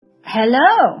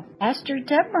Hello, Pastor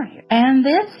Deborah here, and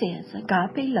this is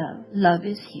Agape Love. Love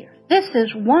is here. This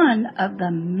is one of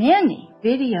the many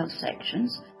video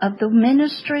sections of the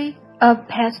ministry of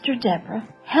Pastor Deborah,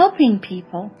 helping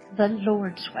people the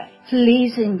Lord's way.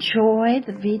 Please enjoy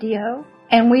the video,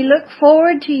 and we look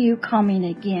forward to you coming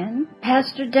again.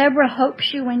 Pastor Deborah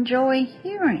hopes you enjoy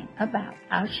hearing about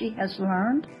how she has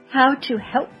learned how to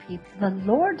help people the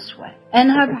Lord's way, and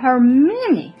of her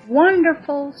many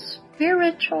wonderful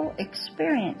spiritual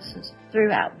experiences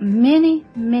throughout many,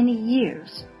 many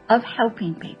years of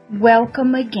helping people.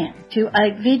 Welcome again to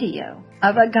a video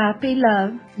of Agape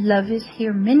Love, Love is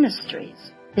Here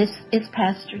Ministries. This is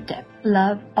Pastor Deb.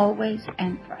 Love always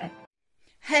and forever.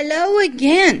 Hello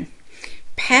again.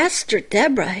 Pastor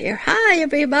Deborah here. Hi,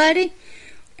 everybody.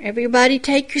 Everybody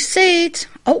take your seats.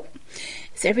 Oh,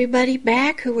 is everybody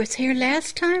back who was here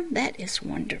last time? That is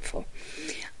wonderful.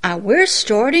 We're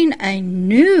starting a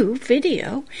new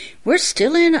video. We're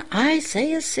still in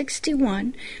Isaiah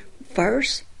 61,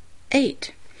 verse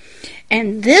 8.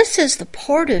 And this is the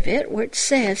part of it where it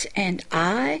says, "And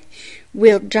I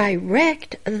will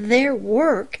direct their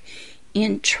work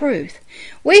in truth."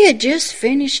 We had just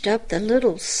finished up the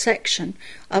little section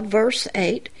of verse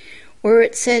 8 where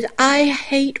it said, "I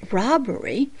hate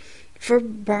robbery for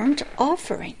burnt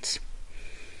offerings."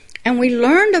 And we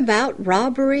learned about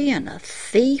robbery and a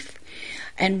thief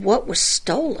and what was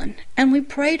stolen, and we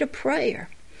prayed a prayer.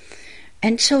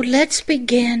 And so let's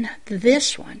begin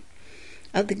this one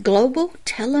of the global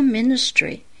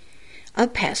teleministry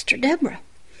of Pastor Deborah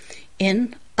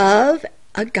of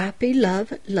Agape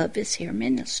Love, Love is Here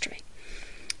Ministry.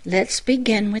 Let's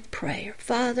begin with prayer.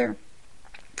 Father,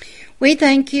 we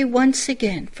thank you once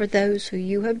again for those who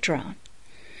you have drawn,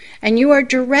 and you are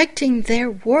directing their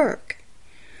work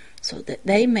so that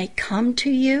they may come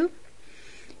to you,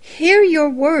 hear your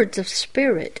words of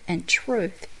spirit and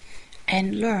truth,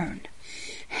 and learn.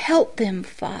 Help them,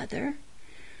 Father,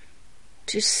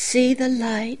 to see the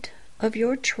light of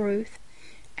your truth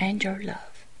and your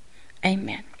love.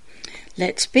 Amen.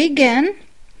 Let's begin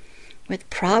with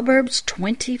Proverbs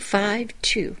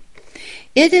 25:2.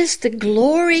 It is the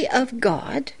glory of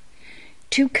God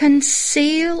to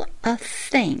conceal a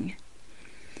thing,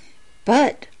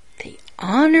 but the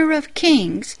honor of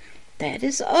kings, that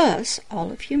is us,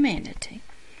 all of humanity,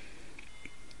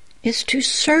 is to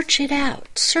search it out.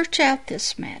 Search out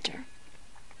this matter.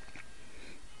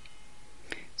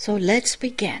 So let's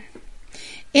begin.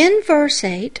 In verse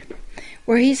 8,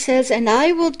 where he says, "And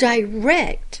I will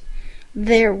direct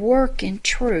their work in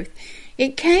truth,"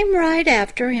 it came right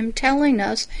after him telling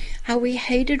us how he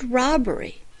hated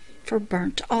robbery for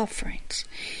burnt offerings.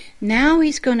 Now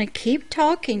he's going to keep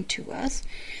talking to us.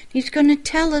 He's going to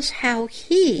tell us how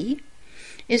he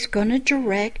is going to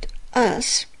direct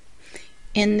us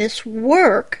in this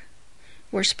work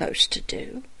we're supposed to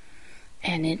do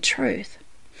and in truth.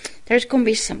 There's going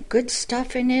to be some good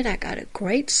stuff in it. I got a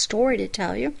great story to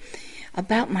tell you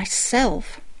about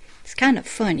myself. It's kind of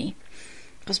funny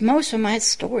because most of my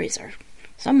stories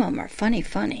some of them are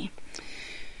funny.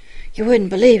 You wouldn't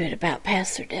believe it about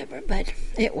Pastor Deborah, but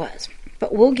it was.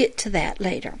 But we'll get to that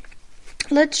later.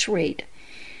 Let's read.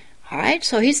 All right,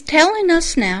 so he's telling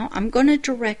us now, I'm going to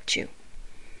direct you.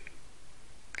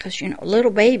 Because,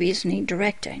 little babies need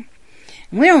directing.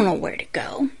 And we don't know where to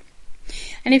go.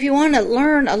 And if you want to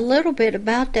learn a little bit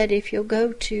about that, if you'll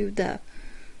go to the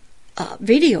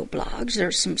video blogs,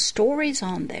 there's some stories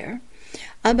on there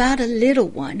about a little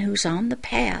one who's on the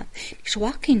path. He's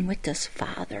walking with his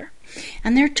father.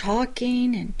 And they're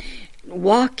talking and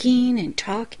walking and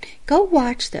talking. Go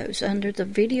watch those under the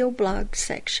video blog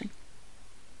section.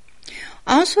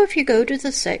 Also, if you go to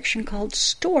the section called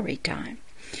Story Time,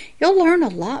 you'll learn a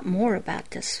lot more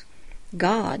about this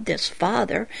God, this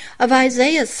Father of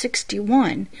Isaiah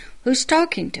 61, who's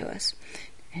talking to us.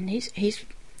 And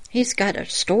he's got a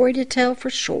story to tell for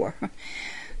sure.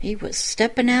 He was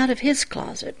stepping out of his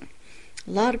closet.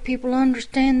 A lot of people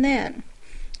understand that,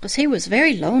 because he was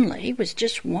very lonely. He was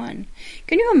just one.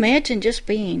 Can you imagine just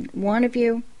being one of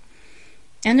you?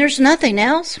 And there's nothing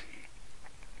else?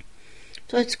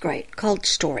 So it's great, called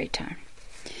Story Time.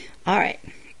 All right.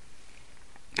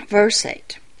 Verse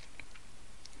 8.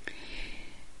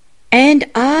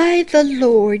 "And I, the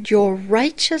Lord, your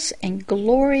righteous and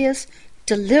glorious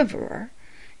deliverer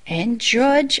and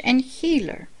judge and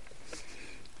healer,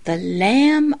 the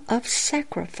Lamb of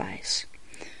sacrifice,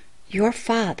 your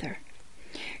Father,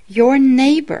 your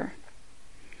neighbor,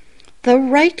 the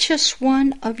righteous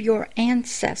one of your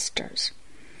ancestors,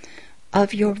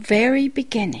 of your very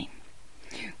beginning,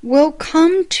 will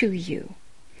come to you,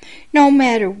 no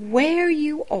matter where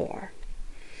you are,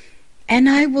 and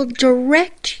I will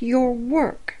direct your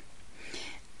work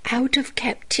out of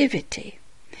captivity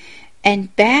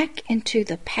and back into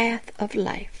the path of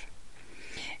life,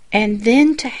 and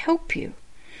then to help you,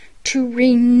 to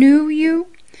renew you,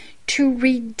 to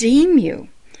redeem you,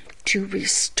 to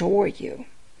restore you.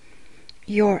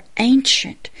 Your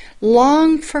ancient,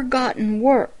 long-forgotten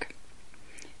work,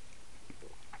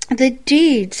 the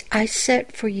deeds I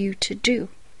set for you to do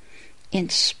in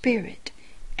spirit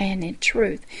and in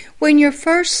truth. When you're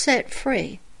first set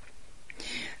free,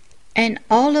 and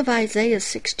all of Isaiah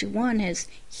 61 has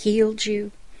healed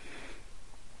you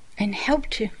and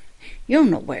helped you, you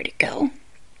don't know where to go.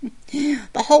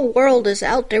 The whole world is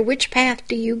out there. Which path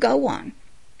do you go on?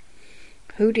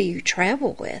 Who do you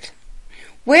travel with?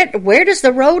 Where does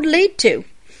the road lead to?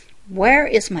 Where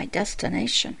is my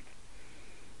destination?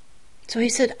 So he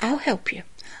said, I'll help you.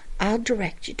 I'll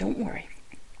direct you. Don't worry.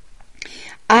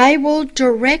 I will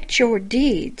direct your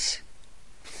deeds.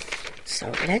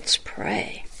 So let's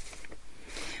pray.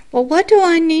 Well, what do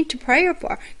I need to pray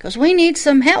for? Because we need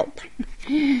some help.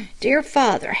 Dear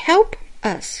Father, help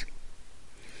us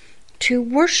to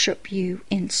worship you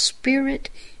in spirit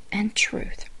and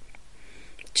truth.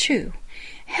 2,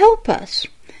 help us,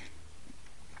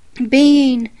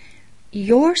 being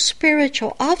your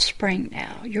spiritual offspring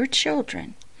now, your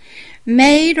children,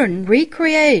 made and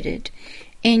recreated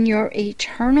in your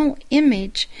eternal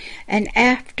image and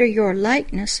after your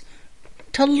likeness,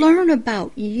 to learn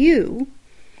about you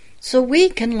so we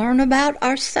can learn about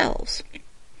ourselves.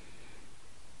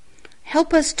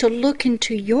 Help us to look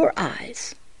into your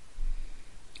eyes.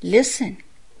 Listen.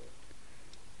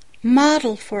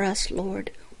 Model for us,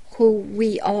 Lord, who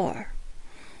we are,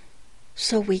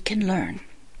 so we can learn.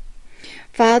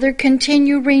 Father,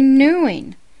 continue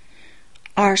renewing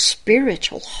our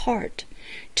spiritual heart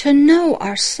to know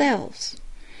ourselves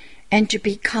and to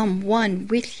become one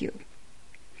with you,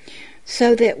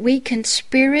 so that we can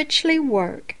spiritually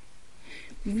work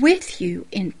with you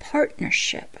in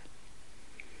partnership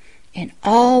in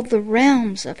all the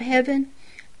realms of heaven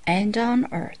and on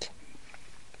earth.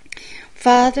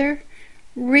 Father,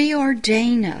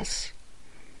 reordain us,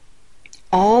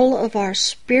 all of our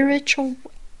spiritual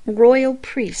royal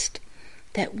priest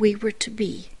that we were to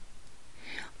be,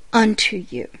 unto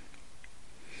you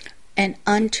and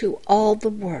unto all the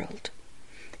world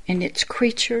and its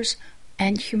creatures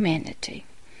and humanity.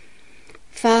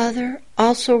 Father,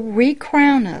 also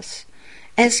recrown us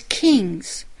as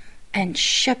kings and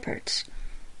shepherds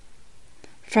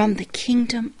from the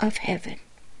kingdom of heaven,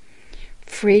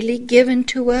 freely given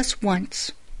to us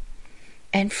once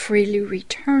and freely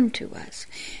returned to us.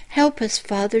 Help us,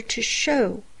 Father, to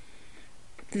show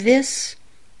this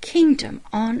kingdom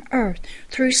on earth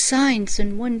through signs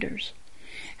and wonders.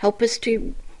 Help us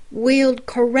to wield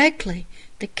correctly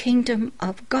the kingdom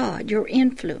of God, your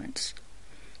influence,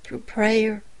 through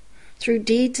prayer, through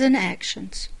deeds and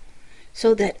actions,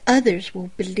 so that others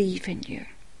will believe in you.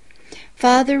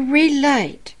 Father,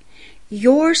 relight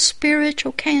your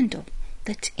spiritual candle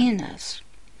that's in us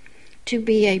to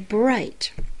be a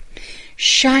bright,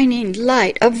 shining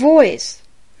light, a voice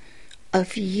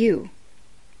of you,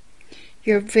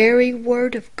 your very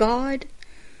word of God,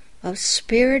 of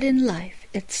spirit and life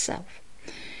itself.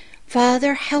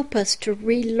 Father, help us to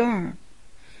relearn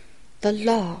the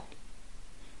law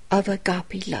of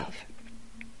agape love.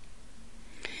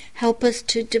 Help us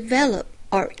to develop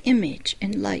our image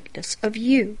and likeness of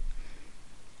you,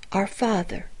 our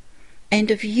Father, and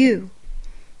of you,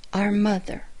 our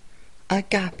Mother,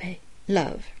 agape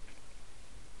love.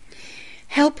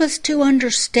 Help us to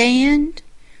understand,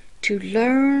 to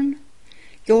learn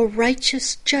your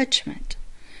righteous judgment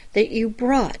that you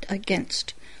brought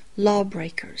against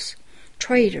lawbreakers,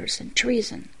 traitors, and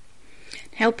treason.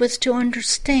 Help us to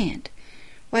understand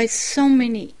why so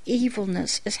many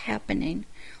evilness is happening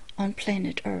on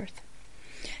planet Earth.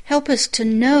 Help us to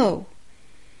know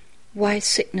why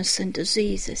sickness and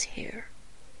disease is here.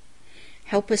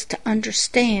 Help us to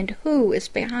understand who is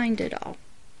behind it all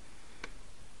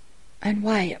and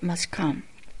why it must come.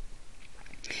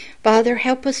 Father,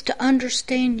 help us to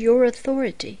understand your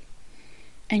authority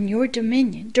and your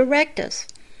dominion. Direct us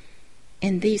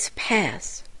in these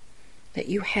paths that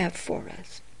you have for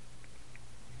us.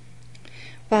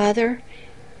 Father,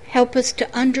 help us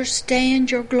to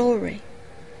understand your glory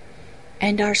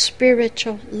and our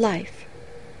spiritual life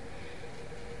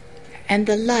and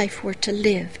the life we're to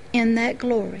live in that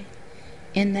glory,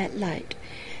 in that light.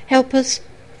 Help us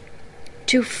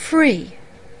to free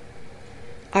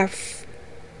our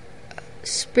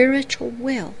spiritual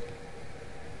will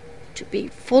to be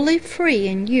fully free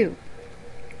in you,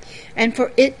 and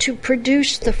for it to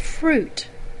produce the fruit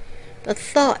the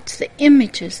thoughts, the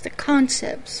images, the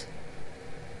concepts,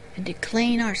 and to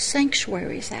clean our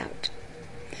sanctuaries out,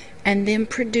 and then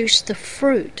produce the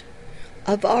fruit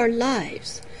of our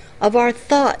lives, of our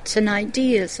thoughts and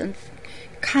ideas and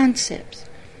concepts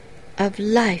of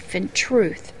life and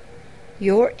truth,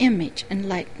 your image and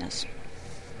likeness.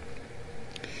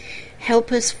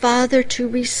 Help us, Father, to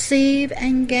receive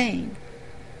and gain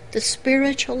the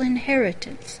spiritual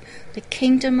inheritance, the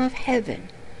kingdom of heaven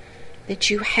that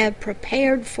you have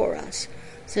prepared for us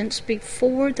since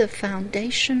before the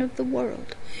foundation of the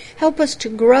world. Help us to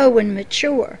grow and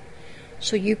mature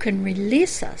so you can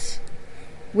release us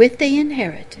with the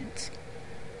inheritance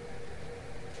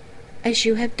as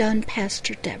you have done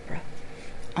Pastor Deborah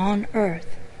on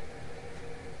earth.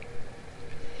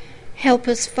 Help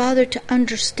us, Father, to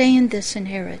understand this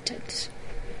inheritance,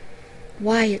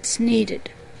 why it's needed,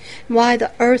 why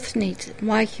the earth needs it,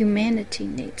 why humanity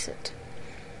needs it.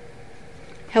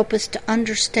 Help us to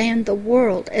understand the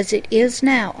world as it is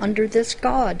now under this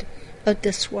God of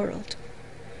this world.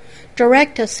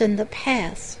 Direct us in the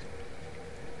path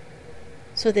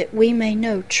so that we may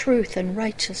know truth and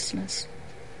righteousness.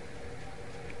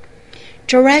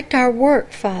 Direct our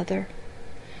work, Father,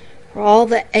 for all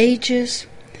the ages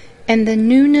and the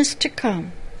newness to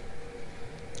come,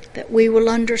 that we will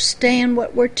understand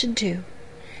what we're to do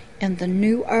in the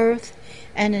new earth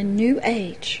and a new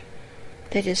age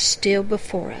that is still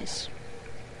before us.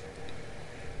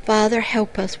 Father,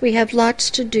 help us. We have lots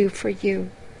to do for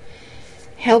you.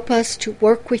 Help us to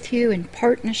work with you in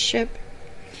partnership.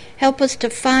 Help us to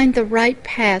find the right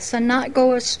paths and not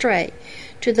go astray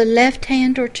to the left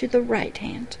hand or to the right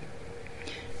hand.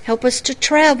 Help us to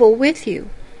travel with you,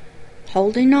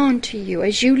 holding on to you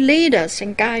as you lead us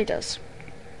and guide us,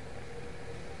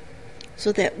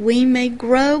 so that we may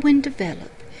grow and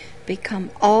develop,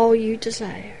 become all you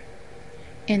desire.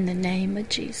 In the name of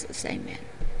Jesus, amen.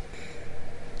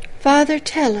 Father,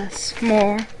 tell us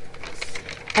more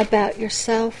about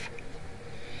yourself.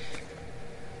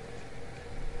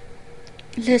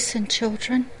 Listen,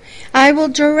 children, I will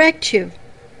direct you,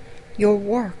 your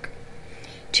work,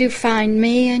 to find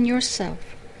me and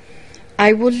yourself.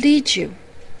 I will lead you,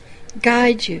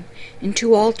 guide you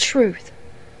into all truth,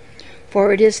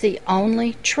 for it is the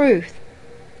only truth.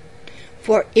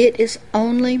 For it is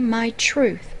only my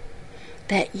truth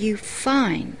that you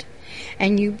find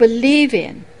and you believe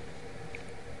in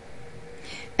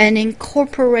and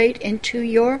incorporate into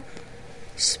your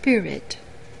spirit,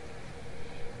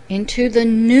 into the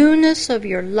newness of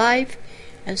your life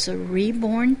as a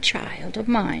reborn child of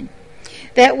mine,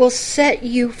 that will set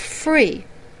you free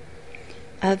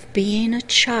of being a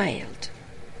child,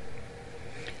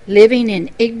 living in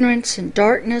ignorance and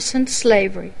darkness and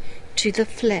slavery to the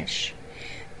flesh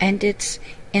and its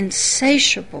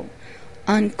insatiable,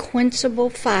 unquenchable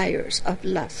fires of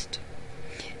lust,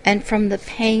 and from the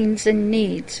pains and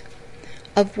needs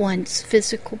of one's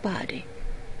physical body.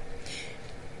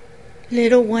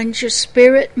 Little ones, your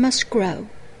spirit must grow.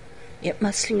 It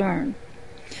must learn.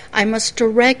 I must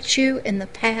direct you in the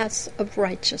paths of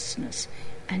righteousness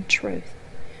and truth.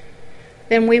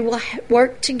 Then we will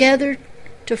work together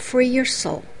to free your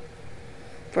soul,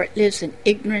 for it lives in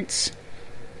ignorance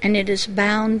and it is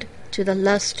bound to the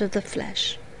lust of the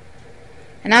flesh.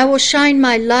 And I will shine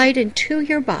my light into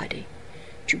your body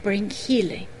to bring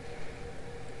healing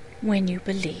when you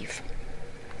believe.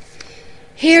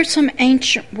 Hear some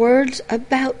ancient words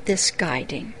about this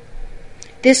guiding,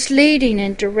 this leading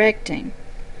and directing.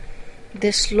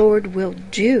 This Lord will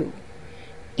do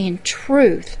in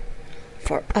truth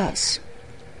for us,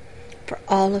 for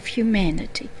all of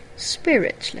humanity,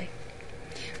 spiritually.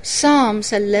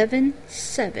 Psalms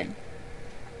 11:7.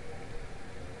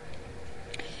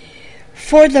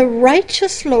 For the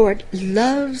righteous Lord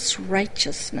loves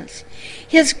righteousness,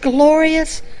 his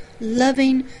glorious,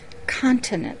 loving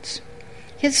countenance,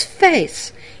 his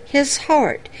face, his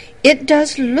heart, it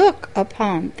does look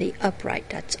upon the upright.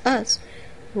 That's us,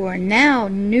 who are now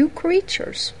new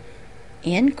creatures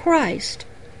in Christ,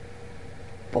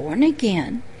 born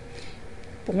again,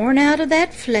 born out of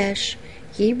that flesh.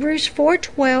 Hebrews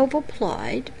 4:12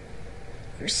 applied.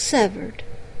 We're severed.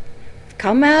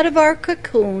 Come out of our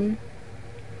cocoon.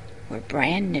 We're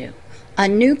brand new. A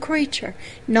new creature.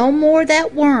 No more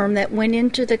that worm that went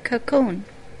into the cocoon,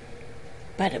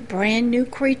 but a brand new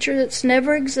creature that's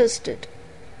never existed.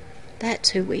 That's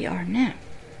who we are now.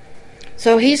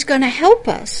 So he's going to help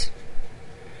us,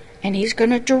 and he's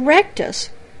going to direct us.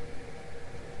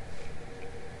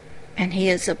 And he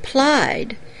has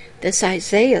applied this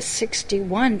Isaiah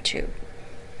 61 to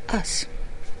us.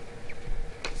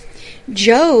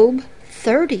 Job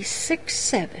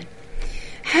 36:7.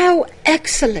 How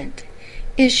excellent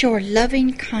is your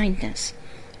loving kindness,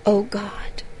 O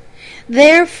God.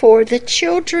 Therefore the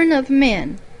children of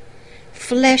men,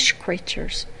 flesh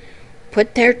creatures,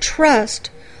 put their trust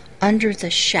under the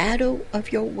shadow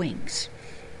of your wings.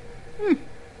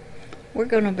 We're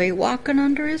going to be walking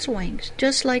under his wings,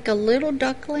 just like a little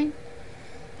duckling,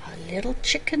 a little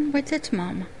chicken with its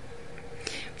mama.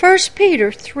 1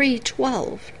 Peter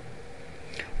 3:12.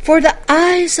 For the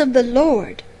eyes of the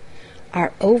Lord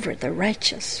are over the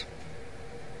righteous,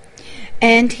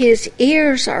 and his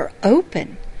ears are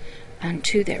open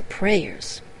unto their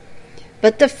prayers.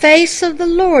 But the face of the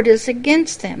Lord is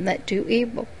against them that do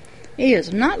evil. He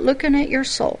is not looking at your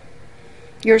soul.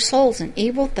 Your soul's an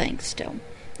evil thing still,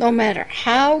 no matter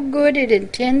how good it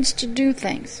intends to do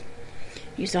things.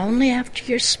 He's only after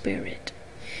your spirit.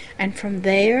 And from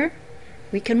there,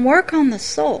 we can work on the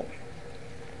soul.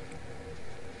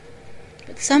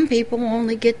 But some people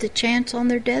only get the chance on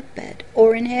their deathbed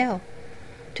or in hell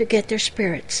to get their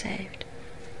spirit saved.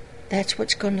 That's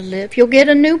what's going to live. You'll get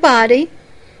a new body.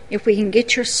 If we can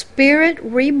get your spirit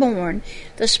reborn,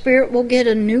 the spirit will get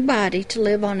a new body to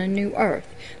live on a new earth.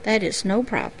 That is no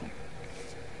problem.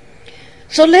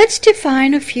 So let's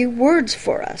define a few words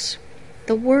for us.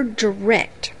 The word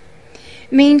direct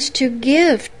means to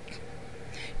give,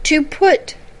 to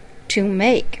put, to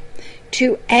make,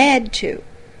 to add to,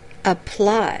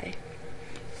 apply,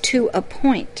 to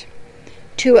appoint,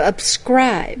 to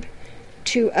ascribe,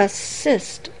 to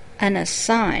assist and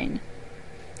assign,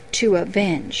 to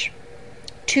avenge,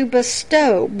 to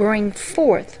bestow, bring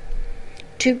forth,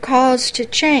 to cause to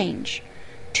change,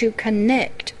 to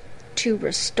connect, to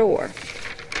restore.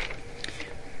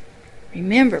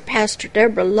 Remember, Pastor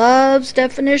Deborah loves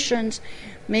definitions.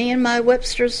 Me and my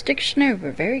Webster's Dictionary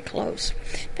were very close.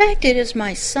 In fact, it is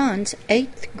my son's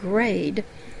 8th grade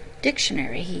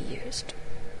dictionary he used.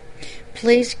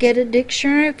 Please get a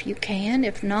dictionary if you can.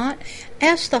 If not,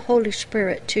 ask the Holy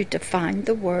Spirit to define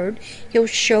the word. He'll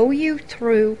show you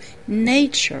through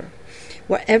nature,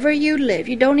 wherever you live.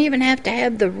 You don't even have to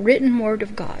have the written word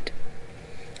of God.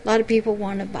 A lot of people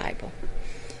want a Bible,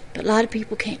 but a lot of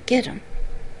people can't get them.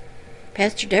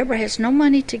 Pastor Deborah has no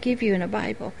money to give you in a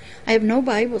Bible. I have no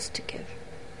Bibles to give.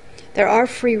 There are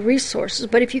free resources,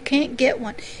 but if you can't get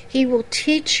one, he will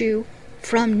teach you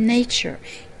from nature.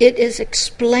 It is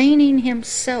explaining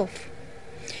himself.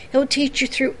 He'll teach you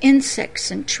through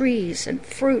insects and trees and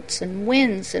fruits and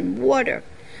winds and water,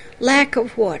 lack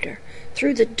of water,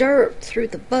 through the dirt, through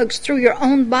the bugs, through your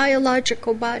own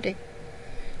biological body.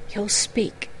 He'll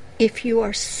speak if you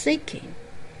are seeking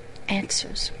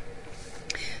answers.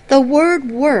 The word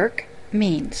work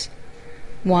means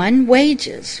 1.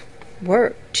 Wages,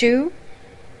 work. 2.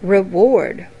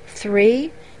 Reward.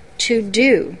 3. To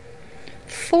do.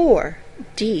 4.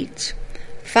 Deeds.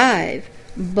 5.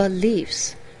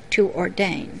 Beliefs, to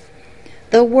ordain.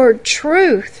 The word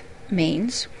truth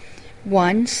means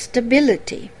 1.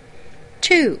 Stability.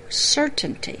 2.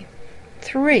 Certainty.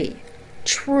 3.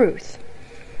 Truth.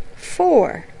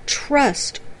 4.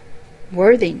 Trust,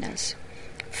 worthiness.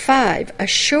 5.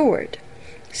 Assured.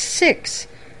 6.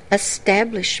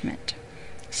 Establishment.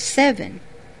 7.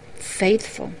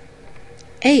 Faithful.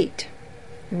 8.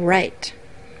 Right.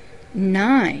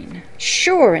 9.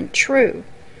 Sure and true.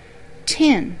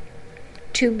 10.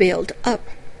 To build up.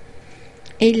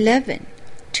 11.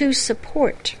 To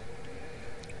support.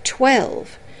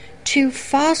 12. To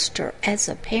foster as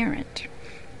a parent.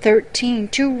 13.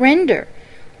 To render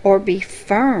or be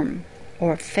firm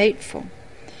or faithful.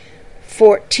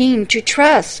 14. To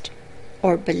trust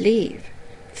or believe.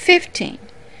 15.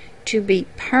 To be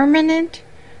permanent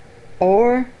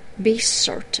or be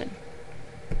certain.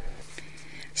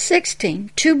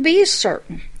 16. To be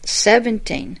certain.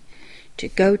 17. To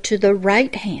go to the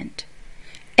right hand.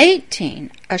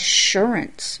 18.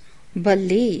 Assurance,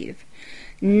 believe.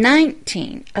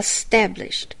 19.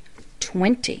 Established.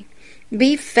 20.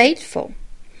 Be faithful.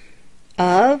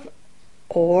 Of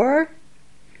or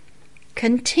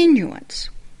continuance.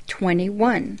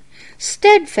 21.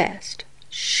 Steadfast,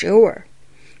 sure,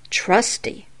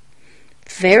 trusty,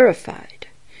 verified.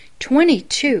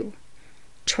 22.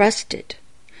 Trusted,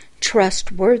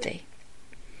 trustworthy.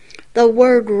 The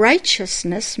word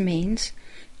righteousness means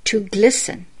to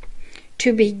glisten,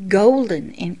 to be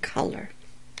golden in color.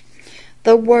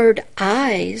 The word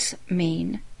eyes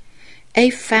mean a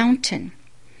fountain,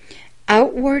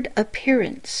 outward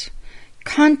appearance,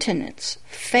 countenance,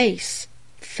 face,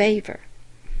 favor,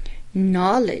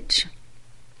 knowledge,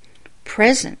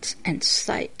 presence, and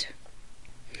sight.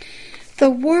 The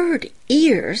word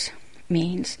ears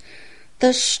means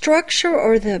the structure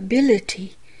or the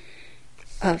ability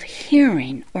of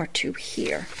hearing or to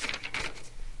hear.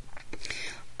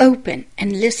 open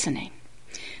and listening.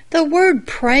 The word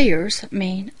prayers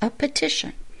mean a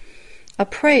petition, a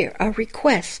prayer, a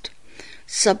request,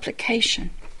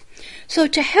 supplication. So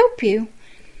to help you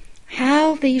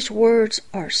how these words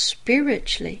are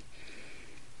spiritually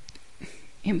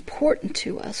important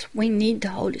to us, we need the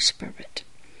Holy Spirit.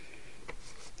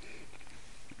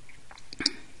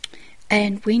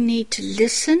 And we need to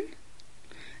listen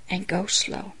and go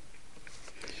slow.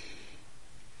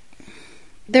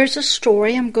 There's a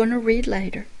story I'm going to read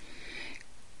later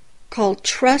called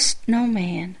Trust No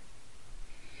Man,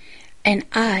 and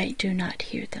I Do Not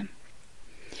Hear Them.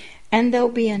 And there'll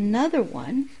be another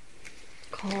one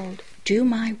called Do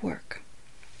My Work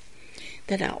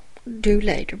that I'll do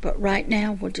later, but right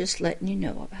now we're just letting you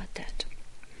know about that.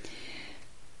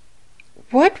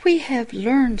 What we have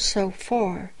learned so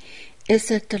far is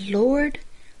that the Lord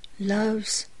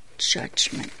loves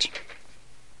judgment.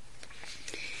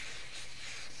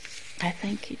 I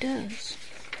think He does.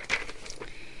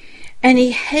 And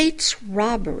He hates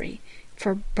robbery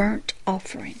for burnt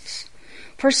offerings,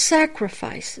 for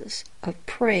sacrifices of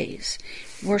praise,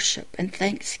 worship, and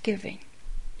thanksgiving.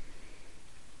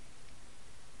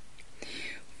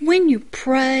 When you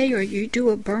pray or you do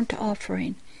a burnt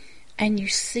offering and you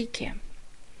seek Him,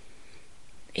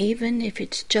 even if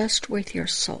it's just with your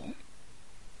soul,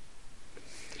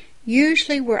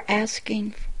 usually we're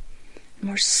asking and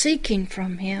we're seeking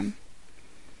from Him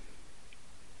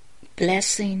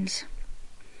blessings,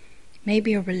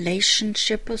 maybe a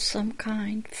relationship of some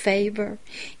kind, favor,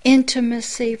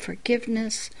 intimacy,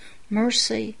 forgiveness,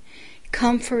 mercy,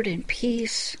 comfort and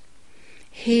peace,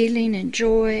 healing and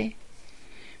joy,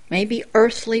 maybe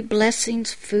earthly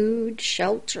blessings, food,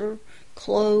 shelter,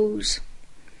 clothes,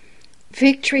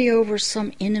 victory over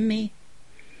some enemy.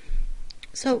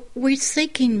 So we're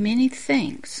seeking many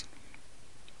things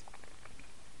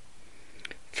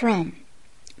from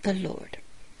the Lord.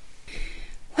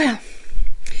 Well,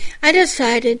 I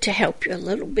decided to help you a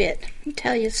little bit and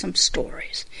tell you some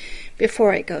stories.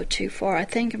 Before I go too far, I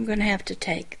think I'm going to have to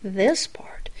take this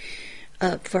part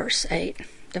of verse 8,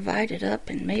 divide it up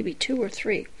in maybe 2 or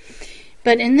 3.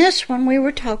 But in this one, we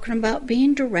were talking about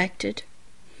being directed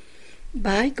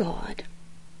by God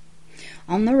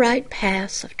on the right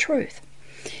paths of truth.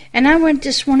 And I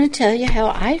just want to tell you how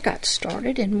I got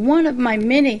started in one of my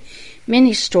many,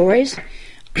 many stories.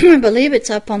 I believe it's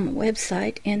up on the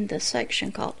website in the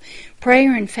section called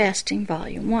Prayer and Fasting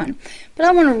Volume 1. But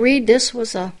I want to read this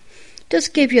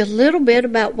just give you a little bit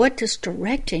about what this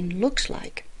directing looks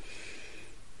like,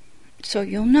 so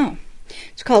you'll know.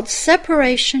 It's called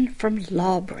Separation from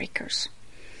Lawbreakers.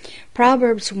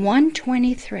 Proverbs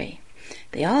 1:23,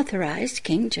 the Authorized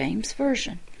King James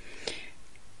Version.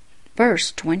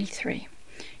 Verse 23.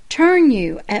 Turn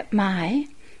you at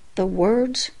the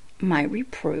words, my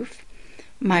reproof,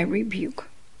 my rebuke.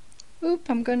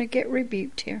 I'm going to get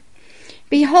rebuked here.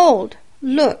 Behold,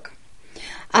 look,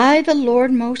 I, the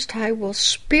Lord Most High, will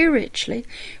spiritually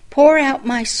pour out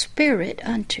my Spirit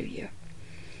unto you.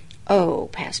 Oh,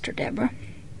 Pastor Deborah,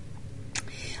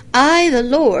 I, the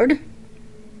Lord,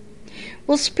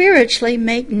 will spiritually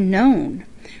make known,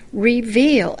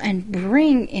 reveal, and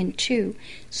bring into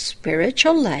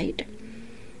spiritual light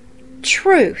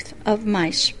truth of my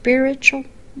spiritual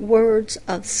words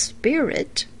of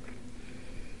spirit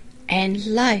and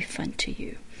life unto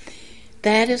you.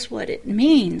 That is what it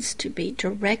means to be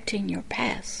directing your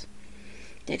paths,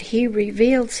 that He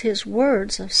reveals His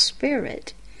words of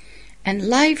spirit and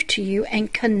life to you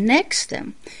and connects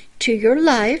them to your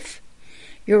life,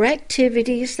 your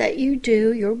activities that you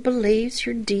do, your beliefs,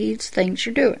 your deeds, things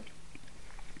you're doing.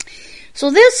 So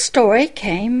this story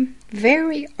came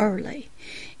very early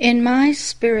in my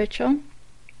spiritual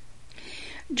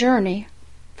journey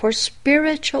for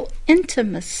spiritual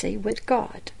intimacy with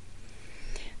God,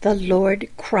 the Lord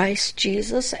Christ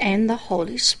Jesus, and the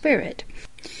Holy Spirit.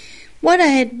 What I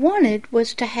had wanted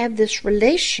was to have this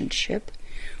relationship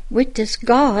with this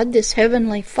God, this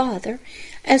Heavenly Father,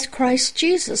 as Christ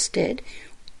Jesus did,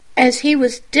 as He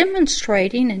was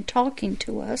demonstrating and talking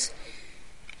to us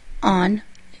on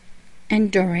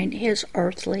and during His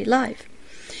earthly life.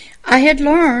 I had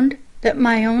learned that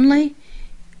my only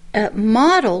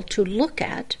model to look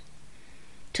at,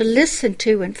 to listen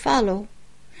to and follow,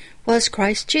 was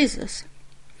Christ Jesus.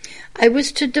 I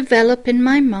was to develop in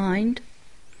my mind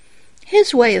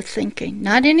His way of thinking,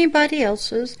 not anybody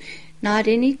else's, not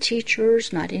any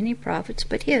teachers, not any prophets,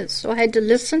 but His. So I had to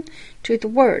listen to the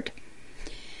Word.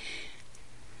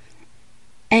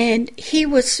 And He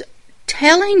was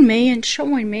telling me and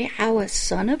showing me how a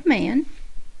Son of Man,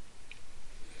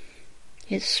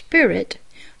 His Spirit,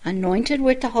 anointed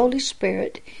with the Holy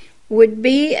Spirit, would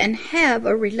be and have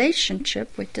a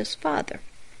relationship with his Father.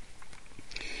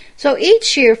 So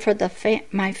each year for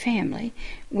my family,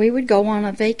 we would go on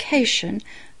a vacation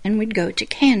and we'd go to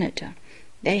Canada.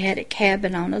 They had a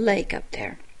cabin on a lake up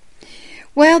there.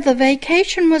 Well, the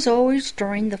vacation was always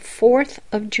during the 4th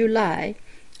of July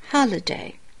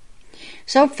holiday.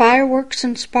 So fireworks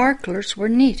and sparklers were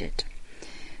needed.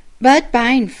 But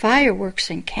buying fireworks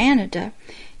in Canada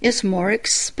is more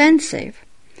expensive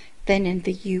than in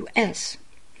the U.S.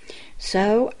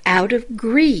 So, out of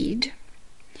greed,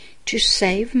 to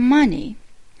save money,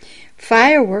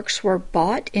 fireworks were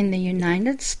bought in the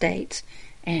United States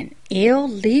and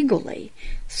illegally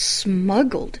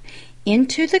smuggled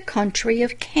into the country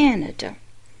of Canada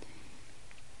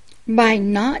by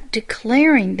not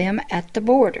declaring them at the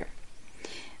border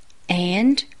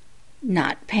and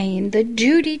not paying the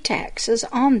duty taxes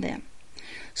on them.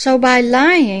 So by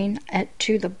lying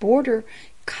to the border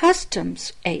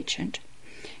customs agent,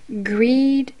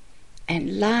 greed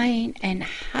and lying and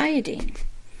hiding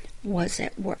was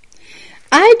at work.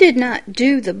 I did not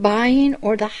do the buying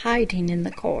or the hiding in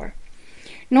the car,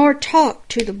 nor talk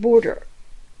to the border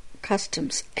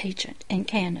customs agent in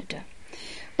Canada.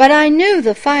 But I knew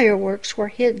the fireworks were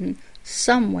hidden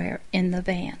somewhere in the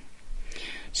van.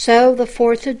 So the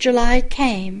 4th of July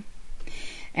came,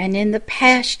 and in the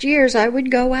past years I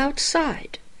would go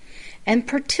outside and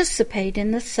participate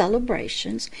in the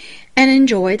celebrations and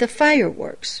enjoy the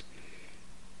fireworks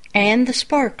and the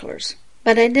sparklers,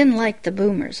 but I didn't like the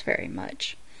boomers very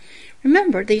much.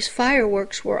 Remember, these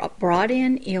fireworks were brought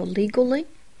in illegally.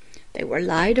 They were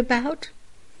lied about.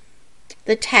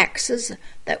 The taxes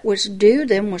that was due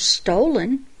them were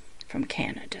stolen from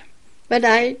Canada. But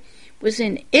I was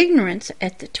in ignorance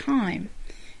at the time,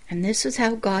 and this is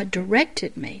how God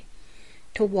directed me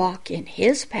to walk in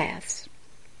His paths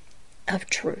of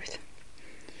truth.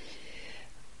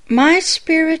 My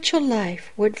spiritual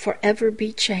life would forever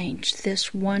be changed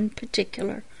this one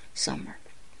particular summer.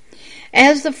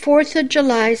 As the 4th of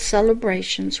July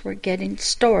celebrations were getting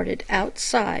started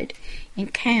outside in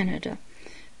Canada,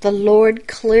 the Lord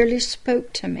clearly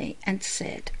spoke to me and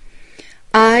said,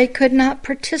 I could not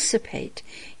participate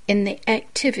in the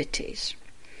activities,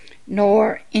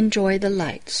 nor enjoy the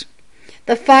lights.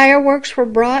 The fireworks were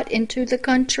brought into the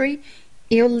country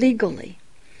illegally,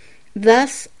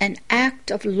 thus an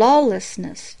act of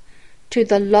lawlessness to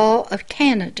the law of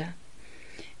Canada,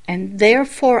 and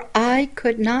therefore I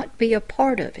could not be a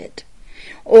part of it,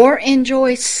 or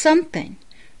enjoy something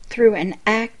through an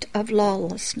act of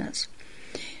lawlessness.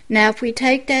 Now, if we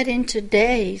take that in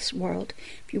today's world,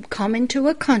 if you come into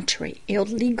a country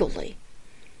illegally,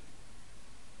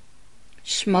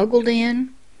 smuggled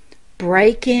in,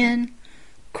 break in,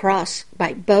 cross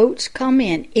by boats, come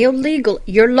in, illegal,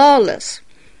 you're lawless,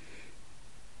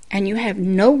 and you have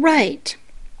no right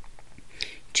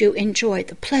to enjoy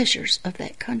the pleasures of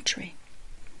that country.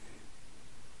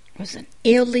 It was an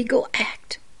illegal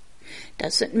act.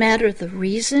 Doesn't matter the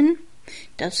reason,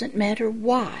 doesn't matter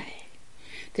why.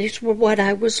 These were what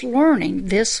I was learning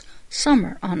this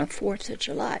summer on the 4th of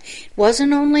July. It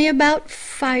wasn't only about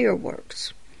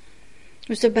fireworks. It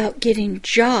was about getting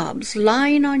jobs,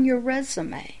 lying on your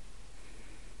resume,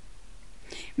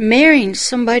 marrying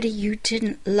somebody you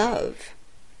didn't love,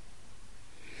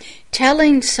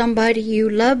 telling somebody you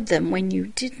loved them when you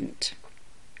didn't,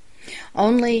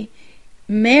 only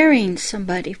marrying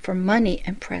somebody for money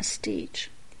and prestige,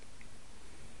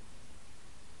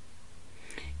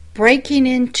 breaking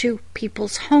into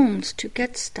people's homes to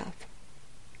get stuff,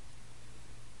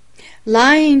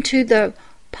 lying to the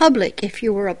public if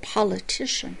you were a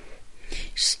politician,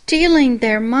 stealing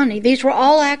their money. These were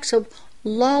all acts of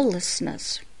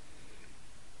lawlessness,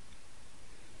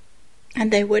 and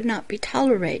they would not be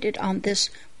tolerated on this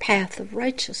path of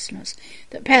righteousness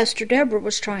that Pastor Deborah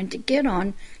was trying to get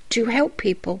on to help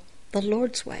people the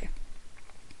Lord's way.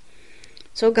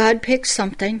 So God picked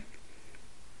something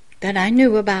that I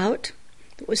knew about,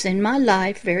 that was in my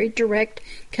life, very direct,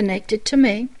 connected to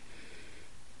me.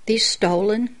 These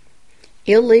stolen,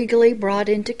 illegally brought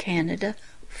into Canada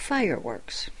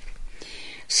fireworks.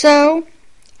 So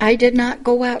I did not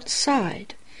go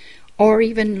outside or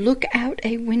even look out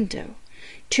a window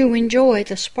to enjoy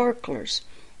the sparklers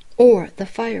or the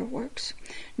fireworks.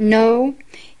 No,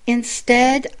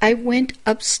 instead I went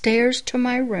upstairs to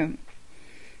my room,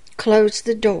 closed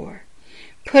the door,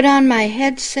 put on my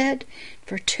headset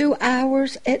for 2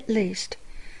 hours at least.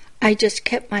 I just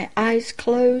kept my eyes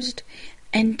closed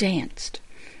and danced,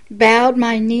 bowed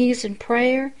my knees in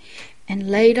prayer, and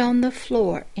laid on the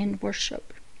floor in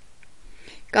worship.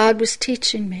 God was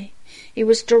teaching me. He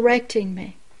was directing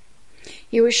me.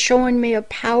 He was showing me a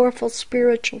powerful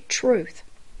spiritual truth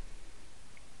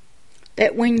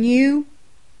that when you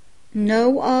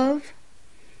know of,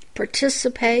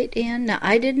 participate in, now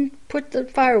I didn't put the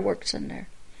fireworks in there,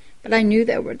 but I knew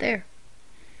they were there.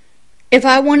 If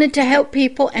I wanted to help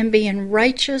people and be in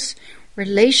righteous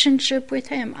relationship with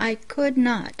Him, I could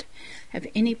not have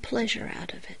any pleasure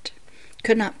out of it,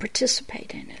 could not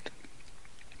participate in it.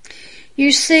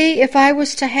 You see, if I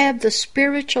was to have the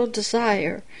spiritual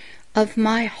desire of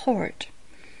my heart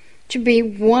to be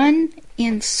one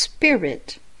in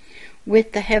spirit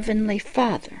with the Heavenly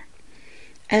Father,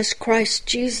 as Christ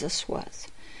Jesus was,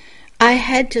 I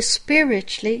had to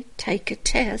spiritually take a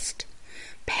test,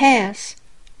 pass,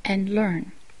 and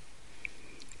learn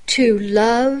to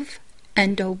love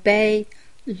and obey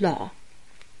law.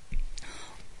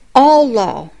 All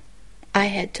law I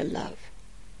had to love.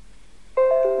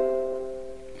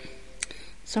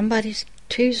 Somebody's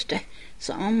Tuesday,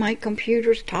 so on my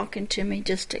computer's talking to me,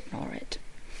 just ignore it.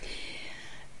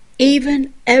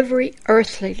 Even every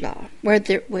earthly law,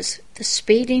 whether it was the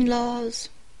speeding laws,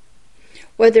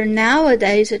 whether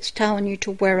nowadays it's telling you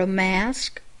to wear a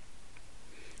mask,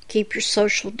 keep your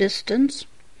social distance.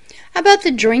 How about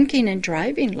the drinking and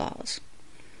driving laws?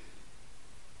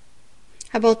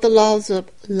 How about the laws of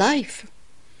life?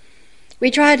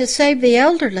 We try to save the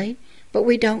elderly, but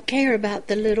we don't care about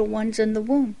the little ones in the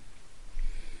womb.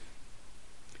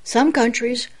 Some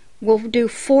countries will do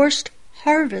forced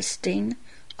harvesting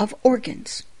of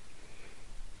organs.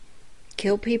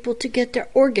 Kill people to get their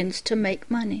organs to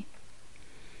make money.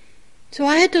 So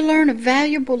I had to learn a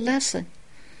valuable lesson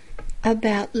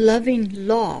about loving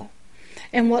law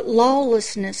and what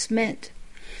lawlessness meant.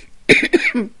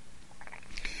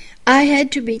 I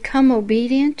had to become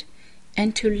obedient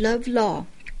and to love law.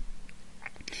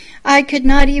 I could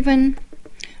not even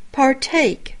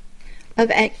partake of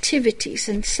activities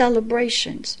and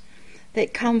celebrations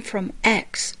that come from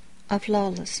acts of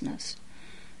lawlessness,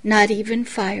 not even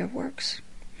fireworks.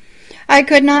 I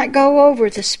could not go over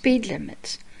the speed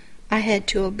limits. I had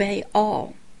to obey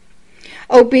all.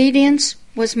 Obedience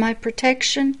was my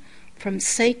protection from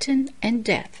Satan and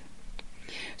death.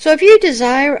 So if you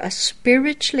desire a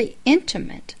spiritually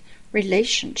intimate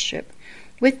relationship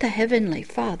with the Heavenly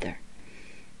Father,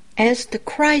 as the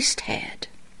Christ had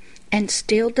and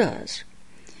still does,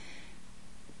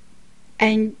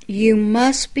 and you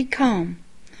must become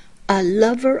a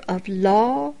lover of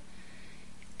law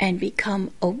and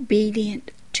become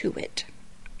obedient to it.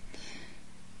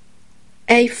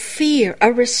 A fear,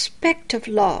 a respect of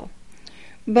law,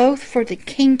 both for the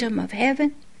kingdom of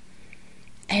heaven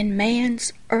and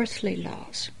man's earthly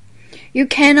laws. You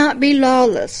cannot be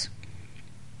lawless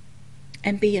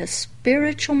and be a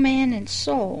spiritual man and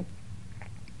soul,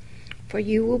 for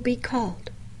you will be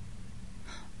called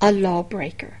a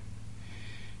lawbreaker.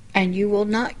 And you will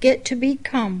not get to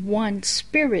become one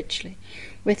spiritually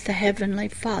with the Heavenly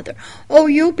Father. Oh,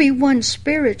 you'll be one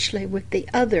spiritually with the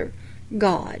other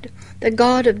God, the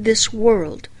God of this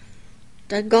world,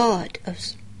 the God of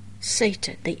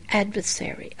Satan, the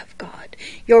adversary of God.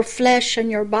 Your flesh and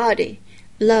your body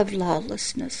love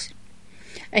lawlessness,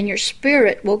 and your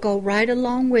spirit will go right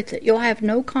along with it. You'll have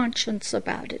no conscience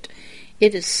about it.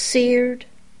 It is seared.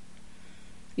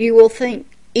 You will think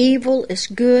evil is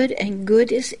good and good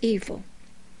is evil.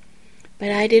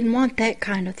 But I didn't want that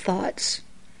kind of thoughts.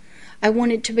 I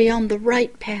wanted to be on the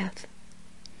right path.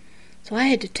 So I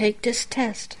had to take this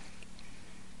test.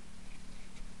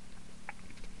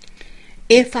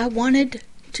 If I wanted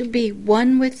to be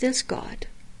one with this God,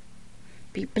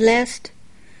 be blessed,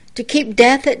 to keep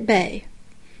death at bay,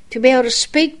 to be able to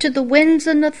speak to the winds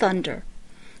and the thunder,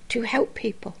 to help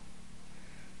people,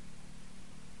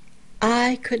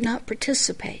 I could not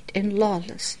participate in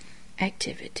lawless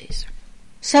activities.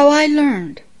 So I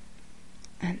learned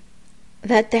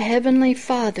that the Heavenly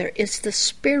Father is the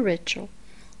spiritual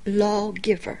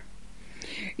lawgiver.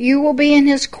 You will be in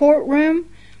His courtroom,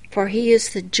 for He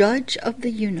is the judge of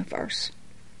the universe.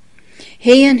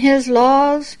 He and His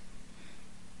laws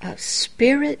of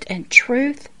spirit and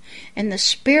truth and the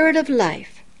spirit of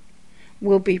life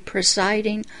will be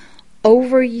presiding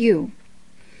over you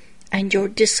and your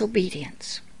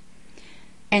disobedience,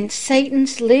 and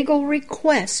Satan's legal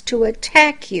request to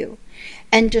attack you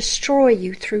and destroy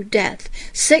you through death,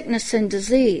 sickness and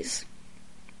disease,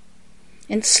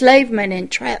 enslavement,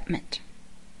 entrapment.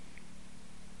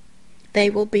 They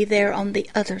will be there on the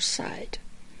other side,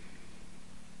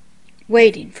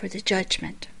 waiting for the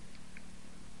judgment.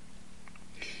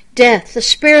 Death, the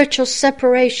spiritual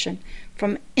separation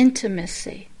from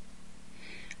intimacy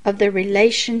of the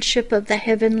relationship of the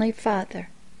Heavenly Father.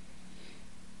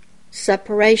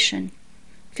 Separation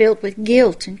filled with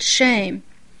guilt and shame,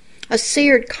 a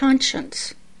seared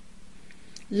conscience,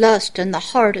 lust in the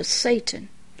heart of Satan,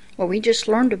 what we just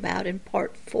learned about in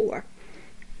part 4.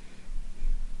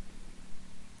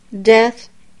 Death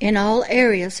in all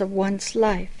areas of one's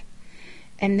life,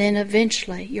 and then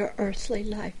eventually your earthly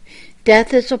life.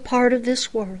 Death is a part of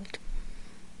this world.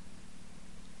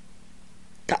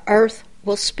 The earth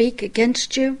will speak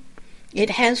against you.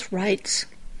 It has rights.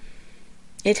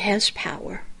 It has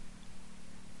power.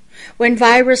 When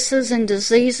viruses and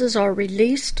diseases are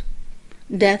released,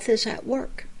 death is at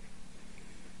work.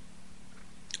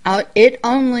 It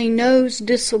only knows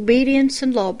disobedience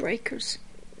and lawbreakers,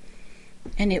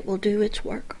 and it will do its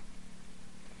work.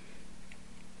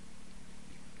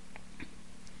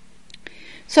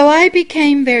 So I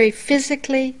became very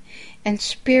physically and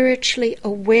spiritually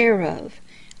aware of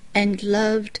and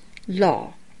loved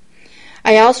law.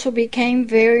 I also became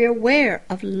very aware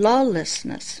of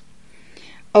lawlessness.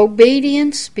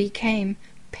 Obedience became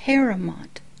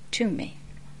paramount to me.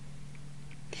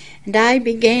 And I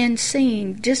began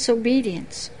seeing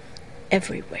disobedience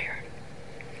everywhere.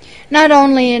 Not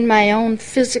only in my own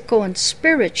physical and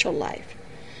spiritual life,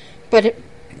 but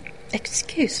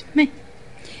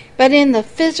in the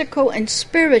physical and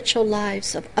spiritual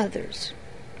lives of others.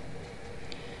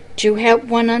 To help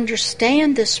one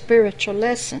understand the spiritual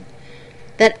lesson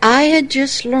that I had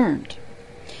just learned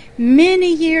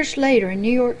many years later in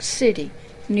New York City,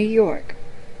 New York,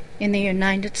 in the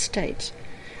United States,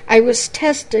 I was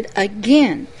tested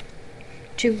again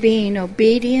to being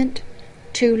obedient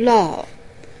to law,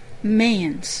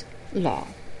 man's law.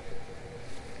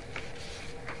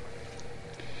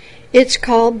 It's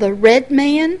called The Red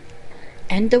Man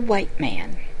and the White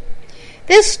Man.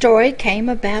 This story came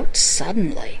about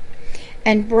suddenly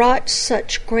and brought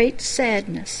such great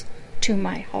sadness to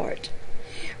my heart.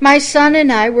 My son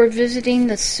and I were visiting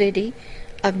the city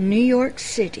of New York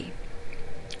City,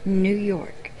 New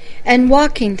York, and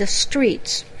walking the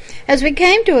streets. As we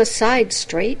came to a side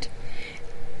street,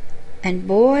 and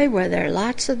boy, were there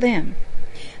lots of them,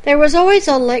 there was always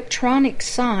an electronic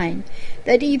sign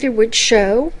that either would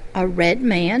show a red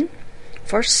man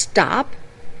for stop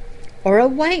or a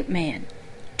white man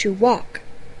to walk.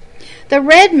 The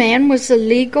red man was the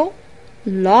legal,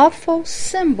 lawful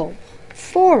symbol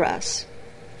for us,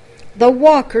 the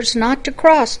walkers, not to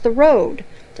cross the road,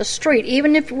 the street,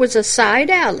 even if it was a side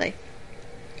alley,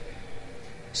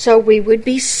 so we would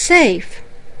be safe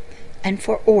and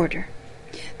for order.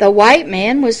 The white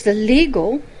man was the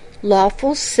legal,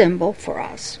 lawful symbol for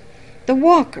us, the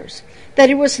walkers, that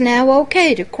it was now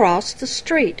okay to cross the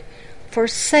street for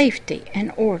safety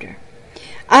and order.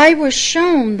 I was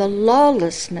shown the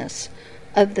lawlessness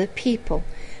of the people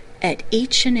at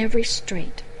each and every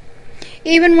street.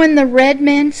 Even when the red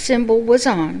man symbol was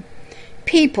on,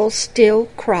 people still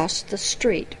crossed the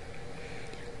street.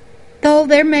 Though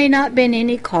there may not have been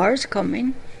any cars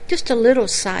coming, just a little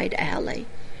side alley.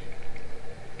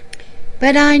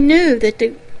 But I knew that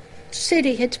the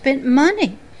city had spent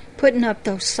money putting up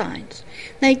those signs.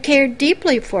 They cared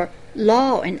deeply for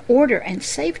law and order and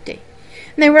safety.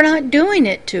 And they were not doing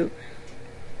it to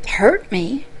hurt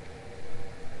me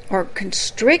or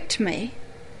constrict me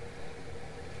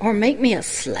or make me a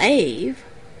slave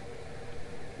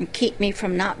and keep me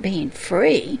from not being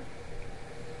free.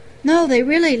 No, they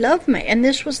really loved me, and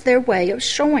this was their way of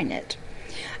showing it.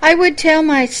 I would tell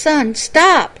my son,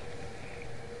 stop,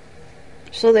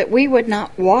 so that we would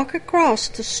not walk across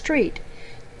the street,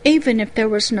 even if there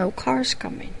was no cars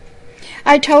coming.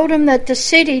 I told him that the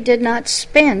city did not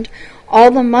spend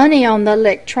all the money on the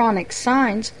electronic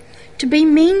signs to be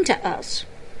mean to us,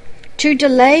 to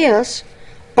delay us,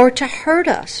 or to hurt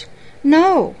us.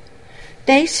 No,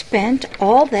 they spent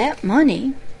all that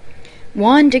money,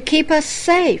 one, to keep us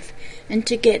safe and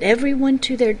to get everyone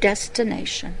to their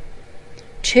destination.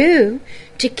 Two,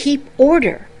 to keep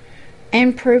order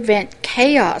and prevent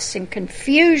chaos and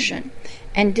confusion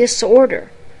and disorder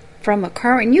from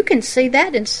occurring. You can see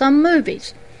that in some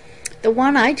movies. The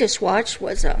one I just watched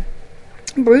was a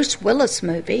Bruce Willis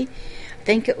movie. I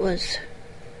think it was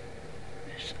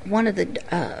one of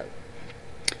the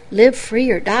Live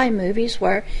Free or Die movies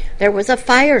where there was a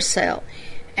fire sale.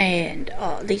 And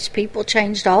these people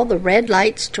changed all the red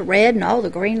lights to red and all the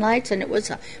green lights, and it was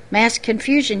a mass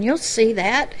confusion. You'll see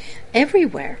that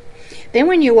everywhere. Then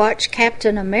when you watch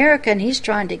Captain America, and he's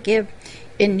trying to give,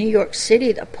 in New York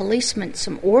City, the policeman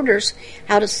some orders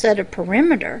how to set a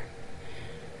perimeter,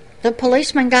 the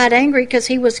policeman got angry because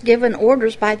he was given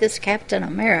orders by this Captain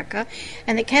America,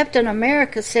 and the Captain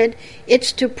America said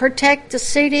it's to protect the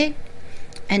city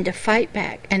and to fight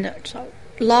back. And so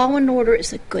law and order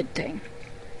is a good thing.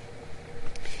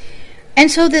 And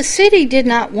so the city did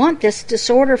not want this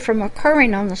disorder from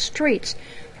occurring on the streets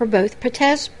for both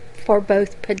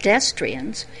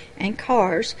pedestrians and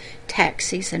cars,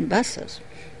 taxis and buses.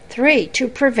 3, to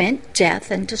prevent death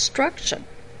and destruction.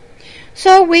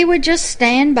 So we would just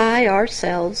stand by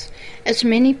ourselves as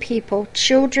many people,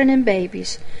 children and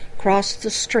babies, crossed the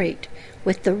street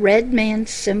with the red man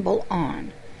symbol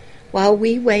on, while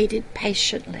we waited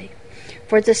patiently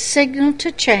for the signal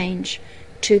to change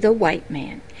to the white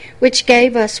man, which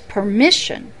gave us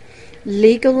permission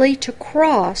legally to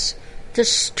cross the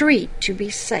street to be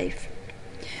safe.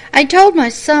 I told my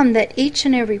son that each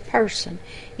and every person,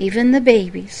 even the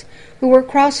babies, who were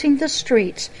crossing the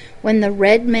streets when the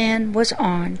red man was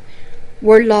on,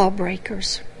 were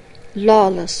lawbreakers,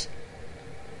 lawless,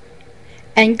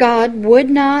 and God would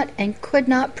not and could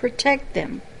not protect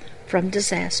them from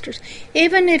disasters.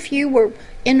 Even if you were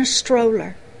in a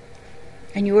stroller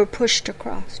and you were pushed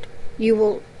across, you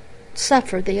will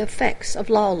suffer the effects of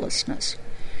lawlessness.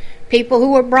 People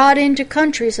who were brought into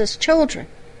countries as children,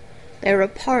 they're a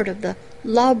part of the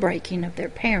law-breaking of their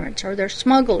parents or their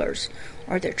smugglers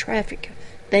or their traffickers.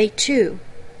 They too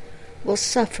will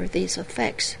suffer these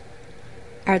effects.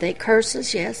 Are they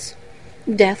curses? Yes.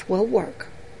 Death will work.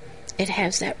 It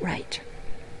has that right.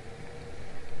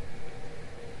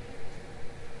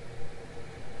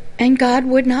 And God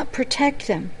would not protect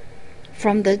them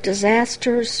from the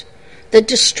disasters, the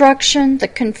destruction, the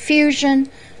confusion,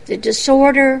 the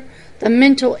disorder, the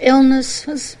mental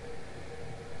illnesses,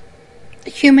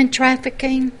 the human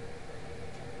trafficking,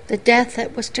 the death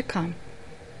that was to come.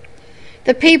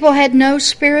 The people had no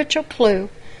spiritual clue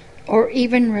or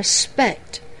even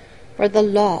respect for the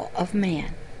law of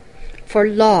man, for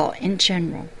law in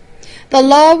general. The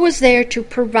law was there to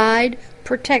provide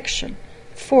protection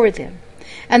for them,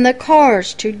 and the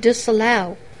cars to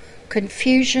disallow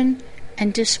confusion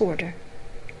and disorder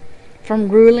from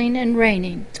ruling and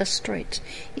reigning the streets.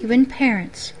 Even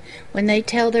parents, when they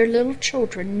tell their little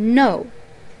children, no,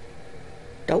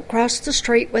 don't cross the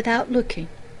street without looking.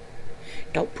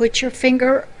 Don't put your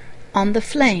finger on the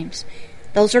flames.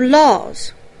 Those are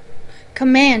laws,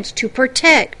 commands to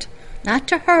protect, not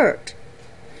to hurt.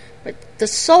 But the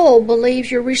soul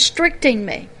believes you're restricting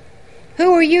me.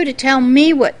 Who are you to tell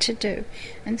me what to do?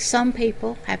 And some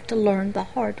people have to learn the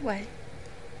hard way.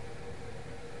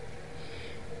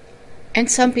 And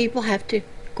some people have to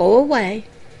go away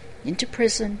into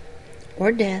prison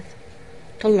or death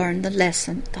to learn the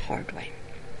lesson the hard way.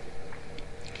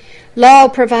 Law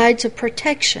provides a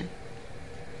protection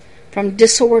from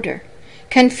disorder,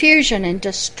 confusion and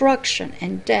destruction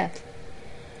and death,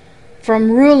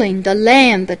 from ruling the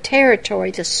land, the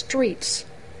territory, the streets,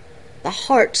 the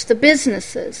hearts, the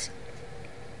businesses.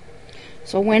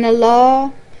 So when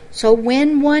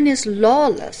one is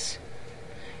lawless,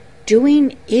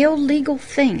 doing illegal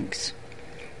things,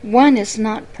 one is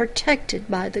not protected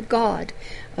by the God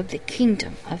of the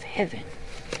kingdom of heaven.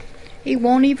 He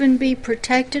won't even be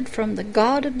protected from the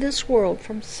God of this world,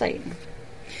 from Satan.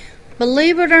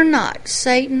 Believe it or not,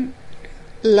 Satan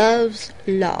loves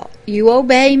law. You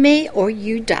obey me or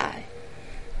you die.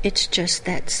 It's just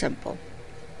that simple.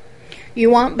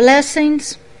 You want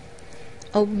blessings?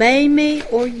 Obey me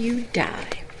or you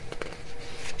die.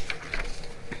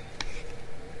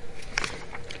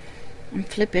 I'm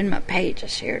flipping my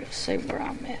pages here to see where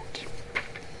I'm at.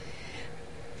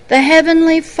 The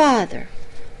Heavenly Father,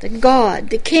 the God,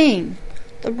 the King,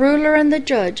 the ruler and the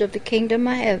judge of the kingdom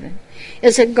of heaven,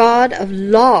 is a God of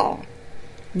law,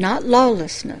 not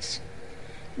lawlessness.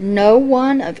 No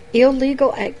one of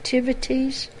illegal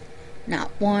activities,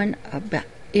 not one of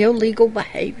illegal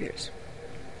behaviors.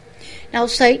 Now,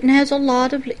 Satan has a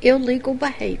lot of illegal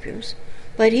behaviors,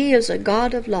 but he is a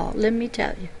God of law. Let me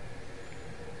tell you.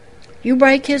 You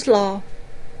break his law,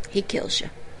 he kills you.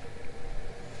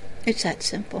 It's that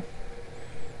simple.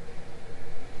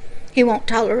 He won't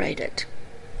tolerate it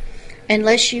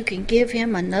unless you can give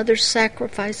him another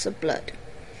sacrifice of blood.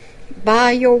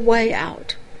 Buy your way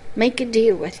out. Make a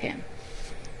deal with him.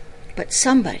 But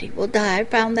somebody will die. I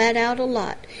found that out a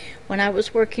lot when I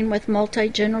was working with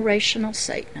multi-generational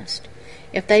Satanists.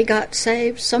 If they got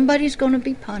saved, somebody's going to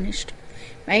be punished.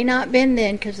 May not have been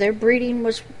then because their breeding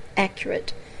was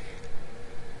accurate.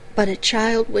 But a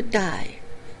child would die,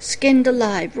 skinned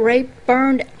alive, raped,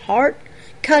 burned, heart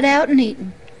cut out and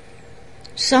eaten.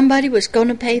 Somebody was going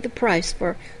to pay the price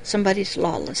for somebody's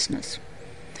lawlessness.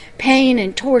 Pain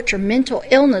and torture, mental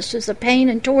illness is a pain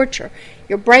and torture.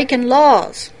 You're breaking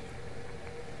laws.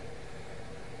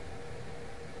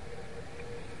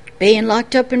 Being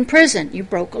locked up in prison, you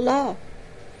broke a law.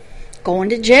 Going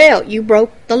to jail, you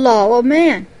broke the law of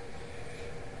man.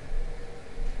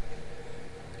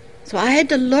 So I had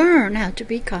to learn how to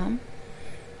become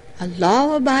a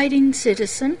law-abiding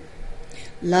citizen,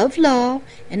 love law,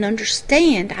 and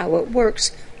understand how it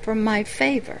works for my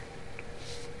favor.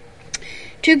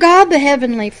 To God the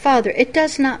Heavenly Father, it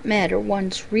does not matter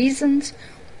one's reasons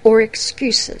or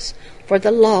excuses for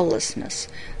the lawlessness,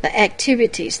 the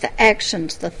activities, the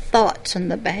actions, the thoughts, and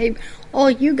the behavior.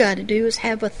 All you got to do is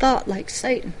have a thought like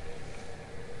Satan.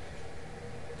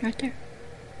 Right there.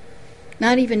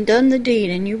 Not even done the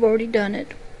deed, and you've already done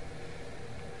it.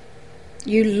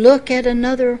 You look at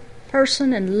another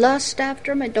person and lust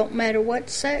after them, it don't matter what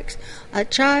sex, a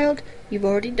child, you've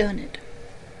already done it.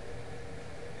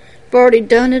 You've already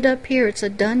done it up here. It's a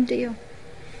done deal.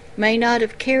 May not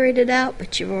have carried it out,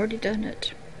 but you've already done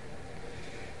it.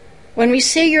 When we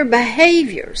see your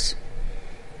behaviors,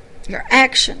 your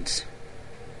actions,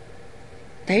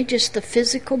 they're just the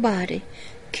physical body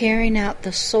carrying out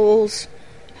the soul's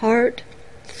heart,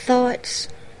 thoughts,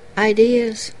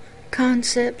 ideas,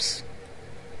 concepts.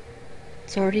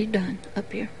 It's already done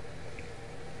up here.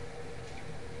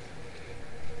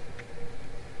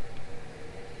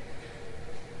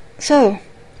 So,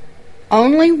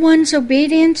 only one's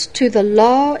obedience to the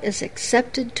law is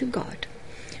accepted to God.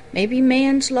 Maybe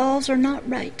man's laws are not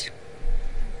right,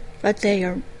 but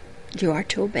you are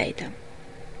to obey them.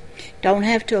 Don't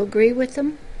have to agree with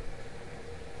them.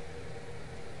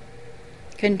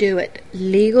 Can do it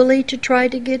legally to try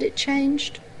to get it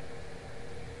changed.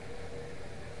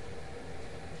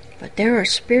 But there are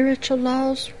spiritual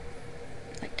laws,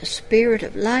 like the spirit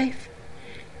of life.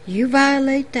 You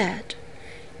violate that,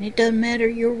 and it doesn't matter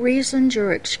your reasons,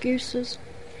 your excuses.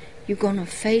 You're going to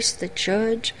face the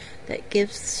judge that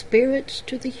gives spirits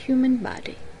to the human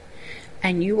body.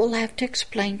 And you will have to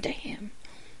explain to him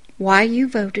why you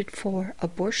voted for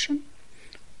abortion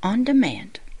on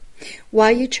demand. Why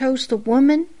you chose the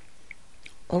woman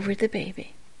over the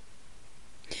baby.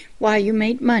 Why you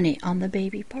made money on the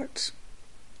baby parts.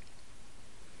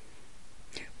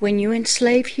 When you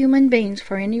enslave human beings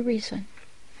for any reason,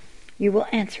 you will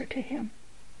answer to him.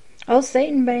 Oh,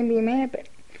 Satan may be mad, but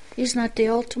he's not the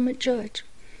ultimate judge.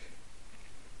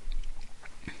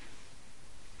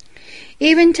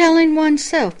 Even telling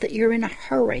oneself that you're in a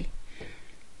hurry.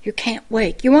 You can't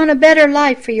wait. You want a better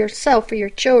life for yourself, for your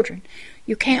children.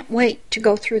 You can't wait to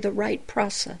go through the right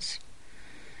process.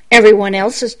 Everyone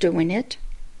else is doing it.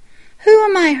 Who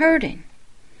am I hurting?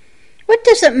 What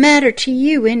does it matter to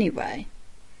you anyway?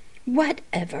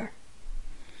 Whatever.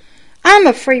 I'm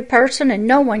a free person and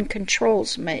no one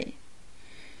controls me.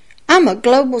 I'm a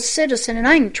global citizen and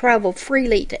I can travel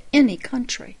freely to any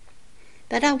country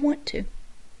that I want to.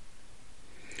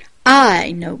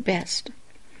 I know best.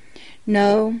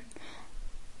 No,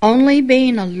 only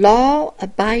being a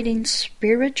law-abiding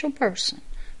spiritual person,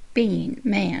 being,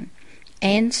 man,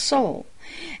 and soul,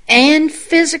 and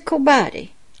physical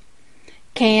body,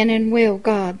 can and will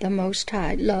God the Most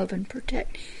High love and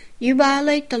protect. You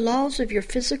violate the laws of your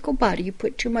physical body. You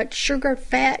put too much sugar,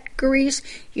 fat, grease.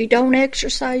 You don't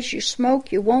exercise. You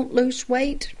smoke. You won't lose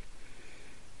weight.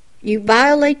 You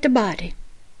violate the body.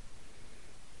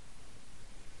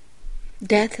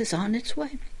 Death is on its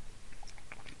way.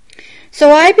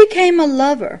 So I became a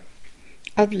lover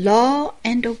of law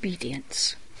and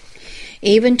obedience,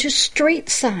 even to street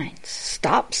signs,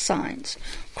 stop signs,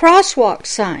 crosswalk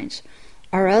signs,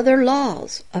 or other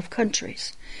laws of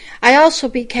countries. I also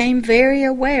became very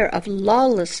aware of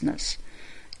lawlessness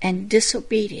and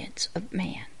disobedience of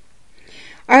man.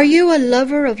 Are you a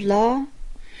lover of law?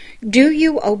 Do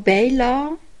you obey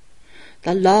law?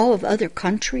 The law of other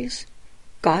countries?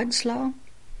 God's law?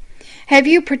 Have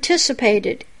you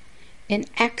participated in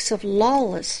acts of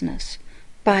lawlessness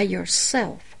by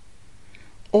yourself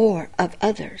or of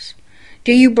others?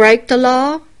 Do you break the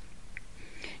law?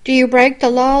 Do you break the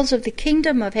laws of the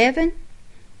kingdom of heaven?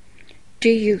 Do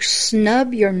you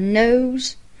snub your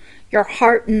nose, your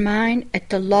heart and mind at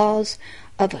the laws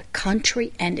of a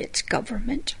country and its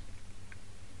government?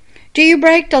 Do you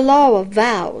break the law of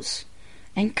vows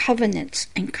and covenants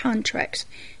and contracts?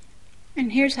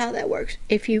 And here's how that works.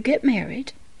 If you get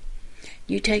married,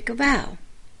 you take a vow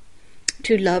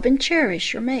to love and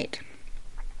cherish your mate.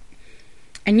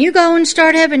 And you go and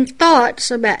start having thoughts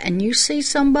about, and you see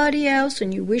somebody else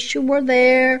and you wish you were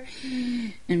there,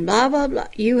 and blah, blah, blah.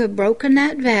 You have broken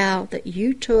that vow that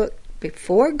you took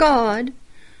before God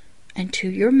and to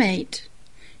your mate.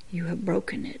 You have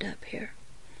broken it up here.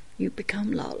 You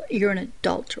become lawless. You're an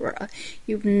adulterer.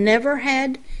 You've never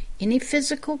had any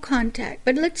physical contact.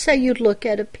 But let's say you look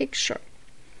at a picture.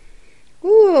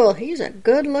 Ooh, he's a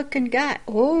good-looking guy.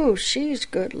 Oh, she's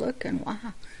good-looking.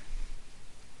 Wow.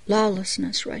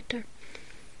 Lawlessness right there.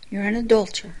 You're an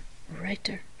adulterer right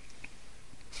there.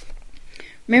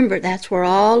 Remember, that's where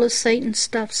all of Satan's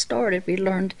stuff started. We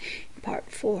learned in part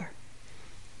 4.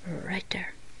 Right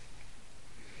there.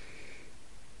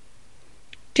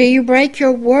 Do you break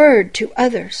your word to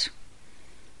others?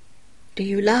 Do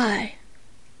you lie?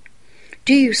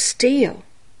 Do you steal?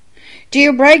 Do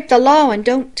you break the law and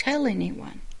don't tell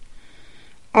anyone?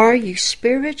 Are you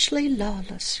spiritually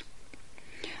lawless?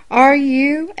 Are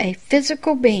you a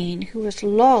physical being who is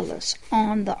lawless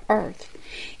on the earth,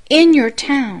 in your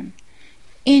town,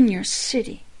 in your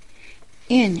city,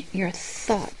 in your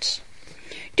thoughts?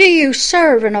 Do you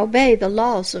serve and obey the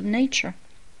laws of nature?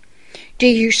 Do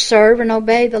you serve and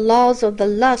obey the laws of the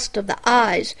lust of the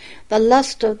eyes, the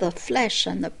lust of the flesh,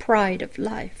 and the pride of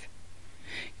life?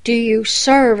 Do you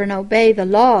serve and obey the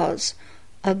laws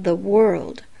of the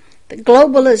world, the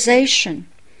globalization,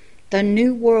 the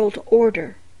new world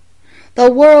order,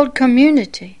 the world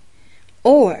community,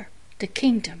 or the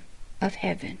kingdom of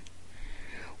heaven?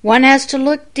 One has to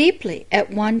look deeply at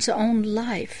one's own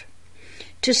life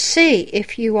to see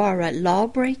if you are a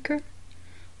lawbreaker,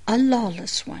 a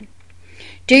lawless one.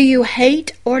 Do you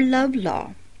hate or love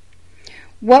law?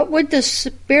 What would the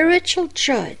spiritual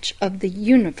judge of the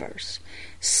universe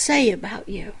say about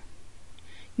you?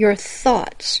 Your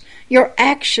thoughts, your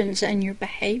actions, and your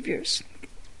behaviors.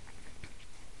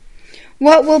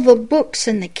 What will the books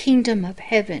in the kingdom of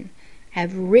heaven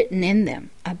have written in them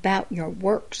about your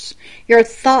works, your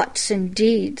thoughts and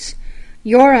deeds,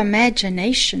 your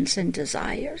imaginations and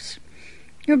desires,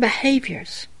 your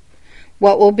behaviors?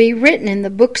 What will be written in the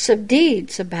books of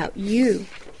deeds about you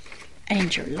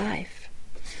and your life?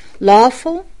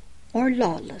 Lawful or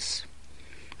lawless?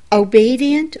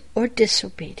 Obedient or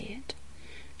disobedient?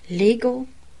 Legal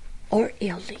or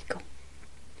illegal?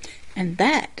 And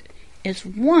that is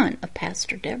one of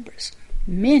Pastor Deborah's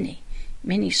many,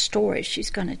 many stories she's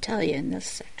going to tell you in this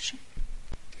section.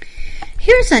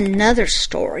 Here's another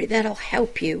story that'll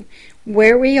help you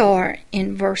where we are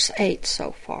in verse 8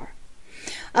 so far,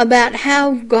 about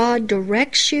how God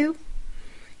directs you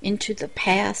into the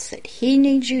path that He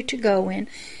needs you to go in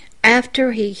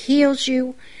after He heals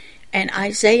you and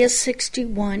Isaiah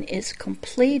 61 is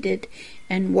completed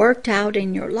and worked out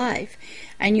in your life,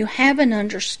 and you have an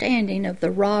understanding of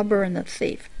the robber and the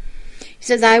thief. He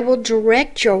says, I will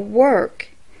direct your work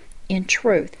in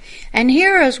truth. And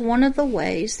here is one of the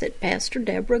ways that Pastor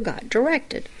Deborah got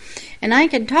directed. And I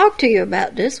can talk to you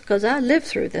about this because I lived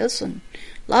through this, and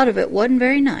a lot of it wasn't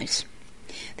very nice.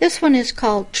 This one is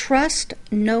called Trust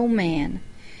No Man,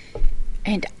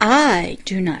 and I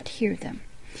do not hear them.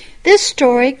 This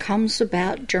story comes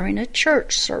about during a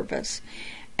church service,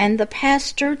 and the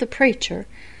pastor, the preacher,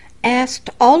 asked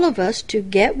all of us to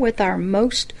get with our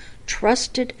most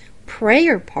trusted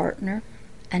prayer partner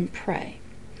and pray.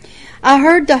 I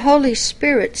heard the Holy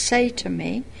Spirit say to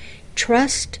me,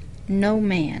 trust no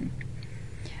man.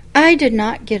 I did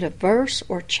not get a verse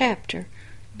or chapter,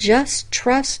 just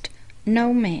trust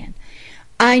no man.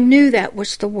 I knew that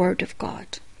was the Word of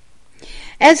God.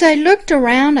 As I looked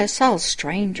around, I saw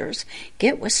strangers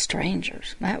get with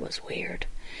strangers. That was weird.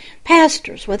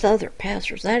 Pastors with other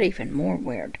pastors. That even more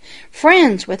weird.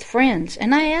 Friends with friends.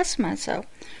 And I asked myself,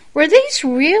 were these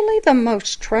really the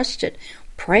most trusted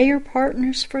prayer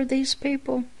partners for these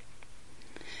people?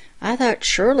 I thought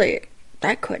surely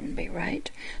that couldn't be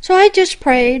right. So I just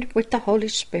prayed with the Holy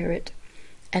Spirit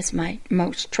as my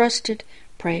most trusted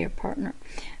prayer partner.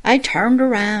 I turned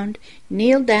around,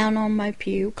 kneeled down on my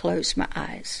pew, closed my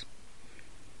eyes.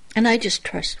 And I just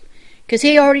trusted. Because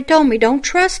He already told me, don't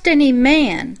trust any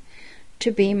man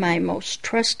to be my most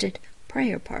trusted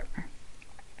prayer partner.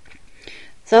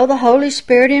 So the Holy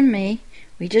Spirit in me,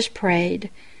 we just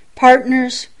prayed.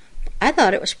 Partners, I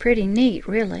thought it was pretty neat,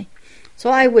 really.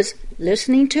 So I was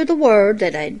listening to the Word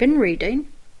that I'd been reading,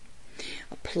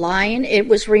 applying. It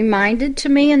was reminded to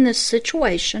me in this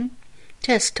situation,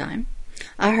 test time.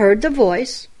 I heard the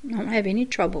voice. I don't have any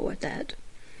trouble with that.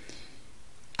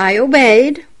 I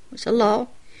obeyed. It was a law.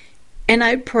 And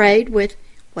I prayed with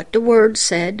what the Word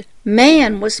said.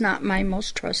 Man was not my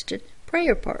most trusted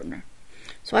prayer partner.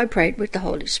 So I prayed with the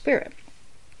Holy Spirit.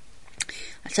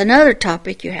 That's another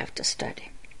topic you have to study.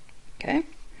 Okay?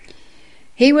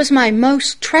 He was my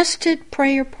most trusted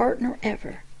prayer partner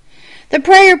ever. The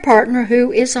prayer partner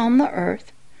who is on the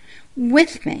earth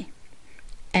with me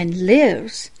and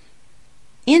lives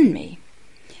in me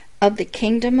of the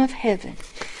kingdom of heaven,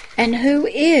 and who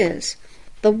is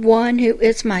the one who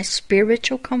is my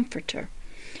spiritual comforter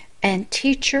and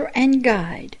teacher and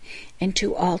guide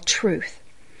into all truth,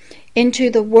 into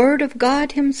the Word of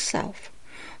God Himself.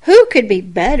 Who could be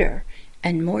better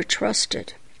and more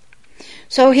trusted?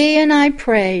 So he and I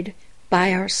prayed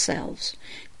by ourselves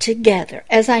together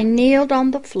as I kneeled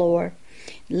on the floor,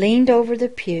 leaned over the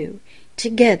pew,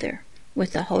 together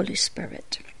with the Holy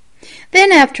Spirit.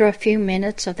 Then after a few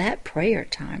minutes of that prayer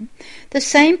time, the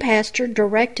same pastor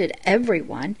directed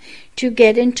everyone to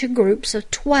get into groups of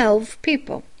 12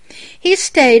 people. He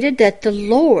stated that the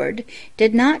Lord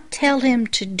did not tell him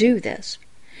to do this,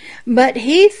 but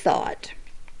he thought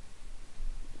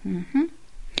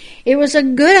it was a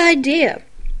good idea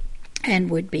and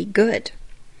would be good.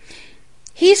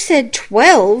 He said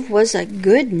 12 was a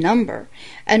good number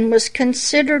and was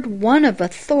considered one of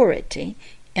authority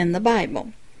in the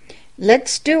Bible.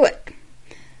 Let's do it.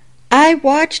 I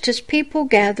watched as people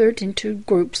gathered into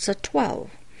groups of 12.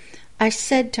 I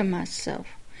said to myself,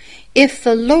 if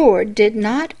the Lord did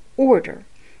not order,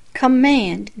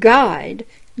 command, guide,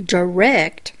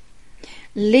 direct,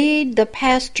 lead the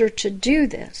pastor to do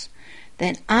this,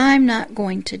 then I'm not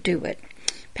going to do it.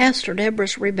 Pastor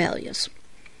Deborah's rebellious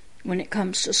when it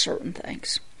comes to certain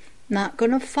things. Not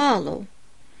going to follow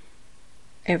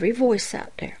every voice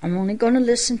out there. I'm only going to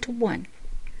listen to one.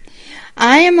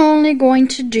 I am only going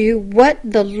to do what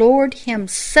the Lord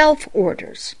himself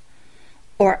orders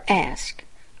or asks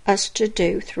us to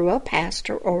do through a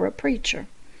pastor or a preacher.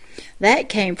 That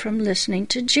came from listening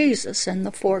to Jesus and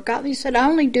the four Gospels. He said, I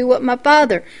only do what my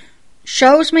Father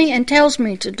shows me and tells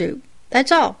me to do.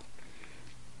 That's all.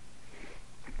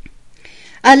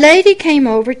 A lady came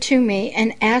over to me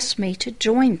and asked me to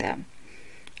join them.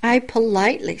 I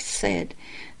politely said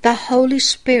the Holy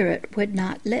Spirit would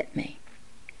not let me.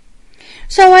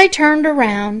 So I turned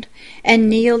around and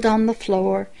kneeled on the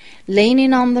floor,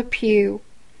 leaning on the pew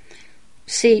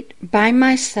seat by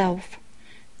myself,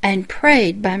 and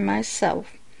prayed by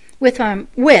myself with,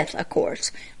 of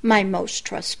course, my most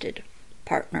trusted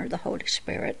partner, the Holy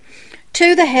Spirit,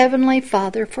 to the Heavenly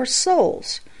Father for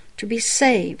souls to be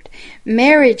saved,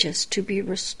 marriages to be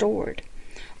restored,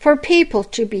 for people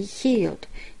to be healed,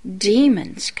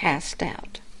 demons cast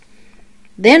out.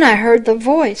 Then I heard the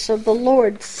voice of the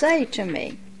Lord say to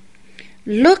me,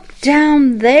 Look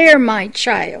down there, my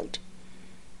child.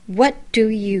 What do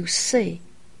you see?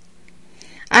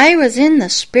 I was in the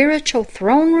spiritual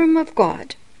throne room of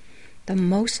God, the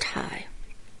Most High.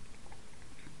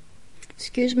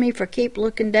 Excuse me for keep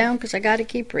looking down because I got to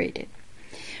keep reading.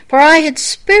 For I had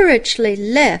spiritually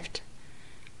left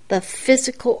the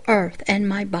physical earth and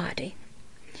my body,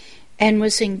 and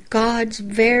was in God's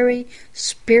very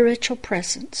spiritual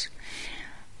presence.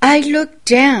 I looked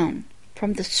down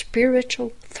from the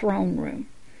spiritual throne room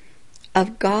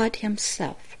of God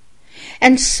himself,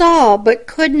 and saw but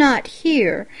could not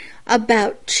hear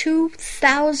about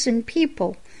 2,000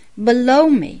 people below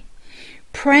me,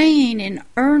 praying in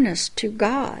earnest to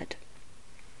God.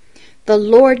 The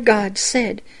Lord God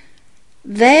said,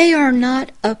 They are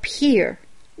not up here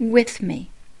with me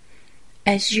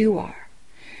as you are.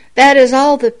 That is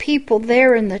all the people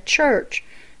there in the church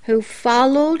who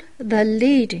followed the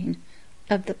leading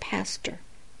of the pastor.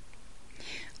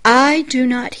 I do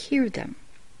not hear them.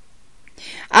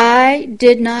 I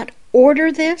did not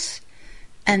order this,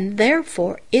 and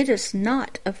therefore it is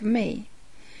not of me,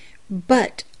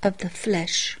 but of the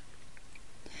flesh.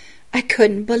 I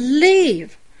couldn't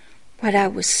believe what I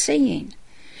was seeing.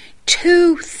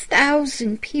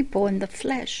 2,000 people in the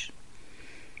flesh.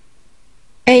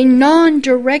 A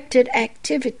non-directed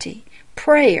activity,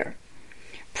 prayer,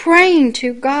 praying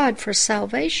to God for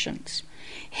salvations,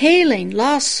 healing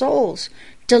lost souls,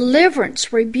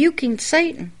 deliverance, rebuking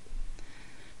Satan.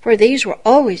 For these were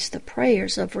always the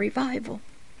prayers of revival.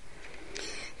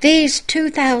 These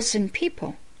 2,000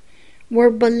 people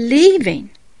were believing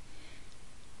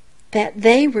that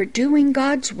they were doing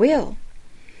God's will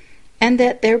and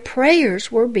that their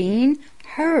prayers were being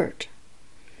heard,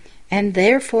 and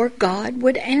therefore God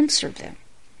would answer them.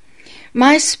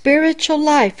 My spiritual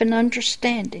life and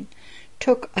understanding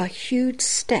took a huge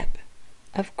step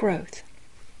of growth.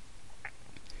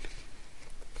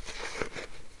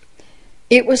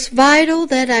 It was vital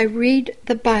that I read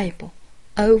the Bible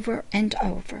over and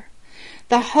over.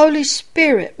 The Holy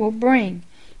Spirit will bring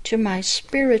to my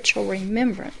spiritual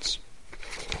remembrance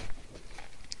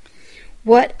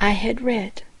what I had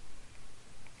read.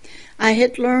 I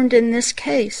had learned in this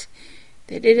case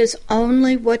that it is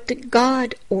only what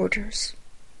God orders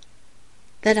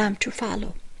that I'm to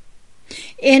follow.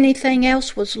 Anything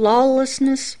else was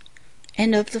lawlessness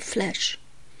and of the flesh,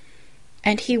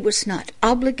 and he was not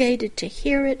obligated to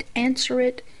hear it, answer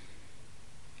it,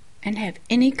 and have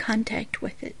any contact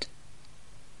with it.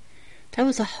 That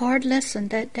was a hard lesson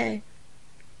that day.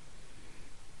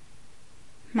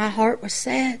 My heart was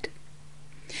sad.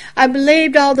 I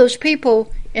believed all those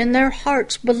people in their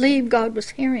hearts believed God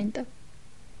was hearing them.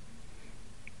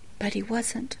 But he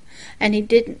wasn't, and he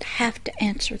didn't have to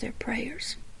answer their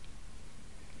prayers.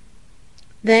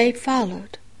 They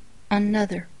followed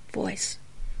another voice,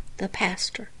 the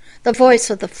pastor, the voice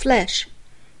of the flesh,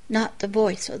 not the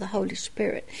voice of the Holy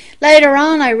Spirit. Later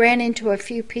on, I ran into a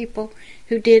few people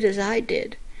who did as I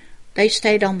did. They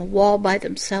stayed on the wall by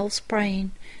themselves praying.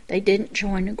 They didn't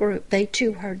join a group. They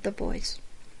too heard the voice.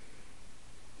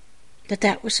 But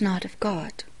that was not of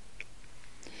God.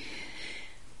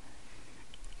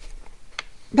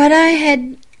 But I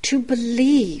had to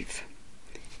believe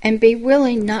and be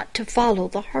willing not to follow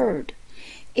the herd,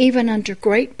 even under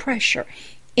great pressure,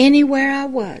 anywhere I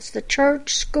was, the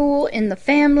church, school, in the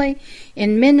family,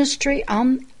 in ministry,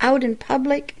 out in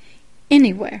public,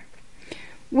 anywhere.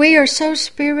 We are so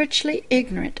spiritually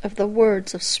ignorant of the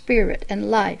words of spirit and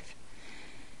life,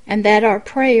 and that our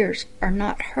prayers are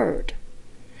not heard.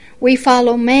 We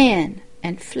follow man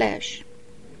and flesh.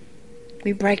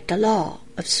 We break the law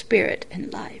of spirit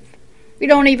and life. We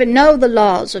don't even know the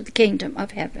laws of the kingdom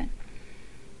of heaven.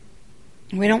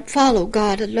 We don't follow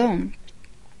God alone,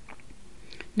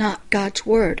 not God's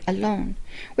word alone.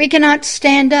 We cannot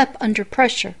stand up under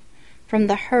pressure from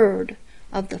the herd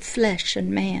of the flesh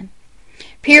and man.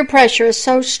 Peer pressure is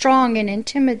so strong and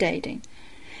intimidating,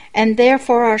 and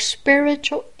therefore our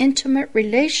spiritual, intimate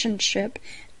relationship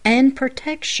and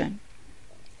protection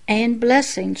and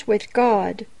blessings with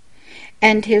God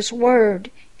and His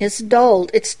Word is dulled,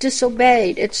 it's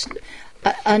disobeyed, it's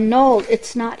annulled,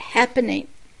 it's not happening.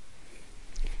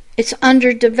 It's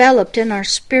underdeveloped in our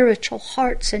spiritual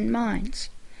hearts and minds,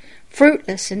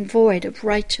 fruitless and void of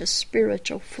righteous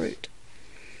spiritual fruit.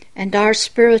 And our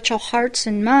spiritual hearts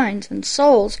and minds and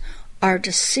souls are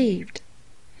deceived,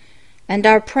 and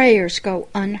our prayers go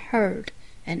unheard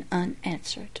and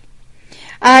unanswered.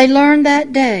 I learned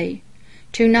that day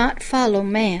to not follow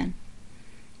man,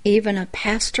 even a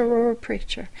pastor or a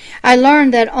preacher. I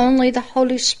learned that only the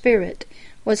Holy Spirit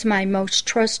was my most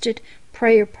trusted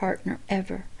prayer partner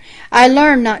ever. I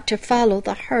learned not to follow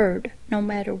the herd no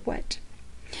matter what.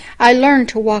 I learned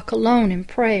to walk alone in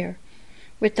prayer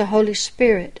with the Holy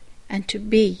Spirit and to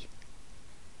be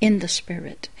in the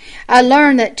Spirit. I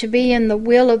learned that to be in the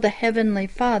will of the Heavenly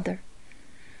Father,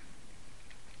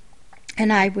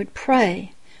 and I would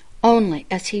pray only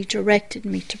as He directed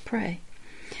me to pray.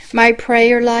 My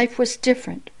prayer life was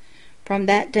different from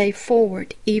that day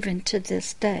forward, even to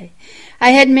this day. I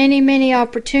had many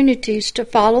opportunities to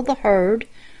follow the herd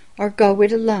or go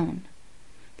it alone,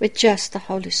 with just the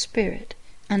Holy Spirit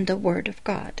and the Word of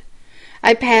God.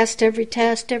 I passed every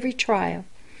test, every trial,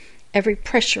 every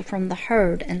pressure from the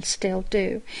herd, and still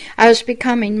do. I was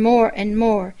becoming more and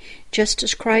more just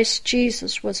as Christ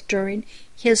Jesus was during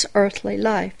His earthly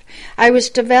life. I was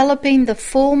developing the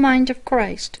full mind of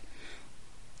Christ,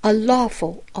 a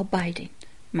lawful, abiding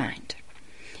mind,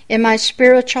 in my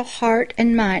spiritual heart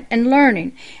and mind, and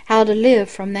learning how to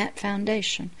live from that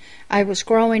foundation. I was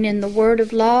growing in the word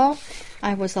of law.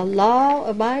 I was a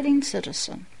law-abiding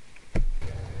citizen.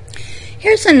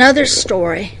 Here's another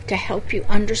story to help you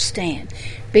understand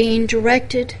being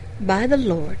directed by the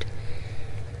Lord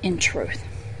in truth.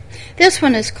 This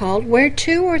one is called Where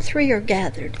Two or Three Are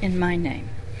Gathered in My Name.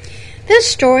 This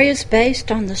story is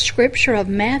based on the scripture of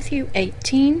Matthew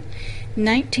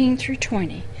 18:19 through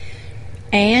 20,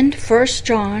 and 1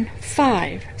 John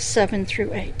 5:7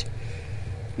 through 8.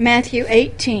 Matthew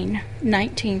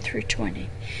 18:19 through 20.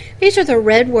 These are the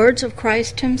red words of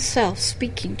Christ Himself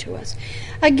speaking to us.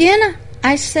 Again,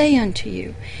 I say unto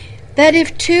you, that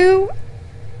if two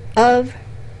of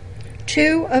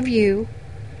you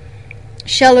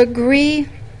shall agree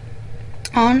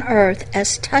on earth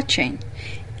as touching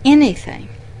anything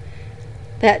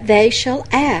that they shall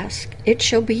ask, it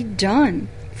shall be done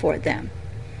for them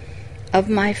of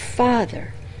my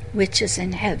Father which is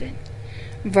in heaven.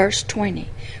 Verse 20.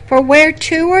 For where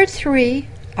two or three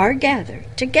are gathered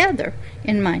together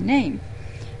in my name,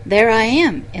 there I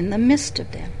am in the midst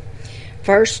of them.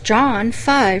 1 John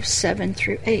 5:7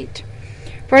 through 8.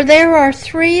 For there are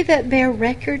three that bear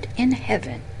record in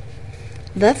heaven,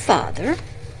 the Father,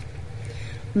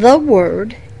 the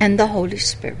Word, and the Holy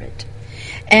Spirit.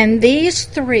 And these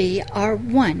three are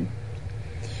one.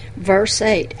 Verse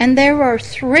 8. And there are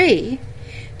three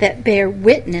that bear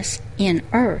witness in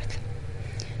earth,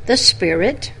 the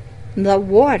Spirit, the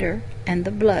water, and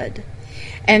the blood.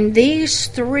 And these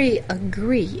three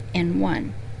agree in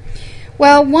one.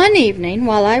 Well, one evening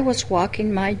while I was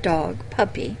walking my dog,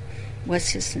 Puppy was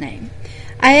his name,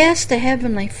 I asked the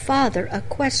Heavenly Father a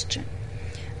question.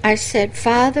 I said,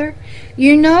 Father,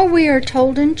 you know we are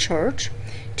told in church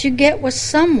to get with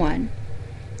someone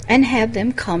and have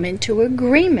them come into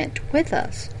agreement with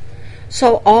us.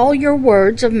 So all your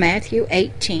words of Matthew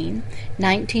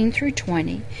 18:19 through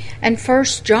 20, and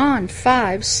 1 John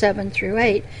 5:7 through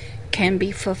 8 can be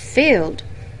fulfilled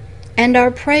and our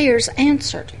prayers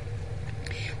answered.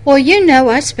 Well, you know,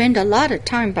 I spend a lot of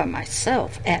time by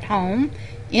myself, at home,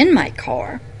 in my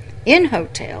car, in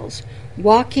hotels,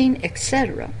 walking,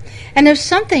 etc. And if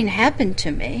something happened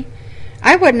to me,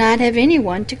 I would not have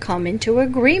anyone to come into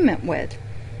agreement with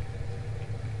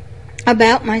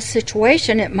about my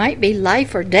situation. It might be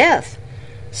life or death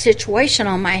situation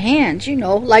on my hands,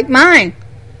 like mine.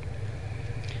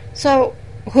 So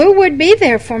who would be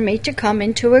there for me to come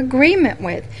into agreement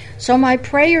with, so my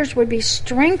prayers would be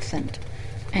strengthened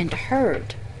and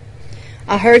heard?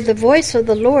 I heard the voice of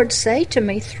the Lord say to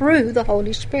me through the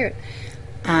Holy Spirit,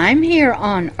 I'm here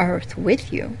on earth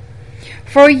with you,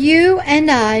 for you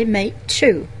and I make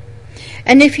two.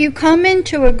 And if you come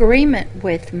into agreement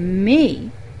with me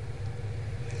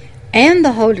and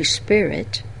the Holy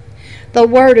Spirit, the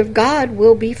Word of God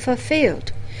will be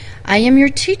fulfilled. I am your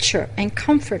teacher and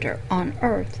comforter on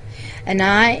earth, and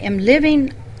I am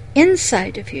living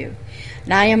inside of you,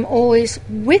 and I am always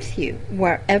with you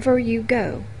wherever you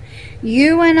go.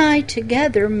 You and I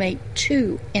together make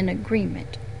two in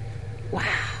agreement.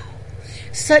 Wow.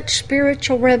 Such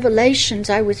spiritual revelations.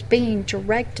 I was being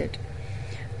directed.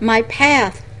 My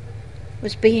path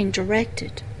was being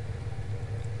directed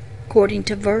according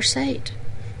to verse 8,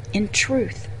 in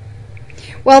truth.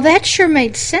 Well, that sure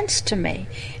made sense to me,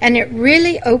 and it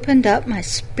really opened up my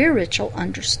spiritual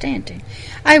understanding.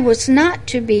 I was not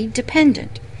to be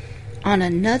dependent on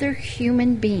another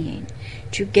human being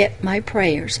to get my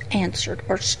prayers answered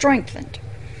or strengthened.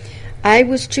 I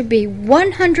was to be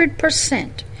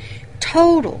 100%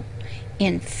 total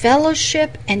in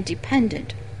fellowship and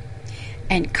dependent,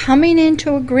 and coming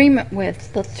into agreement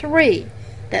with the three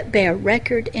that bear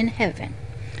record in heaven,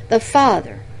 the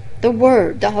Father, the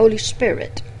Word, the Holy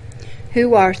Spirit,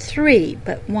 who are three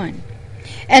but one,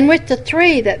 and with the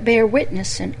three that bear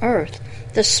witness in earth,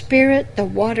 the Spirit, the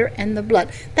water, and the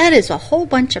blood. That is a whole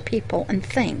bunch of people and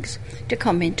things to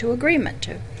come into agreement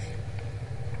to.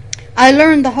 I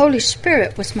learned the Holy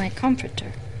Spirit was my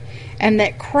comforter, and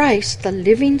that Christ, the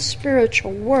living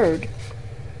spiritual Word,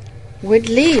 would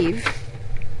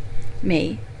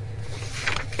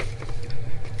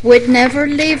never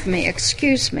leave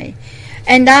me,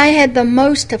 and I had the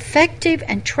most effective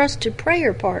and trusted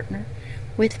prayer partner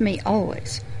with me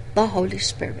always, the Holy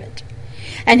Spirit.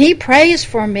 And He prays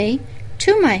for me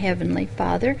to my Heavenly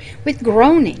Father with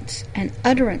groanings and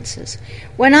utterances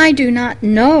when I do not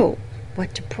know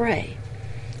what to pray.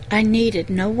 I needed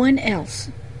no one else.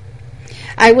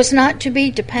 I was not to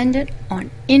be dependent on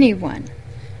anyone,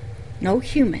 no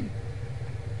human.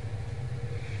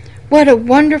 What a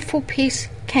wonderful peace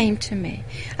came to me.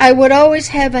 I would always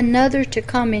have another to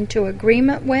come into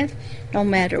agreement with, no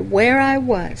matter where I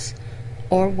was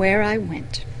or where I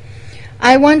went.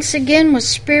 I once again was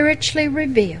spiritually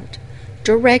revealed,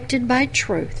 directed by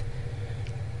truth,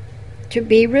 to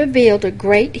be revealed a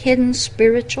great hidden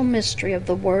spiritual mystery of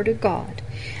the Word of God,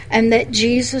 and that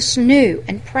Jesus knew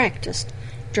and practiced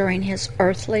during His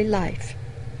earthly life.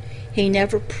 He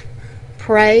never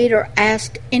prayed or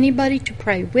asked anybody to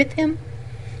pray with Him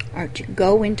or to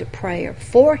go into prayer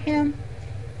for Him.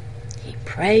 He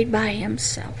prayed by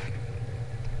Himself.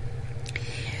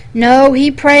 No,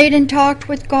 He prayed and talked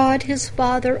with God, His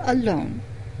Father, alone.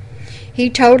 He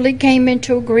totally came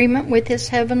into agreement with His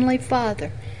Heavenly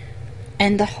Father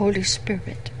and the Holy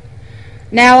Spirit.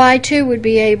 Now I too would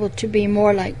be able to be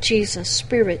more like Jesus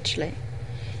spiritually,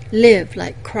 live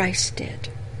like Christ did,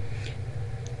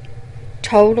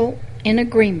 total in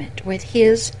agreement with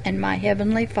His and my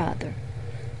Heavenly Father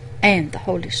and the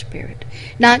Holy Spirit,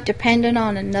 not dependent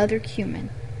on another human.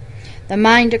 The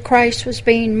mind of Christ was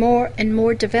being more and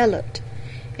more developed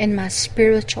in my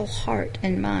spiritual heart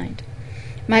and mind.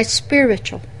 My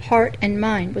spiritual heart and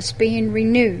mind was being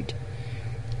renewed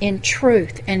in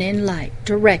truth and in light,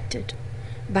 directed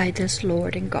by this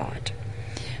Lord and God.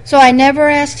 So I never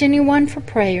asked anyone for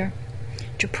prayer,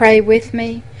 to pray with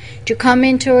me, to come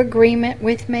into agreement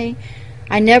with me.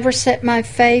 I never set my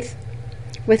faith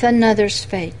with another's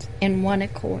faith in one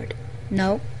accord.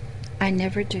 No, I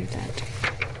never do that.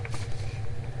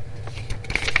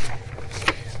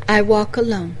 I walk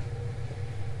alone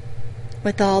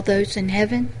with all those in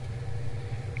heaven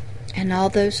and all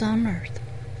those on earth.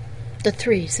 The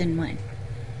three's in one.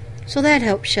 So that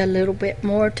helps you a little bit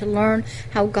more to learn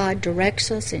how God directs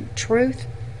us in truth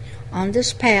on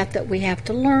this path that we have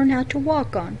to learn how to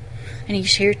walk on. And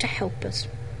He's here to help us.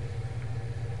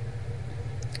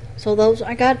 So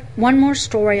I got one more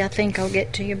story I think I'll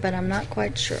get to you, but I'm not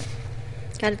quite sure.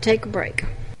 Got to take a break.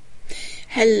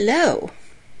 Hello.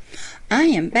 I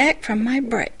am back from my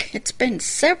break. It's been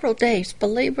several days,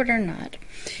 believe it or not.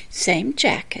 Same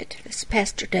jacket. This is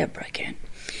Pastor Deborah again.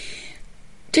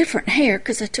 Different hair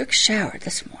because I took a shower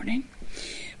this morning.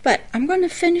 But I'm going to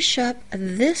finish up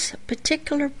this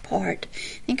particular part, I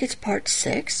think it's part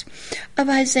 6, of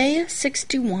Isaiah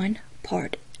 61,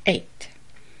 part 8.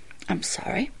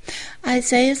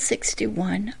 Isaiah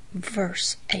 61,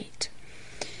 verse 8.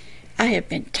 I have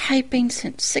been typing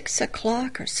since 6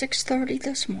 o'clock or 6:30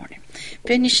 this morning.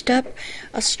 Finished up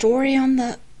a story on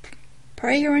the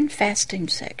prayer and fasting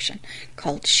section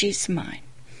called She's Mine.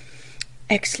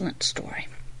 Excellent story.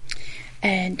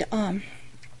 And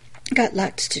got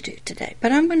lots to do today.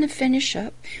 But I'm going to finish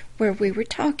up where we were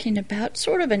talking about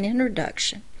sort of an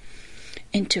introduction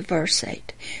into verse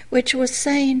 8, which was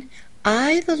saying,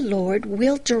 I, the Lord,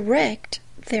 will direct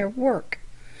their work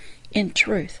in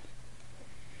truth.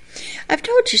 I've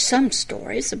told you some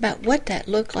stories about what that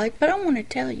looked like, but I want to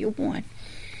tell you one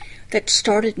that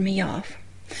started me off.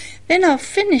 Then I'll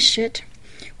finish it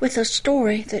with a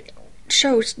story that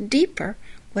shows deeper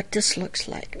what this looks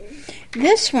like.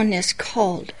 This one is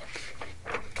called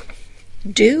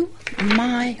Do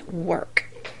My Work.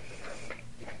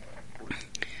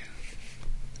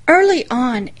 Early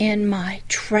on in my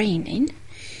training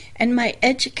and my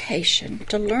education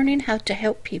to learning how to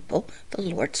help people the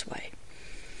Lord's way,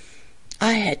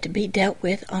 I had to be dealt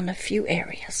with on a few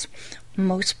areas.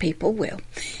 Most people will.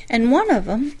 And one of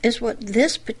them is what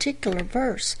this particular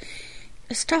verse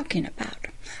is talking about.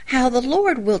 How the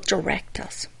Lord will direct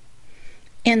us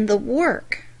in the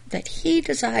work that He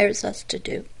desires us to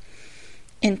do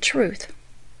in truth.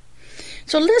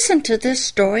 So listen to this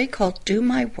story called Do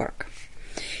My Work.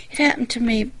 It happened to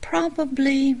me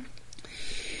probably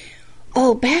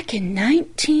back in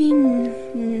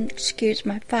excuse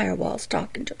my firewalls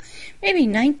talking to, maybe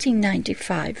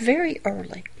 1995, very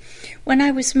early, when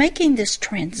I was making this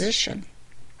transition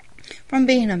from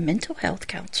being a mental health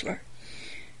counselor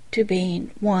to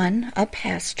being a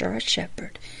pastor, a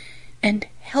shepherd, and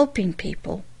helping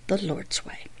people the Lord's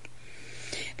way.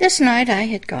 This night I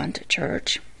had gone to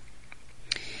church,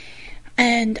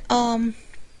 and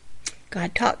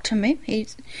God talked to me.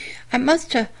 I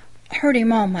must have heard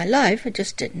Him all my life. I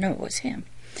just didn't know it was Him.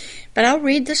 But I'll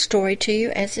read the story to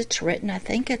you as it's written. I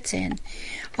think it's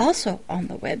also on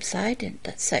the website in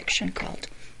the section called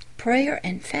Prayer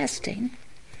and Fasting,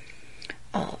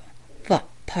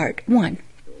 part 1.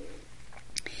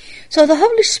 So the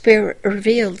Holy Spirit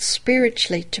revealed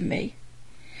spiritually to me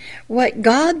what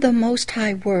God the Most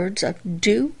High words of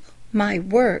do my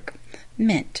work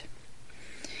meant.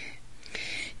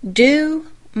 Do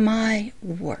my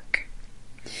work.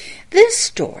 This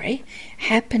story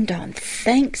happened on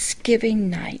Thanksgiving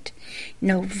night,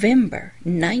 November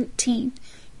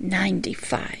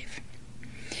 1995.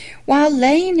 While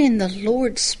laying in the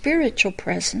Lord's spiritual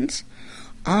presence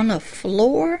on a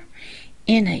floor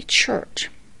in a church.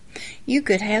 You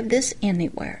could have this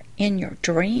anywhere, in your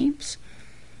dreams,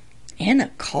 in a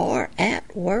car,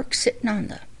 at work, sitting on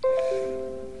the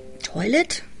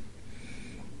toilet,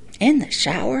 in the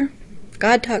shower.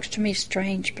 God talks to me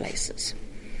strange places.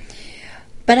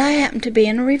 But I happened to be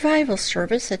in a revival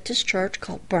service at this church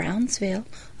called Brownsville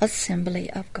Assembly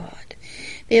of God.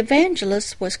 The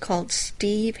evangelist was called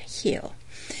Steve Hill,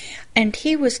 and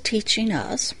he was teaching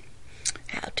us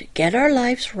how to get our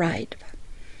lives right,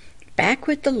 back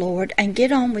with the Lord, and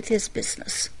get on with His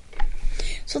business.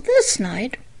 So this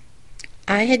night,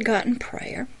 I had gotten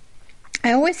prayer.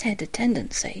 I always had a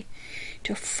tendency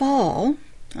to fall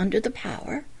under the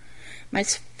power. My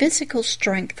physical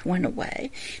strength went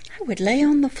away. I would lay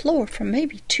on the floor for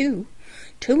maybe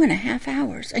 2.5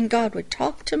 hours, and God would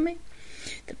talk to me.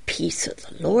 The peace of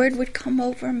the Lord would come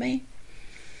over me.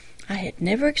 I had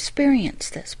never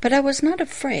experienced this, but I was not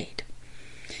afraid.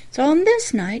 So on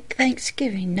this night,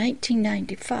 Thanksgiving,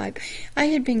 1995, I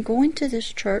had been going to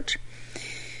this church,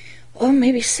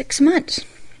 maybe 6 months.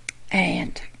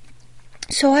 And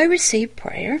so I received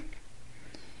prayer,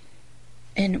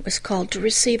 and it was called to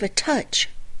receive a touch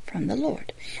from the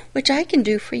Lord, which I can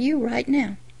do for you right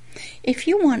now. If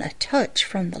you want a touch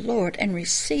from the Lord and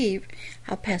receive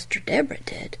how Pastor Deborah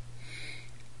did,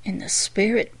 in the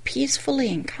Spirit, peacefully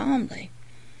and calmly,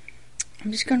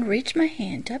 I'm just going to reach my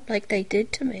hand up like they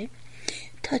did to me,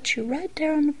 touch you right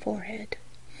there on the forehead.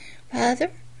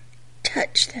 Father,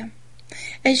 touch them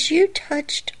as you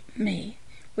touched me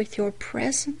with your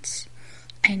presence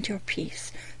and your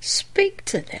peace. Speak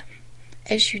to them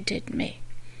as you did me.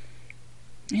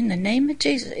 In the name of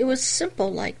Jesus. It was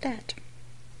simple like that.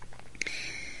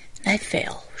 And I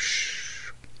fell.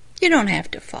 Shh. You don't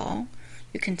have to fall.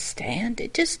 You can stand.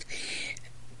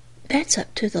 that's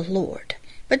up to the Lord.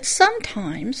 But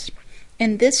sometimes,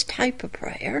 in this type of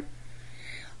prayer,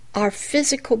 our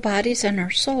physical bodies and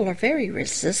our soul are very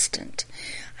resistant.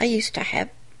 I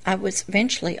was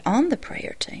eventually on the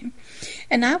prayer team,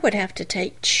 and I would have to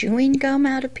take chewing gum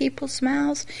out of people's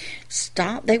mouths.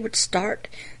 They would start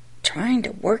trying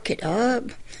to work it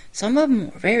up. Some of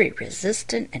them were very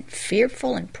resistant and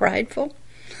fearful and prideful.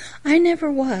 I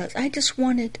never was. I just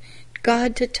wanted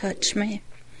God to touch me.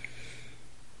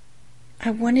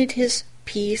 I wanted His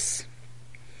peace.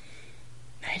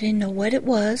 I didn't know what it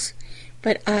was,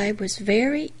 but I was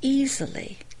very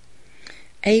easily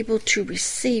able to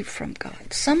receive from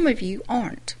God. Some of you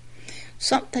aren't.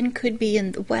 Something could be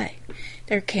in the way.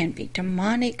 There can be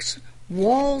demonic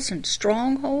walls and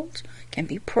strongholds. Can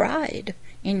be pride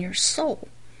in your soul.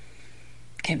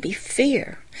 Can be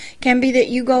fear. Can be that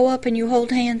you go up and you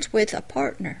hold hands with a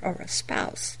partner or a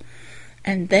spouse,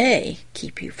 and they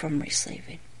keep you from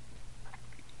receiving.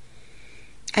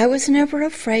 I was never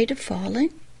afraid of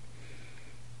falling.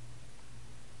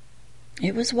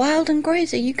 It was wild and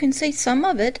crazy. You can see some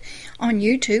of it on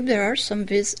YouTube. There are some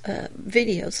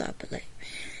videos, I believe.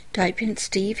 Type in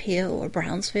Steve Hill or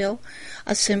Brownsville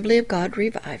Assembly of God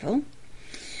Revival,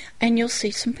 and you'll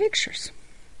see some pictures.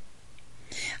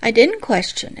 I didn't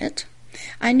question it.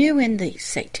 I knew in the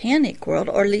satanic world,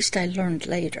 or at least I learned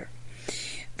later,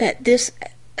 that this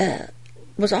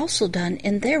was also done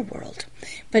in their world.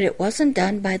 But it wasn't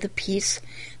done by the peace,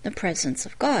 the presence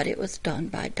of God. It was done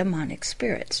by demonic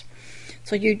spirits.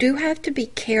 So you do have to be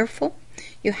careful.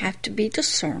 You have to be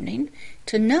discerning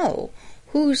to know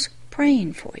who's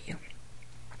praying for you.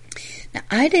 Now,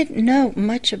 I didn't know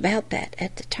much about that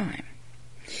at the time.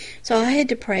 So I had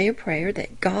to pray a prayer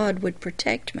that God would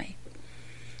protect me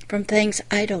from things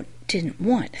I didn't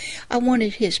want. I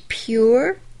wanted His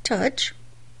pure touch,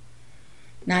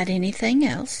 not anything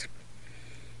else.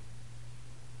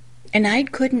 And I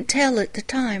couldn't tell at the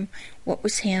time what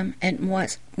was Him and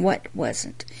what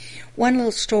wasn't. One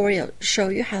little story I'll show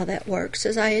you how that works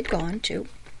is I had gone to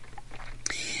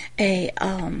a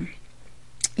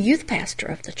youth pastor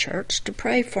of the church to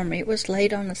pray for me. It was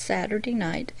late on a Saturday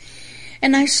night,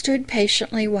 and I stood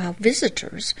patiently while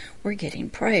visitors were getting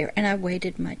prayer, and I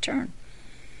waited my turn.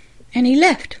 And he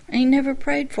left, and he never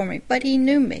prayed for me, but he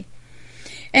knew me.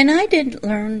 And I didn't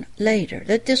learn later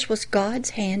that this was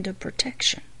God's hand of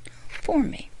protection for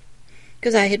me,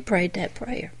 because I had prayed that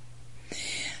prayer.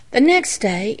 The next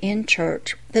day in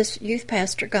church, this youth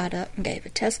pastor got up and gave a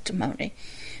testimony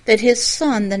that his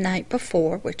son the night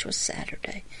before, which was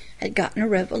Saturday, had gotten a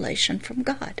revelation from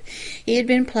God. He had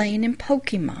been playing in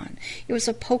Pokemon. He was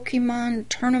a Pokemon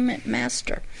tournament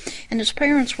master, and his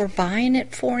parents were buying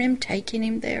it for him, taking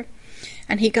him there,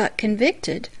 and he got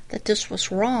convicted that this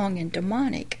was wrong and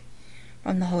demonic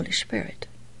from the Holy Spirit.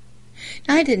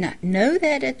 Now, I did not know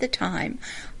that at the time.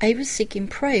 I was seeking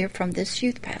prayer from this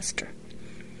youth pastor.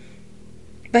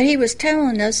 But he was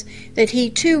telling us that he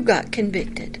too got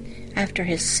convicted after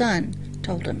his son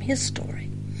told him his story.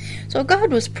 So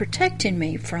God was protecting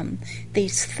me from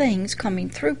these things coming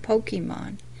through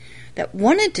Pokemon that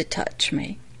wanted to touch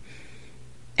me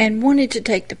and wanted to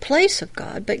take the place of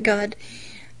God, but God,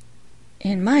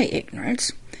 in my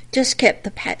ignorance, just kept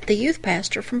the youth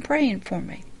pastor from praying for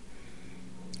me.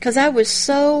 Because I was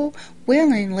so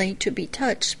willingly to be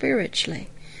touched spiritually.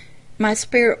 My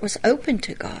spirit was open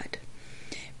to God.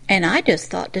 And I just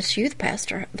thought this youth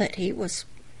pastor that he was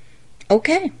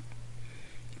okay.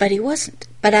 But he wasn't.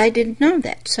 But I didn't know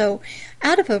that. So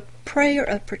out of a prayer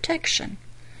of protection,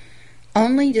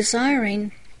 only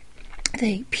desiring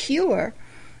the pure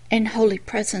and holy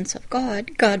presence of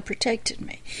God, God protected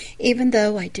me, even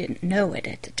though I didn't know it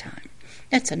at the time.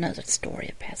 That's another story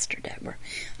of Pastor Deborah.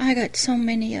 I got so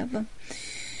many of them,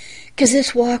 because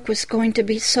this walk was going to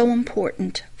be so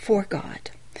important for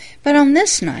God. But on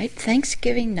this night,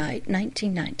 Thanksgiving night,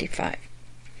 1995,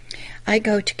 I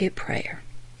go to get prayer,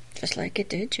 just like it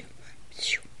did you.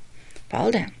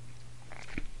 Fall down.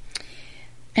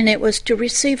 And it was to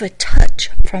receive a touch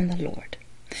from the Lord.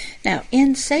 Now,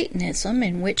 in Satanism,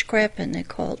 in witchcraft and the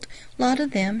occult, a lot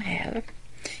of them have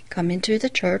come into the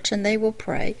church and they will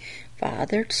pray.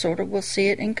 Father, sort of we'll see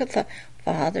it in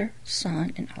Father,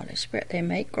 Son, and Holy Spirit. They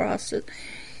make crosses,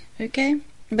 okay?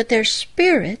 But their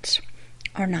spirits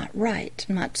are not right.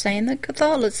 I'm not saying that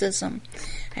Catholicism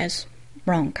has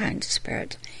wrong kinds of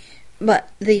spirits. But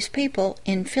these people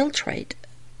infiltrate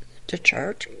the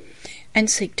church and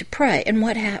seek to pray. And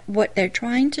what they're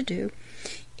trying to do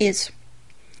is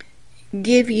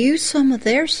give you some of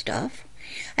their stuff.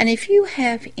 And if you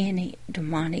have any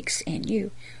demonics in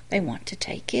you, they want to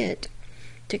take it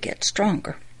to get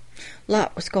stronger. A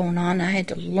lot was going on. I had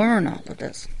to learn all of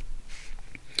this.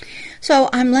 So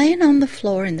I'm laying on the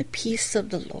floor in the peace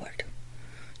of the Lord,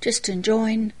 just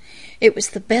enjoying. It was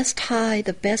the best high,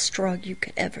 the best drug you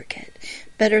could ever get.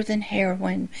 Better than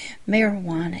heroin,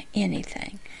 marijuana,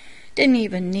 anything. Didn't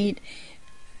even need.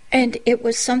 And it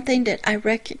was something that I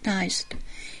recognized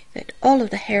that all of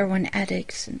the heroin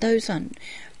addicts and those on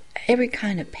every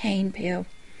kind of pain pill,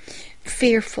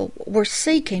 fearful, were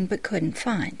seeking but couldn't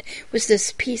find, was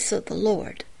this peace of the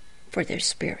Lord for their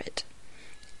spirit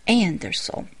and their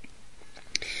soul.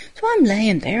 So I'm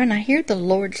laying there and I hear the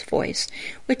Lord's voice,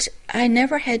 which I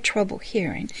never had trouble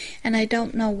hearing, and I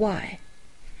don't know why.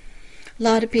 A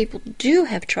lot of people do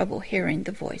have trouble hearing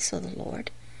the voice of the Lord,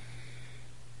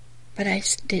 but I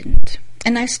didn't,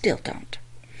 and I still don't.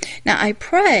 Now I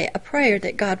pray a prayer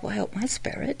that God will help my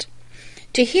spirit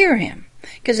to hear Him,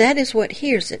 because that is what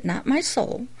hears it, not my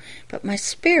soul, but my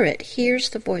spirit hears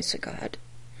the voice of God.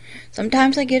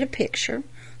 Sometimes I get a picture,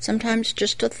 sometimes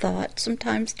just a thought,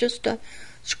 sometimes just a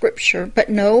scripture, but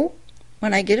no,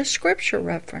 when I get a scripture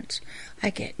reference,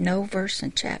 I get no verse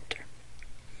and chapter.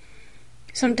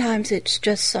 Sometimes it's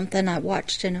just something I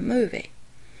watched in a movie.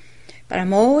 But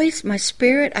I'm always, my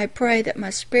spirit, I pray that my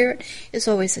spirit is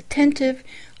always attentive,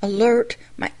 alert,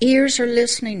 my ears are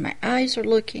listening, my eyes are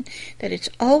looking, that it's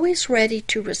always ready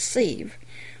to receive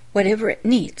whatever it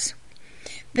needs.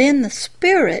 Then the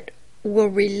Spirit will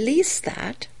release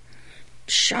that,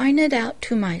 shine it out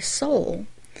to my soul,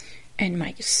 and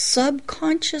my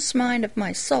subconscious mind of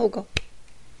my soul go,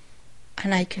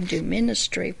 and I can do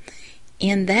ministry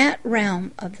in that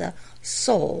realm of the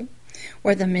soul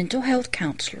where the mental health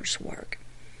counselors work,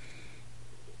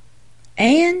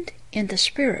 and in the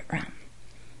spirit realm.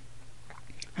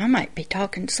 I might be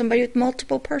talking to somebody with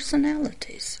multiple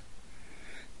personalities,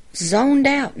 zoned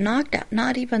out, knocked out,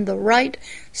 not even the right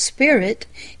spirit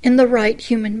in the right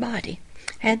human body.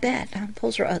 Had that.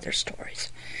 Those are other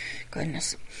stories.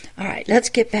 Goodness. All right, let's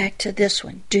get back to this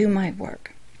one. Do my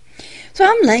work. So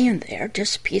I'm laying there,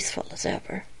 just peaceful as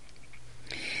ever.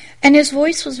 And His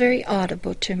voice was very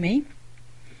audible to me.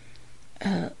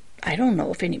 I don't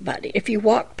know if you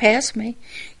walked past me,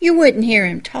 you wouldn't hear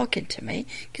Him talking to me,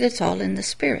 because it's all in the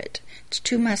Spirit. It's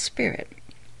to my spirit.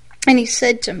 And He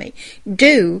said to me,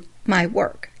 do my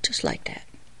work, just like that.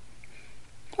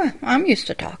 Well, I'm used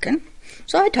to talking.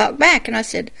 So I talked back, and I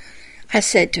said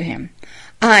to Him,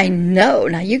 I know.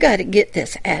 Now, you got to get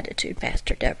this attitude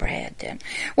Pastor Deborah had then.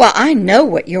 Well, I know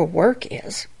what your work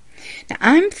is. Now,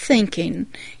 I'm thinking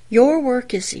your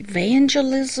work is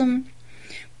evangelism,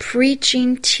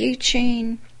 preaching,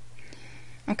 teaching,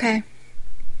 okay,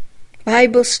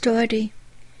 Bible study.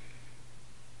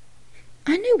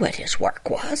 I knew what His work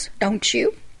was, don't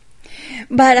you?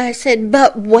 But I said,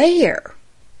 but where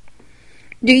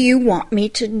do you want me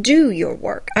to do your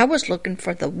work? I was looking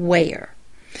for the where.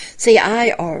 See,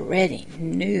 I already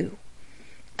knew,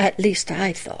 at least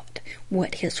I thought,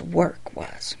 what His work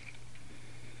was.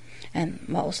 And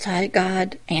Most High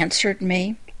God answered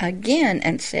me again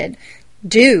and said,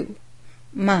 do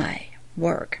my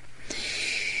work.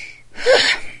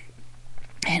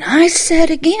 And I said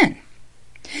again,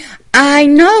 I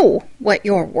know what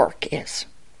your work is,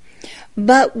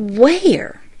 but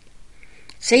where?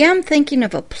 See, I'm thinking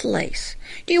of a place.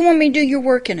 Do you want me to do your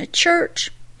work in a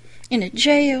church? In a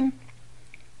jail?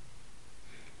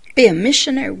 Be a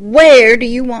missionary? Where do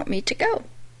you want me to go?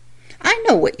 I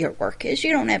know what your work is.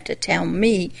 You don't have to tell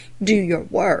me, do your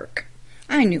work.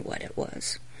 I knew what it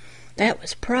was. That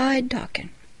was pride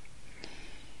talking.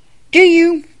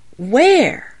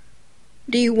 Where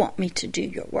do you want me to do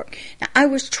your work? Now, I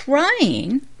was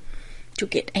trying to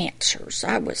get answers.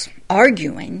 I was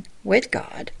arguing with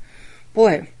God.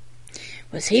 Boy,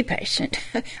 was He patient.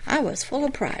 I was full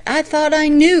of pride. I thought I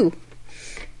knew.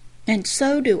 And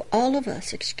so do all of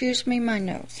us. Excuse me, my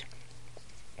nose.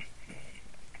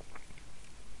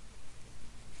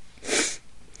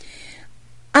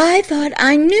 I thought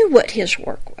I knew what His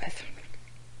work was.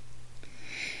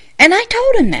 And I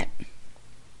told Him that.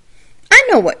 I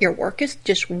know what your work is,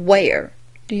 just where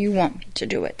do you want me to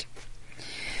do it?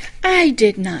 I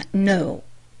did not know,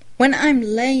 when I'm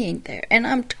laying there and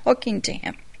I'm talking to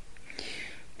Him,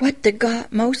 what the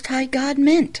Most High God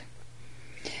meant,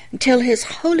 until His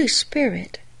Holy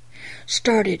Spirit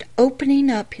started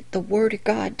opening up the Word of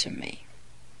God to me.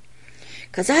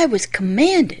 Because I was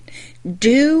commanded,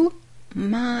 do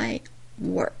my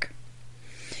work.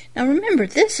 Now remember,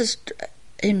 this is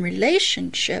in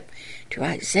relationship to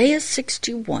Isaiah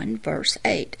 61 verse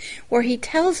 8, where He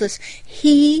tells us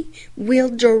He will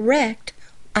direct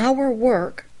our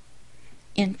work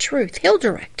in truth. He'll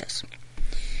direct us.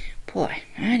 Boy,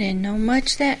 I didn't know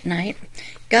much that night.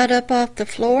 Got up off the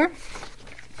floor.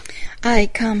 I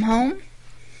come home,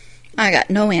 I got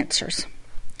no answers.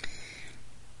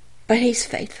 But He's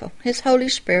faithful. His Holy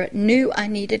Spirit knew I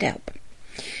needed help.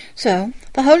 So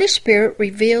the Holy Spirit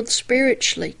revealed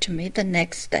spiritually to me the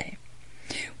next day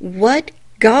what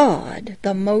God,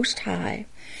 the Most High,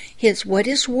 what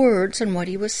His words and what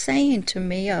He was saying to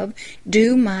me of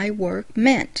do my work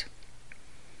meant.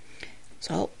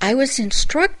 So I was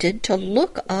instructed to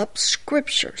look up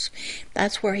scriptures.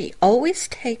 That's where He always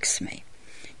takes me,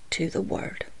 to the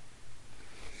Word.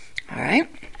 All right?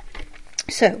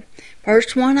 So,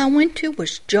 first one I went to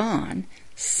was John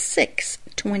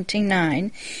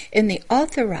 6:29 in the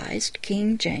Authorized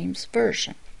King James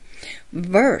Version.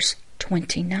 Verse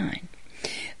 29.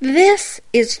 This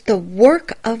is the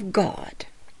work of God.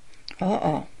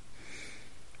 I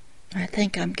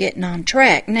think I'm getting on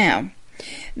track now.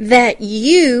 That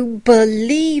you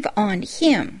believe on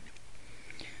Him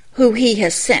who He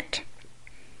has sent.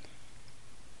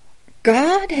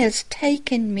 God has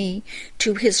taken me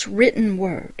to His written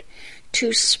word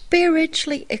to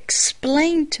spiritually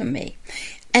explain to me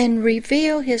and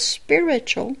reveal His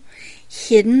spiritual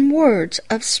hidden words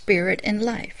of spirit and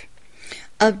life,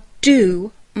 of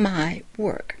do my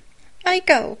work. I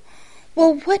go,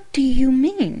 well, what do you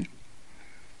mean?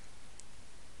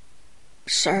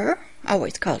 Sir? I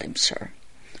always called him sir.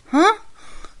 Huh?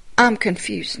 I'm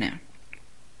confused now.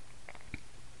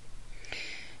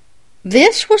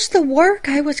 This was the work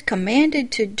I was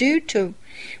commanded to do, to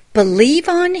believe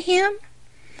on Him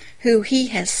who He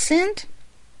has sent.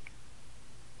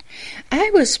 I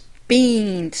was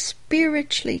being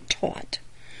spiritually taught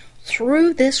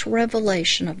through this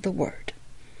revelation of the Word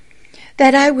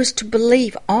that I was to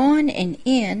believe on and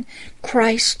in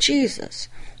Christ Jesus,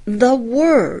 the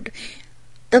Word,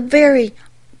 the very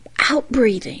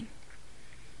outbreathing,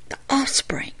 the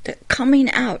offspring, the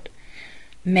coming out,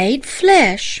 made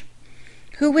flesh,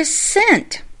 who was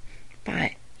sent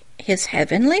by His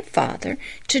Heavenly Father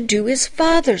to do His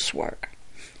Father's work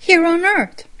here on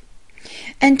earth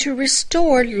and to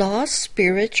restore lost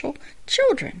spiritual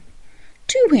children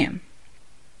to Him.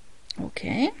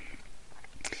 Okay?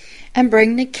 And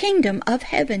bring the kingdom of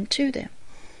heaven to them.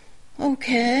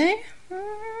 Okay?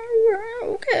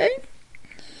 Okay.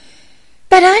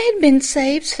 But I had been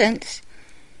saved since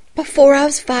before I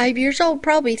was 5 years old,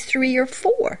 probably 3 or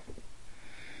 4.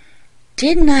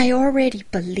 Didn't I already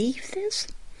believe this?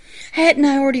 Hadn't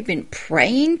I already been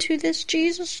praying to this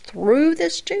Jesus, through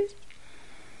this Jesus?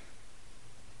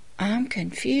 I'm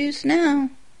confused now.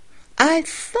 I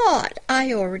thought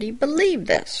I already believed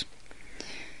this.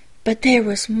 But there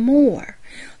was more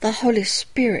the Holy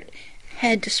Spirit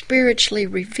had to spiritually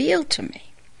reveal to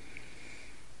me,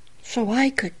 so I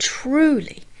could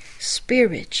truly,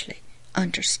 spiritually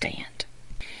understand.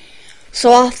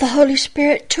 So off the Holy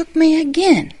Spirit took me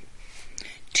again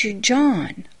to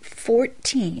John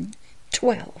 14:12,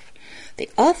 the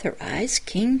Authorized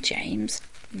King James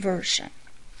Version.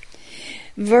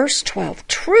 Verse 12,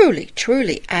 truly,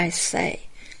 truly I say,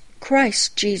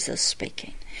 Christ Jesus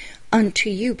speaking, unto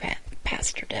you,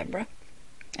 Pastor Deborah,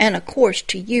 and of course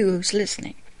to you who's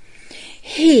listening.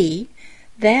 He,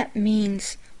 that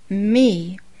means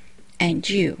me and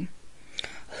you,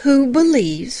 who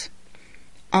believes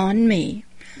on me,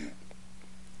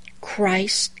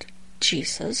 Christ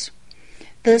Jesus,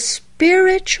 the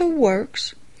spiritual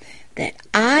works that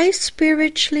I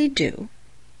spiritually do,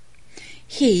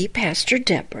 he, Pastor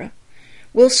Deborah,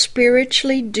 will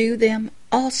spiritually do them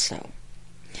also.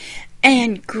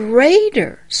 And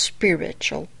greater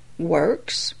spiritual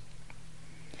works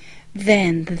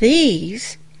than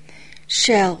these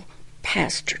shall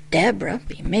Pastor Deborah,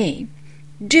 be me,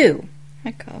 do.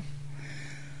 I go,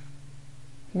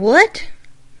 what?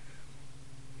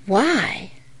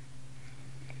 Why?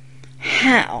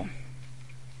 How?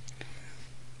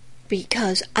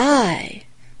 Because I,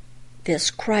 this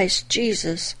Christ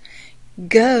Jesus,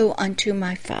 go unto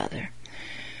my Father.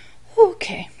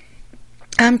 Okay,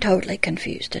 I'm totally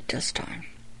confused at this time.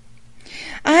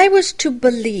 I was to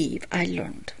believe, I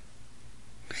learned.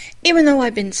 Even though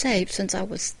I've been saved since I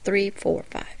was 3, 4,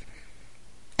 5.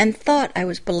 And thought I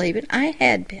was believing, I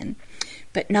had been,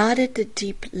 but not at the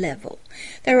deep level.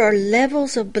 There are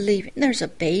levels of believing. There's a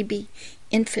baby,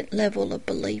 infant level of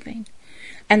believing.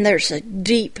 And there's a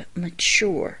deep,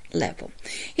 mature level.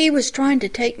 He was trying to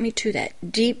take me to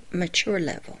that deep, mature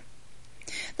level.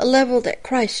 The level that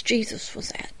Christ Jesus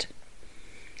was at.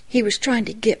 He was trying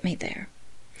to get me there.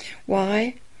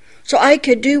 Why? So I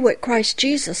could do what Christ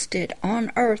Jesus did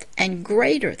on earth and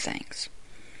greater things.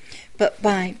 But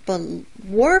my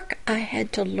work I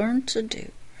had to learn to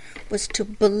do was to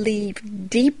believe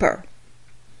deeper,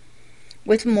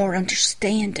 with more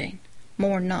understanding,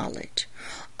 more knowledge,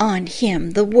 on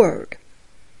him, the Word,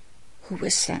 who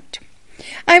was sent.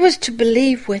 I was to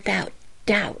believe without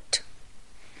doubt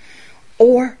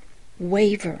or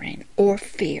wavering or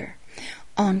fear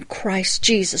on Christ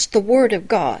Jesus, the Word of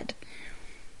God.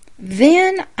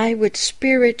 Then I would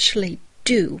spiritually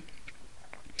do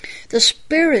the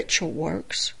spiritual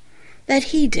works that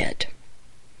he did,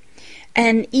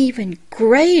 and even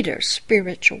greater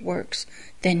spiritual works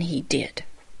than he did,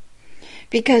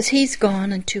 because he's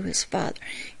gone unto his Father.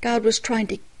 God was trying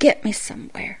to get me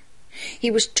somewhere.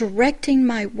 He was directing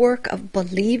my work of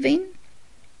believing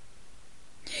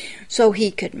so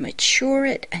he could mature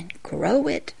it and grow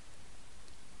it,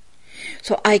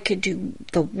 so I could do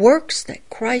the works that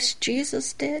Christ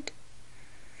Jesus did,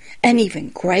 and even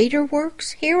greater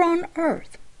works here on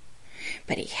earth.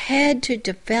 But he had to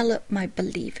develop my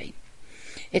believing.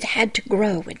 It had to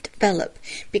grow and develop,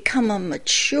 become a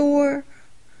mature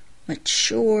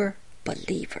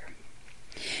believer.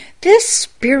 This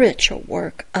spiritual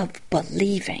work of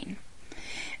believing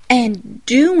and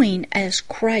doing as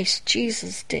Christ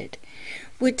Jesus did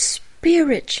would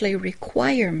spiritually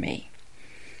require me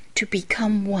to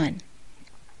become one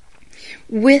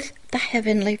with the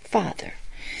Heavenly Father,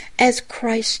 as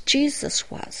Christ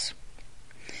Jesus was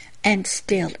and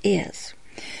still is.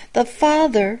 The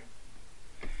Father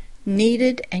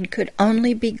needed and could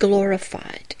only be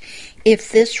glorified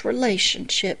if this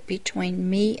relationship between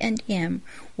me and him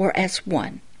were as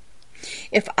one.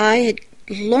 If I had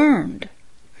learned,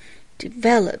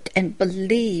 developed, and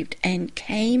believed and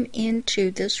came into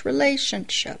this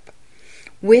relationship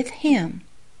with him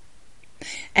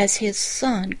as his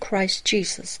Son, Christ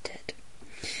Jesus, did,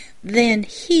 then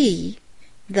he,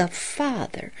 the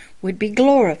Father, would be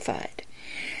glorified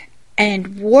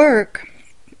and work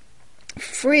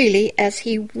freely as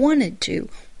he wanted to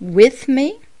with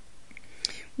me,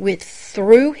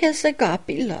 through his agape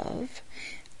love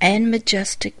and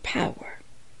majestic power.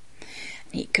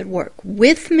 He could work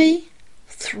with me,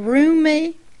 through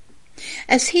me,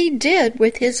 as he did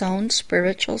with his own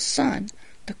spiritual Son,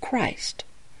 the Christ,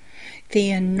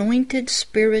 the anointed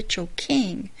spiritual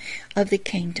King of the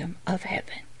kingdom of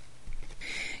heaven.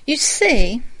 You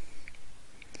see,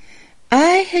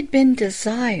 I had been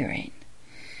desiring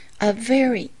a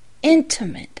very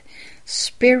intimate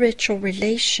spiritual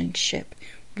relationship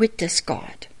with this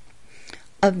God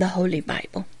of the Holy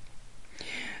Bible,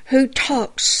 who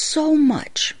talks so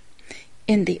much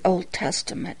in the Old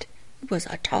Testament, was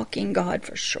a talking God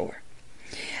for sure,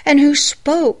 and who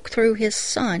spoke through his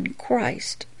Son,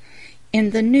 Christ,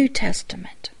 in the New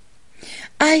Testament.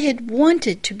 I had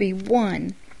wanted to be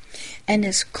one and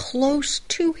as close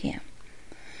to him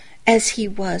as he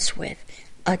was with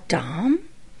Adam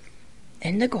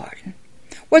in the garden,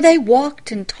 where they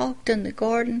walked and talked in the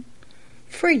garden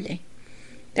freely.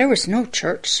 There was no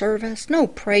church service, no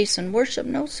praise and worship,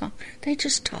 no song. They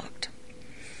just talked.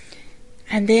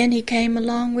 And then he came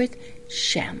along with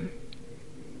Shem,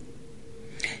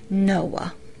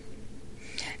 Noah,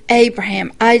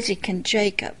 Abraham, Isaac, and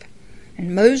Jacob,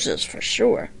 and Moses for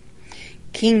sure,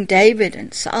 King David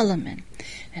and Solomon,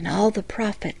 and all the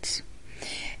prophets,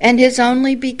 and his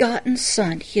only begotten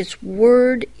Son, his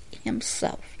Word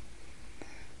himself,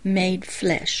 made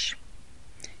flesh,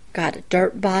 got a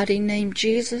dirt body named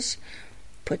Jesus,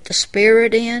 put the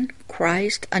Spirit in,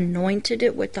 Christ anointed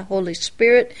it with the Holy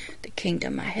Spirit, the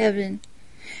kingdom of heaven,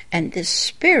 and this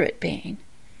Spirit being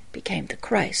became the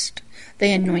Christ,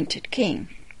 the anointed King,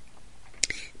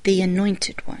 the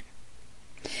anointed one.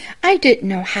 I didn't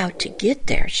know how to get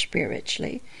there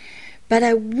spiritually, but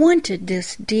I wanted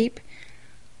this deep,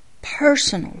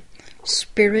 personal,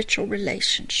 spiritual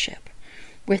relationship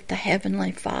with the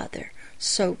Heavenly Father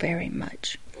so very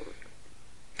much.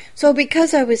 So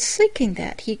because I was seeking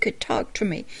that, he could talk to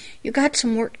me. You got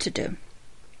some work to do.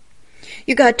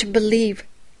 You got to believe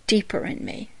deeper in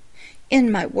me,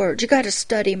 in my word. You got to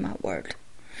study my word.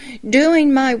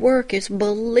 Doing my work is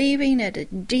believing at a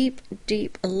deep,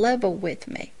 deep level with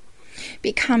me,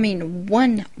 becoming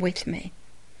one with me.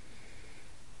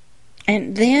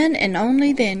 And then and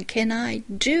only then can I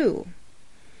do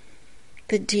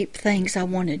the deep things I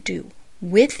want to do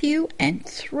with you and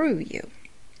through you.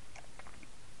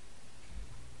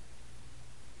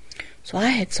 So I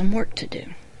had some work to do.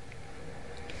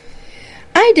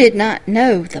 I did not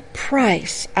know the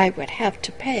price I would have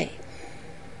to pay,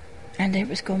 and it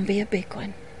was going to be a big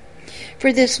one,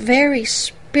 for this very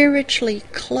spiritually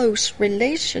close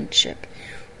relationship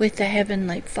with the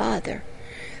Heavenly Father,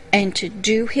 and to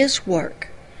do his work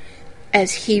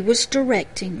as he was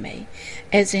directing me,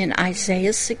 as in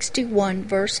Isaiah 61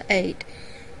 verse 8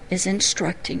 is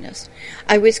instructing us.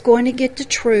 I was going to get the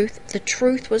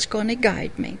truth was going to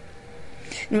guide me,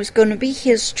 And it was going to be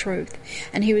His truth.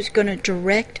 And He was going to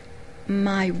direct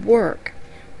my work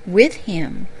with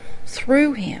Him,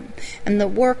 through Him, and the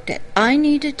work that I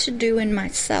needed to do in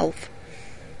myself.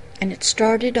 And it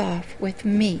started off with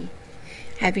me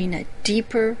having a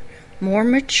deeper, more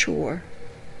mature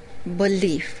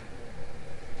belief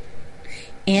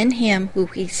in Him who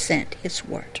He sent, His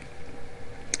Word.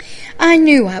 I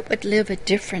knew I would live a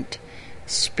different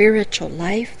spiritual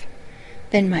life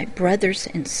than my brothers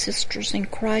and sisters in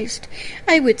Christ.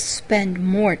 I would spend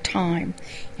more time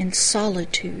in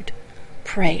solitude,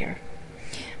 prayer.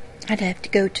 I'd have to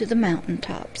go to the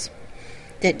mountaintops.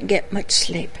 Didn't get much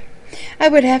sleep. I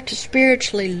would have to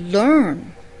spiritually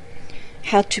learn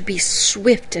how to be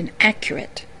swift and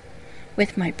accurate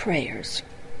with my prayers,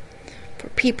 for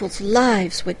people's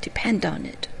lives would depend on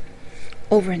it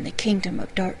over in the kingdom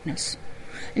of darkness,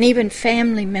 and even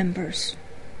family members,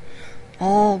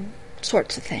 all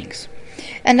sorts of things.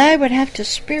 And I would have to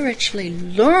spiritually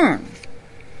learn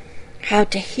how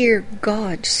to hear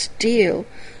God's still,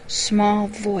 small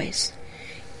voice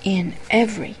in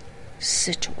every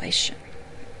situation.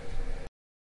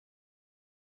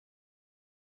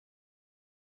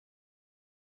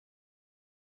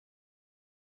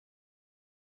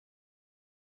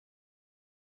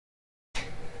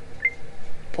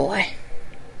 Boy,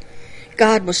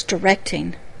 God was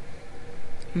directing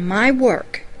my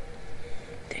work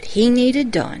that He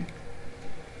needed done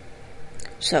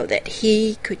so that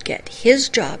He could get His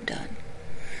job done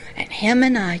and Him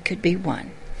and I could be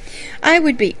one. I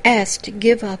would be asked to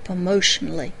give up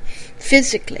emotionally,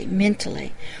 physically,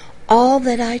 mentally, all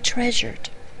that I treasured,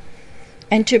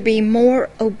 and to be more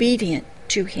obedient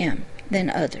to Him than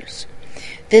others.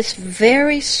 This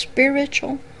very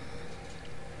spiritual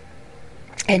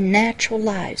and natural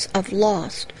lives of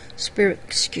lost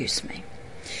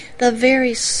the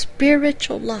very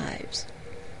spiritual lives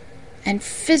and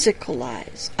physical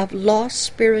lives of lost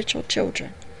spiritual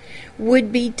children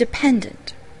would be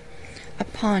dependent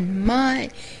upon my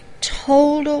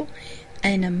total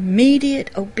and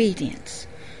immediate obedience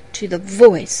to the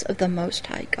voice of the Most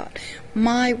High God.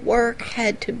 My work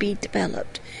had to be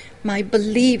developed. My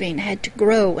believing had to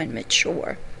grow and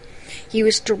mature. He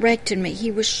was directing me.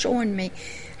 He was showing me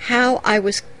how I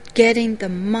was getting the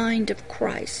mind of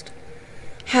Christ,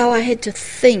 how I had to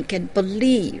think and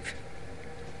believe.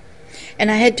 And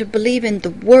I had to believe in the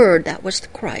Word that was the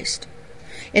Christ,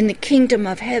 in the kingdom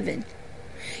of heaven.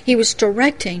 He was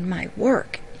directing my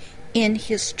work in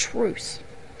His truth,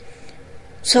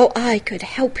 so I could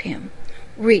help Him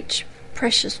reach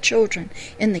precious children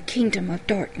in the kingdom of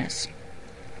darkness.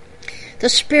 The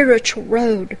spiritual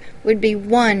road would be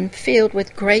one filled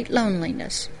with great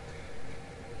loneliness.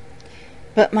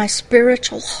 But my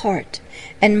spiritual heart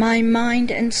and my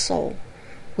mind and soul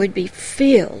would be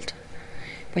filled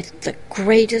with the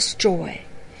greatest joy,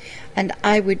 and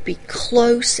I would be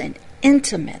close and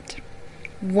intimate,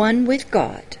 one with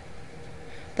God,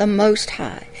 the Most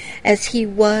High, as He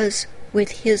was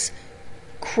with His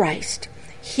Christ,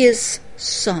 His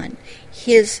Son,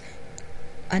 His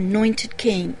anointed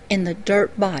King in the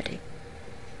dirt body,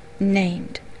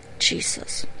 named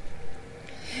Jesus.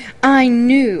 I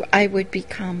knew I would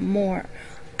become more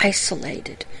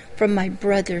isolated from my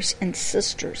brothers and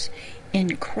sisters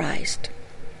in Christ,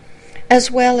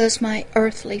 as well as my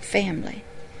earthly family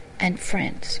and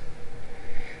friends.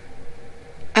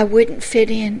 I wouldn't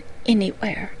fit in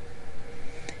anywhere.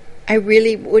 I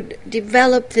really would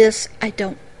develop this,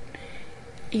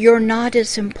 you're not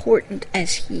as important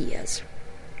as He is.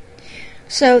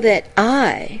 So that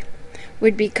I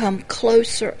would become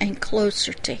closer and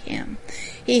closer to Him.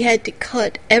 He had to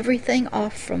cut everything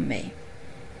off from me,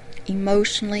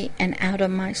 emotionally and out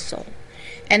of my soul.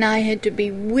 And I had to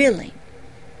be willing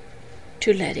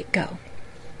to let it go.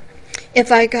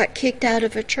 If I got kicked out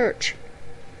of a church,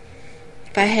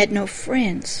 if I had no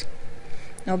friends,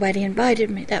 nobody invited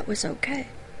me, that was okay.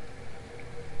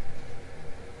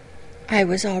 I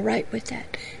was all right with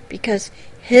that, because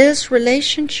His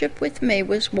relationship with me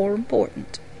was more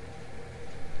important.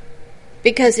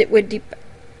 Because it would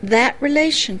that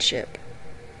relationship,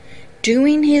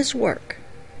 doing His work,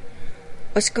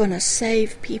 was going to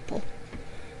save people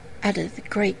out of the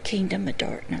great kingdom of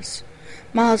darkness.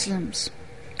 Muslims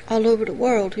all over the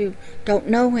world who don't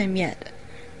know Him yet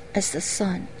as the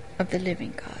Son of the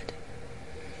living God.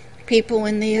 People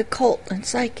in the occult and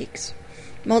psychics,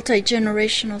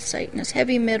 multi-generational Satanists,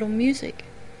 heavy metal music,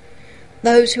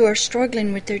 those who are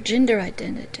struggling with their gender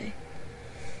identity.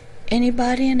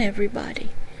 Anybody and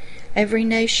everybody, every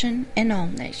nation and all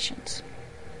nations.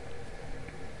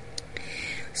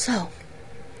 So,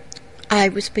 I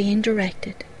was being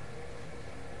directed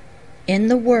in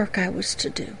the work I was to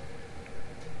do.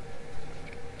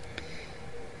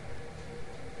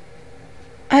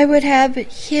 I would have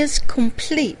His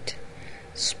complete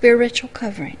spiritual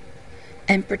covering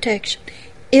and protection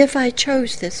if I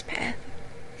chose this path,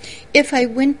 if I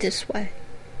went this way,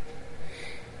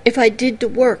 if I did the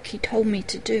work He told me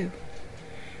to do,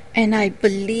 and I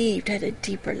believed at a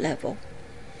deeper level,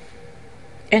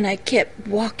 and I kept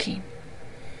walking,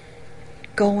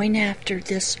 going after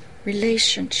this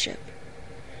relationship,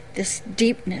 this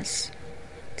deepness,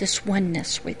 this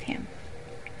oneness with Him.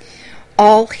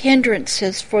 All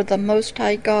hindrances for the Most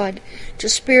High God to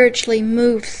spiritually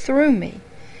move through me,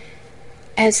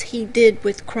 as He did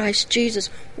with Christ Jesus,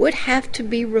 would have to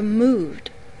be removed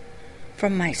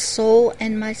from my soul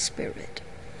and my spirit,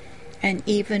 and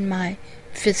even my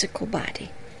physical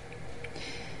body.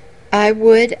 I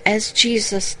would, as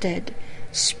Jesus did,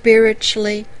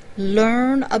 spiritually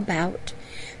learn about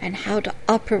and how to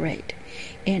operate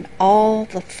in all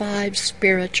the 5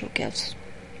 spiritual gifts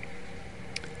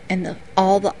and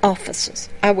all the offices.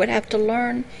 I would have to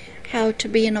learn how to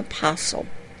be an apostle,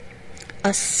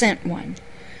 a sent one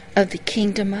of the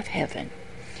kingdom of heaven,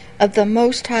 of the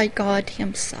Most High God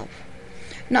Himself,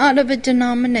 not of a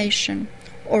denomination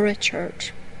or a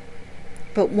church,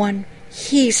 but one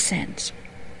He sends.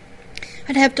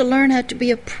 I'd have to learn how to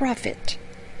be a prophet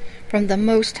from the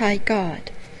Most High God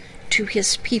to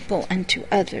His people and to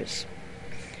others,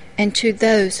 and to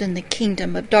those in the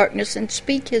kingdom of darkness, and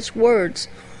speak His words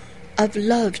of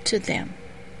love to them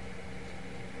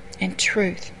and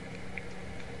truth.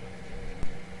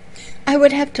 I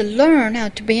would have to learn how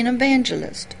to be an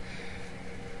evangelist,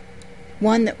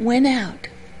 one that went out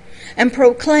and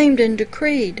proclaimed and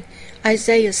decreed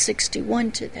Isaiah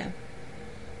 61 to them,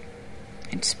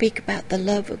 and speak about the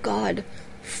love of God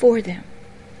for them,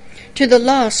 to the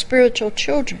lost spiritual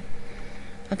children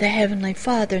of the Heavenly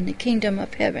Father in the kingdom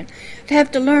of heaven. I'd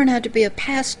have to learn how to be a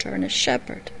pastor and a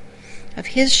shepherd of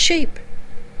His sheep,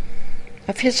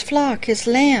 of His flock, His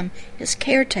lamb, His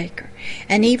caretaker,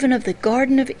 and even of the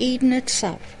Garden of Eden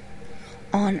itself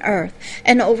on earth,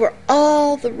 and over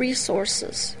all the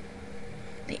resources,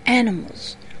 the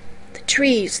animals, the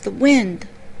trees, the wind.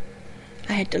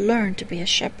 I had to learn to be a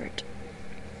shepherd.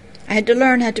 I had to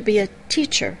learn how to be a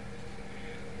teacher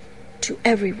to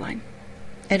everyone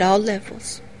at all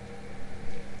levels.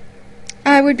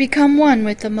 I would become one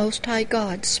with the Most High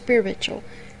God's spiritual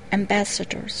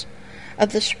ambassadors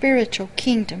of the spiritual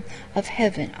kingdom of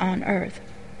heaven on earth,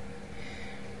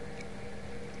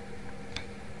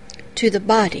 to the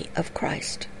body of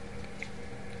Christ.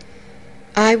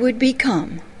 I would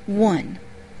become one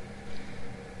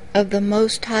of the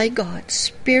Most High God's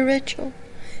spiritual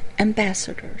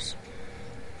ambassadors,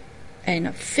 an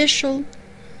official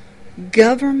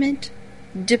government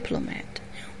diplomat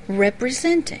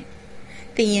representing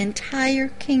the entire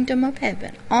kingdom of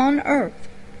heaven on earth.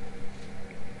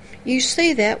 You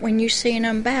see that when you see an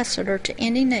ambassador to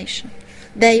any nation.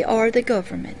 They are the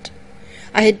government.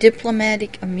 I had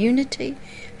diplomatic immunity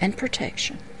and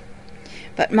protection,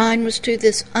 but mine was to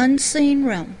this unseen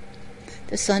realm,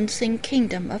 this unseen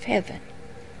kingdom of heaven,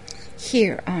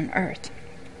 here on earth.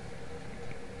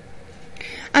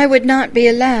 I would not be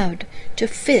allowed to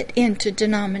fit into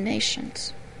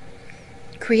denominations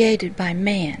created by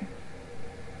man,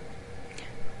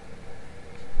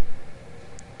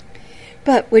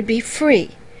 but would be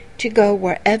free to go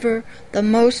wherever the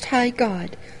Most High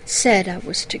God said I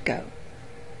was to go.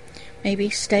 Maybe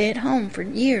stay at home for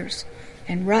years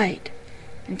and write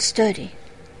and study.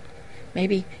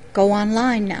 Maybe go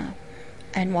online now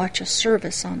and watch a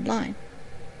service online.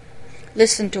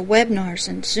 Listen to webinars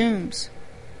and Zooms.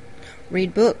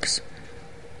 Read books.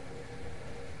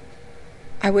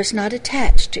 I was not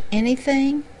attached to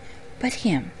anything but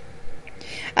Him.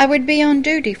 I would be on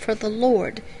duty for the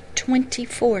Lord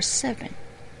 24/7.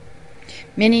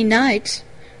 Many nights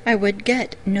I would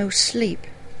get no sleep,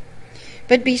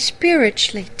 but be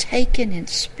spiritually taken in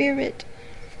spirit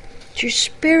to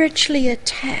spiritually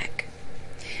attack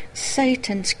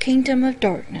Satan's kingdom of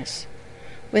darkness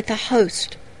with a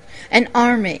host, an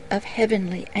army of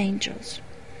heavenly angels.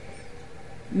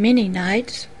 Many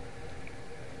nights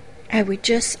I would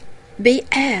just be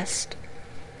asked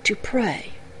to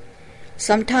pray.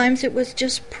 Sometimes it was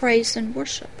just praise and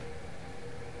worship.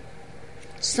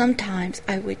 Sometimes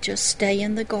I would just stay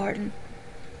in the garden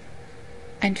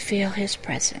and feel His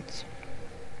presence.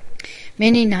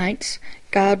 Many nights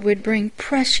God would bring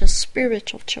precious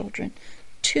spiritual children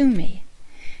to me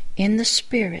in the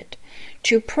Spirit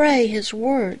to pray His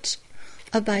words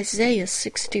of Isaiah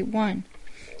 61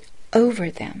 over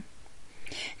them,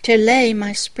 to lay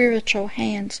my spiritual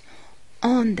hands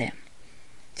on them,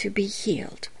 to be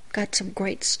healed. Got some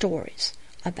great stories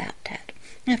about that.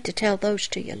 I have to tell those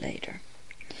to you later.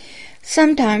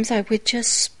 Sometimes I would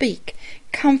just speak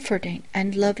comforting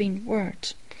and loving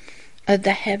words of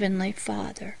the Heavenly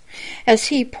Father as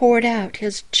He poured out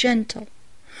His gentle,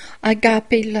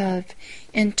 agape love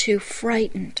into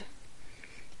frightened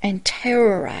and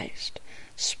terrorized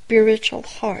spiritual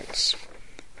hearts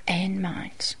and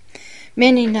minds.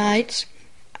 Many nights,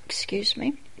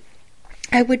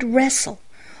 I would wrestle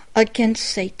against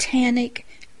satanic,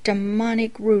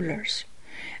 demonic rulers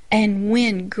and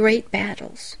win great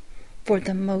battles for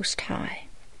the Most High.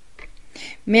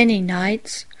 Many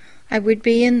nights I would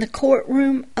be in the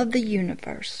courtroom of the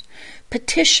universe,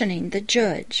 petitioning the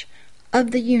judge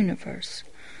of the universe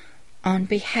on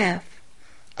behalf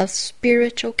of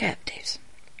spiritual captives.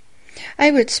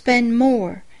 I would spend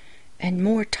more and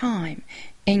more time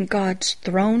in God's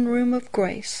throne room of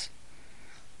grace,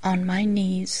 on my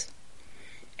knees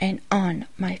and on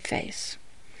my face.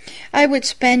 I would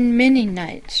spend many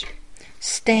nights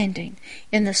standing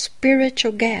in the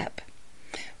spiritual gap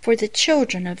for the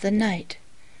children of the night,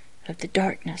 of the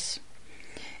darkness,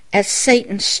 as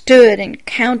Satan stood and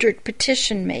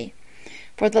petitioned me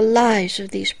for the lives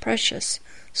of these precious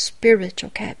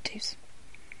spiritual captives.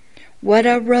 What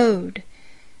a road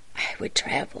I would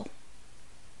travel.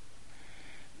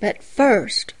 But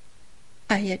first,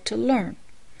 I had to learn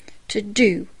to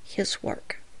do His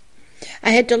work.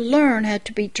 I had to learn how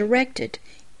to be directed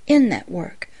in that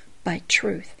work by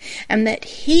truth, and that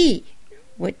He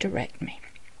would direct me.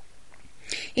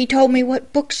 He told me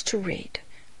what books to read,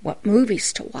 what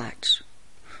movies to watch.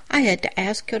 I had to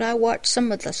ask, could I watch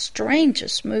some of the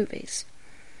strangest movies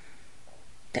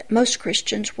that most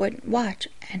Christians wouldn't watch?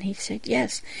 And He said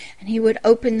yes, and He would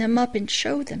open them up and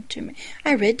show them to me.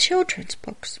 I read children's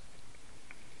books.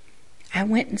 I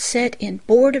went and sat in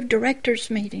board of directors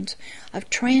meetings of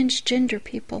transgender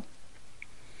people.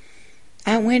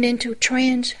 I went into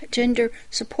transgender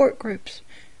support groups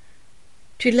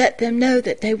to let them know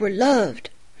that they were loved.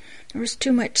 There was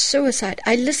too much suicide.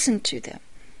 I listened to them.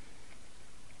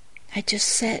 I just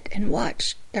sat and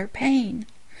watched their pain,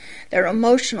 their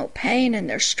emotional pain and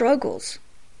their struggles.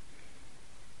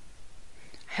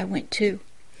 I went to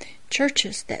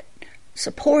churches that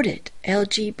supported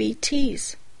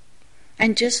LGBTs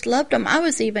and just loved them. I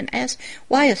was even asked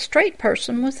why a straight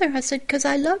person was there. I said, because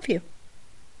I love you.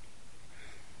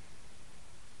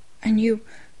 And you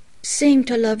seem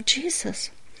to love Jesus.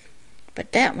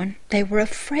 But that one, they were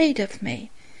afraid of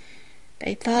me.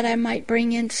 They thought I might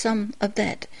bring in some of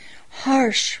that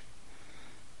harsh,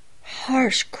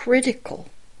 critical,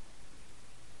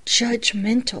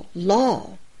 judgmental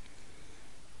law.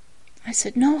 I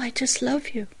said, no, I just love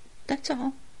you. That's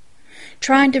all.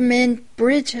 Trying to mend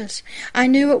bridges. I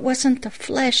knew it wasn't the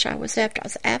flesh I was after. I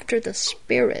was after the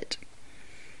Spirit.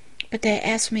 But they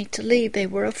asked me to leave. They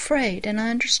were afraid, and I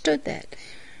understood that.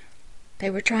 They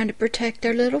were trying to protect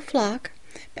their little flock,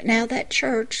 but now that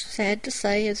church, sad to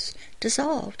say, is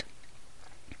dissolved.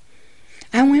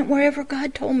 I went wherever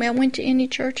God told me. I went to any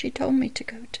church He told me to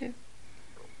go to.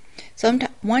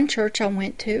 One church I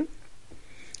went to,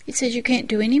 He said, you can't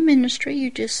do any ministry. You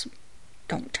just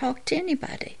don't talk to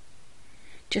anybody.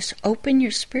 Just open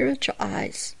your spiritual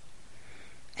eyes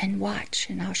and watch,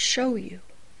 and I'll show you.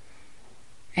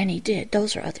 And He did.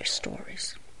 Those are other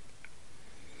stories.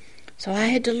 So I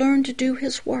had to learn to do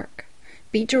His work,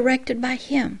 be directed by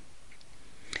Him,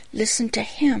 listen to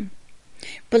Him,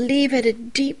 believe at a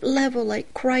deep level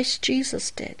like Christ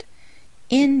Jesus did,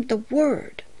 in the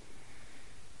Word,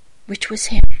 which was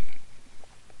Him.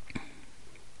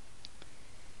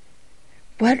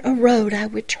 What a road I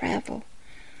would travel.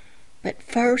 But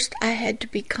first I had to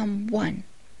become one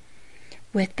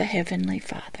with the Heavenly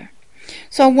Father.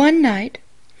 So one night,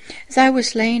 as I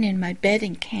was laying in my bed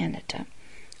in Canada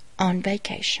on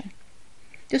vacation,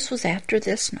 this was after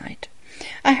this night,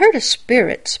 I heard a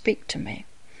spirit speak to me.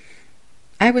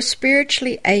 I was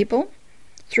spiritually able,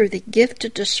 through the gift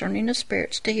of discerning of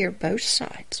spirits, to hear both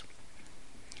sides.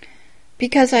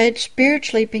 Because I had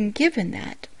spiritually been given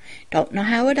that. Don't know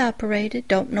how it operated,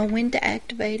 don't know when to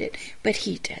activate it, but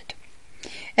He did.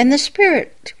 And the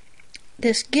Spirit,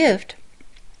 this gift,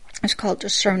 is called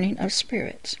discerning of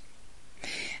spirits.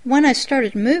 When I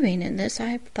started moving in this,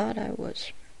 I thought I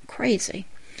was crazy.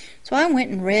 So I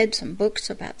went and read some books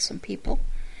about some people,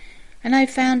 and I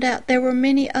found out there were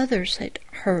many others that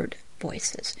heard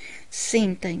voices,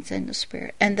 seen things in the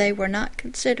Spirit, and they were not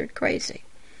considered crazy.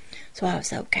 So I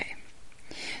was okay.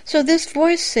 So this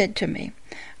voice said to me,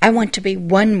 I want to be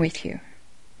one with you.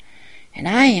 And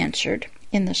I answered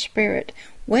in the Spirit,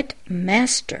 what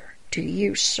master do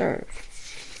you serve?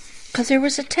 Because there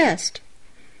was a test.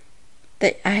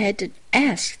 that I had to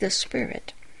ask the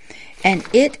Spirit. And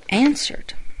it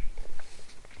answered,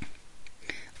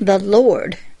 "The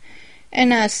Lord."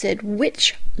 And I said,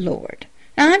 "Which Lord?"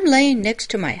 Now, I'm laying next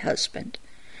to my husband.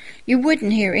 You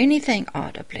wouldn't hear anything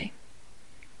audibly.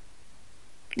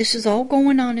 This is all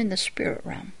going on in the spirit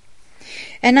realm.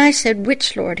 And I said,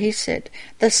 "Which Lord?" He said,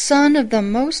 "The Son of the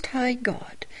Most High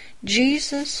God,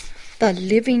 Jesus, the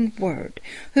living Word,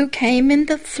 who came in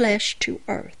the flesh to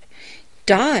earth,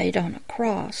 died on a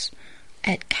cross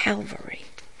at Calvary,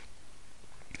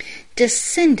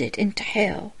 descended into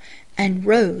hell, and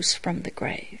rose from the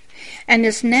grave, and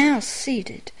is now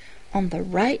seated on the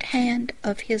right hand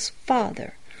of his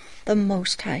Father, the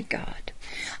Most High God."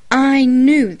 I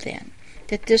knew then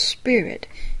that this Spirit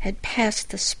had passed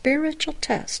the spiritual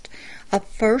test of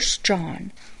 1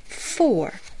 John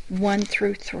 4, 1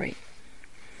 through 3.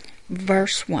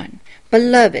 Verse 1,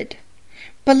 "Beloved,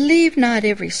 believe not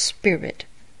every spirit,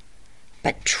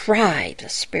 but try the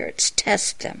spirits,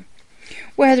 test them,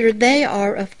 whether they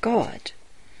are of God."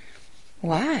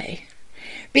 Why?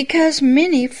 Because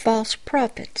many false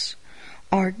prophets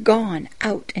are gone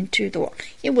out into the world.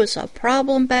 It was a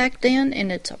problem back then,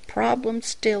 and it's a problem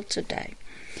still today.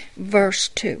 Verse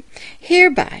 2,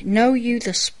 "Hereby know you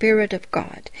the Spirit of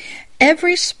God.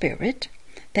 Every spirit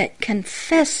that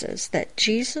confesses that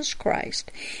Jesus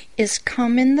Christ is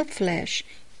come in the flesh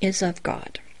is of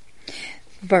God."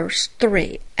 Verse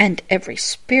 3, "And every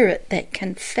spirit that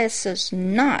confesses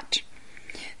not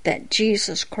that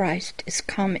Jesus Christ is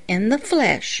come in the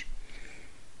flesh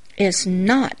is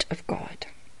not of God.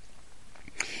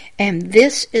 And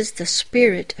this is the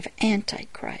spirit of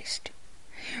Antichrist,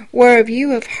 whereof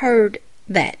you have heard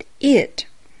that it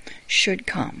should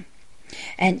come.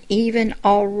 And even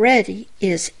already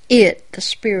is it, the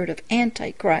spirit of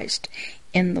Antichrist,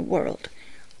 in the world."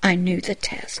 I knew the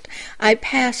test. I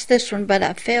passed this one, but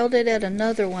I failed it at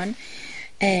another one,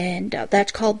 and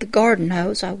that's called the garden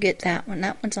hose. I'll get that one.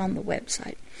 That one's on the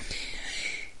website.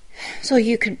 So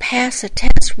you can pass a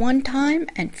test one time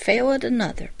and fail at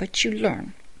another, but you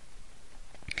learn.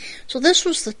 So this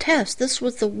was the test. This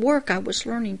was the work I was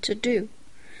learning to do,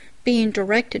 being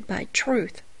directed by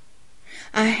truth.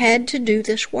 I had to do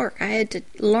this work. I had to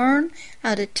learn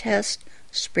how to test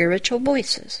spiritual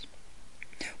voices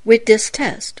with this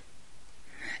test.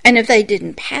 And if they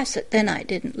didn't pass it, then I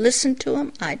didn't listen to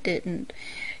them. I didn't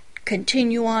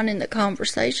continue on in the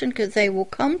conversation, because they will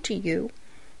come to you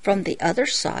from the other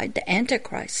side, the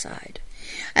Antichrist side.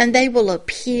 And they will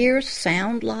appear,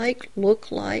 sound like,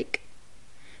 look like,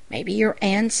 maybe your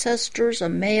ancestors, a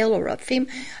male or a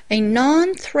female, a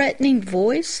non-threatening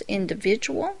voice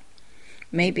individual,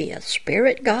 maybe a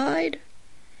spirit guide,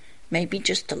 maybe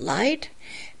just a light.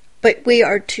 But we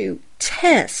are to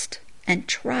test and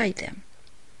try them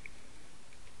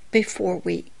before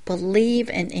we believe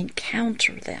and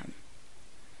encounter them.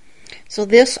 So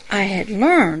this I had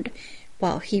learned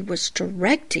while he was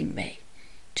directing me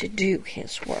to do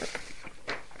his work.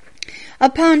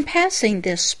 Upon passing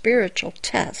this spiritual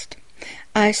test,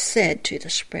 I said to the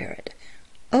Spirit,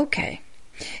 "Okay."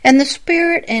 And the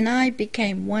Spirit and I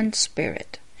became one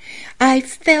spirit. I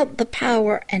felt the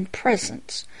power and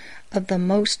presence of the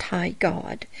Most High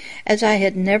God as I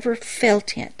had never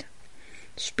felt it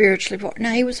spiritually before.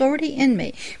 Now, he was already in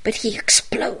me, but he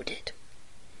exploded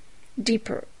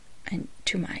deeper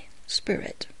into my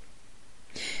spirit.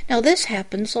 Now, this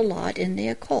happens a lot in the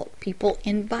occult. People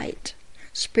invite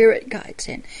spirit guides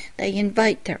in. They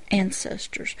invite their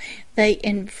ancestors. They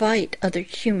invite other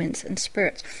humans and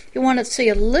spirits. If you want to see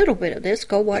a little bit of this,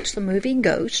 go watch the movie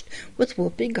Ghost with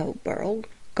Whoopi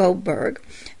Goldberg,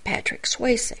 Patrick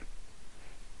Swayze.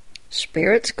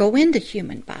 Spirits go into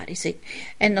human bodies,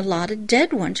 and a lot of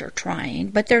dead ones are trying,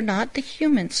 but they're not the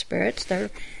human spirits. They're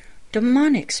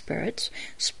demonic spirits,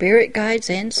 spirit guides,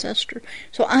 ancestors.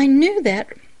 So I knew that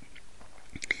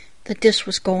this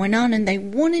was going on, and they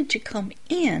wanted to come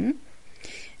in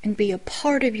and be a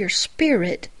part of your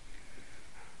spirit,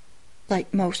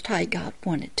 like Most High God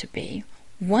wanted to be,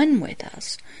 one with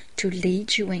us, to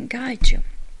lead you and guide you.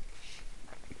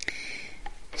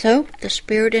 So the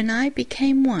Spirit and I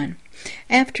became one.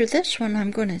 After this one,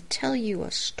 I'm going to tell you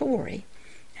a story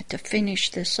to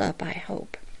finish this up, I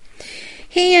hope.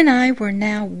 He and I were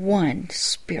now one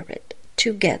spirit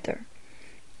together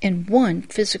in one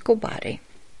physical body.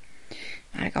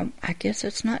 I guess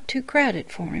it's not too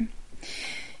crowded for him.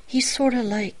 He's sort of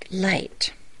like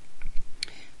light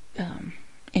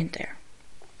in there.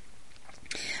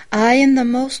 I and the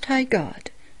Most High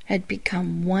God had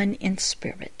become one in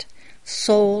spirit,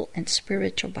 soul, and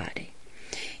spiritual body.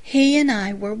 He and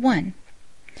I were one.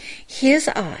 His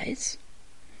eyes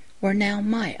were now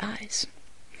my eyes.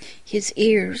 His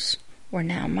ears were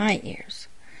now my ears.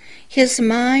 His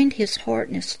mind, his heart,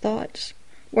 and his thoughts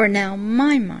were now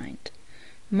my mind,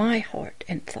 my heart,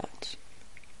 and thoughts.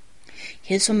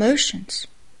 His emotions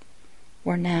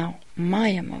were now my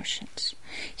emotions.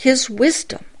 His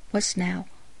wisdom was now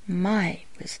my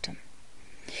wisdom.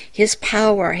 His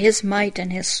power, his might,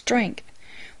 and his strength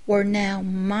were now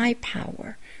my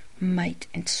power, might,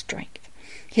 and strength.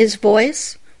 His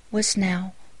voice was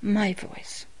now my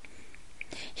voice.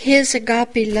 His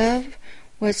agape love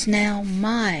was now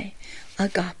my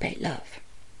agape love,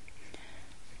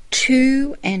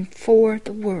 to and for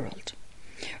the world.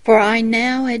 For I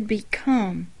now had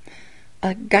become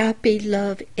agape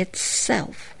love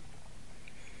itself,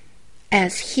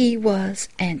 as he was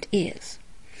and is.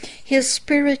 His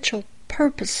spiritual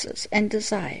purposes and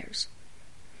desires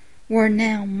were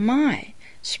now my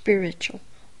spiritual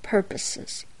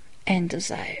purposes and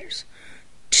desires.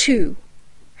 Two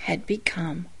had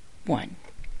become one.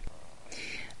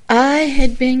 I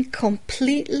had been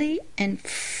completely and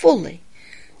fully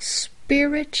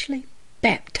spiritually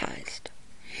baptized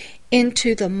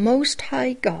into the Most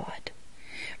High God.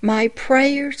 My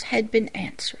prayers had been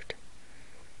answered,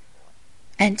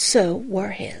 and so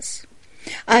were his.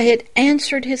 I had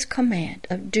answered his command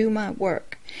of do my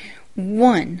work.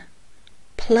 1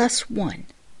 + 1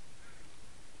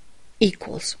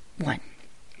 = 1.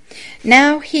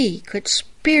 Now he could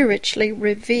spiritually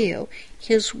reveal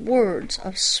his words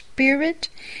of spirit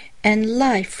and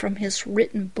life from his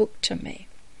written book to me.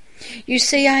 You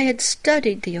see, I had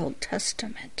studied the Old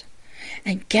Testament,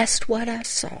 and guessed what I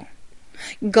saw?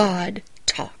 God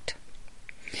talked.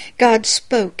 God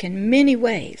spoke in many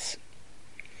ways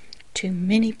to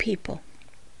many people.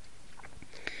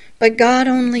 But God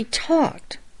only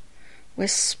talked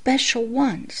with special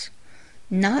ones,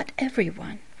 not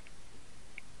everyone.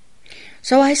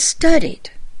 So I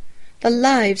studied the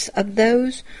lives of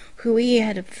those who he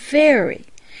had a very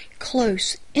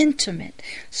close, intimate,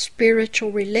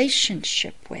 spiritual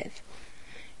relationship with,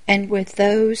 and with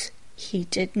those he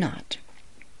did not.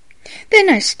 Then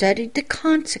I studied the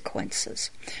consequences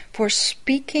for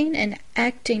speaking and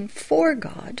acting for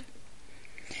God,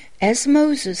 as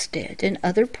Moses did and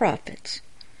other prophets,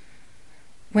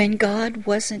 when God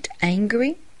wasn't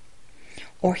angry,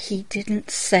 or he didn't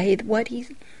say what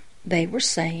they were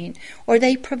saying, or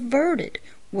they perverted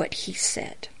what he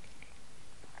said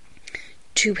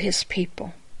to his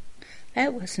people.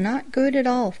 That was not good at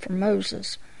all for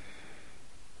Moses.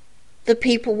 The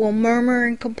people will murmur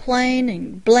and complain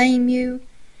and blame you.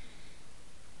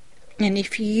 And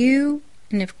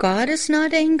if God is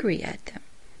not angry at them,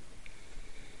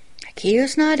 like he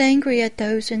is not angry at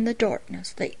those in the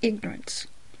darkness, the ignorance,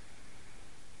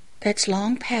 that's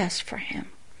long past for him.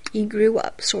 He grew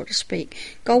up, so to speak.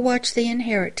 Go watch the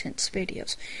inheritance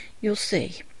videos. You'll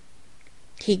see.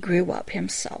 He grew up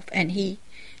himself, and he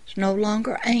is no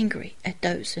longer angry at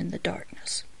those in the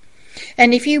darkness.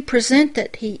 And if you present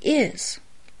that he is,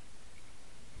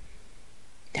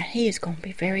 then he is going to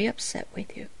be very upset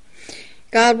with you.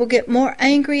 God will get more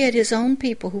angry at his own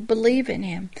people who believe in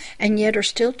him and yet are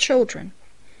still children,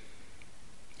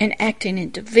 and acting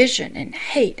in division and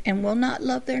hate, and will not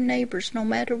love their neighbors no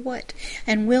matter what,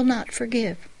 and will not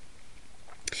forgive.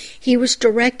 He was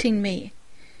directing me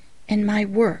in my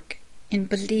work in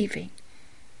believing.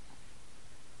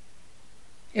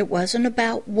 It wasn't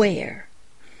about where.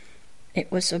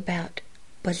 It was about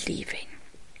believing.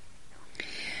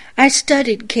 I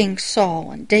studied King Saul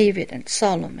and David and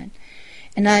Solomon,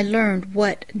 and I learned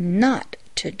what not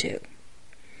to do.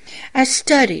 I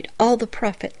studied all the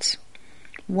prophets,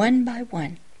 one by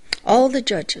one, all the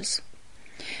judges.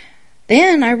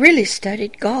 Then I really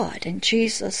studied God and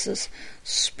Jesus'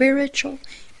 spiritual,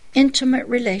 intimate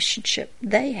relationship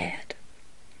they had.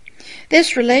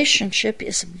 This relationship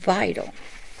is vital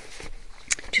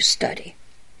to study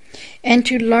and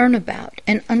to learn about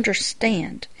and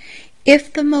understand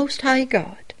if the Most High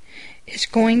God is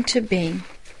going to be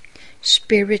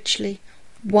spiritually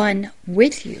one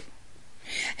with you.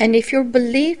 And if your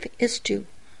belief is to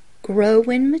grow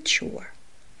and mature,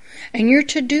 and you're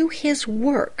to do his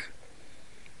work,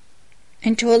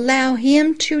 and to allow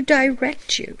him to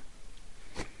direct you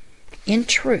in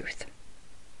truth,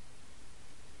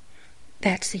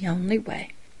 that's the only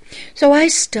way. So I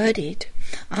studied,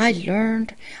 I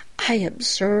learned, I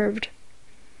observed,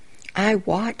 I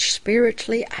watched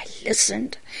spiritually, I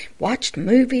listened, watched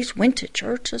movies, went to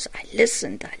churches, I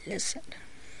listened.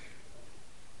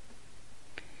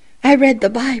 I read the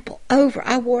Bible over.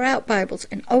 I wore out Bibles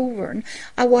and over. And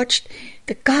I watched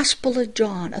the Gospel of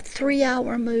John, a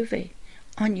 3-hour movie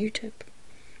on YouTube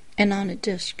and on a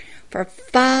disc for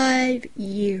 5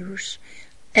 years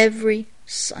every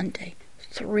Sunday,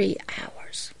 3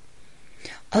 hours,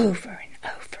 over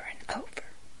and over and over.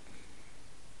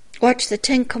 Watch the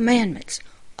 10 Commandments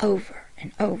over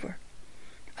and over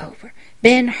and over.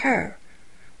 Ben-Hur,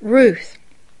 Ruth,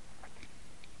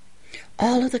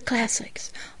 all of the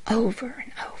classics over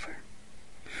and over.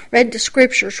 Read the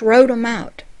scriptures, wrote them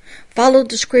out, followed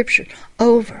the scriptures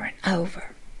over and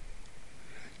over.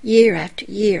 Year after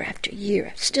year after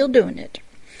year, still doing it.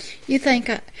 You think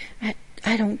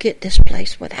I don't get this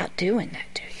place without doing that,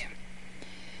 do you?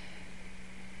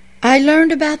 I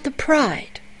learned about the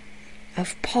pride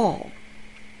of Paul,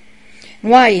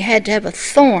 and why he had to have a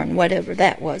thorn, whatever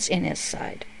that was, in his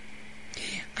side.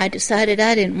 I decided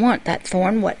I didn't want that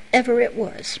thorn, whatever it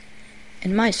was,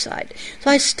 in my side.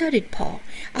 So I studied Paul.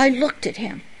 I looked at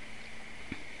him.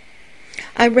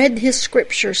 I read his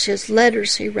scriptures, his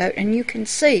letters he wrote, and you can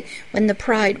see when the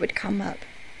pride would come up.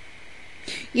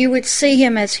 You would see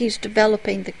him as he's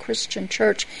developing the Christian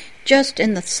church just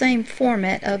in the same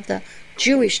format of the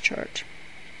Jewish church.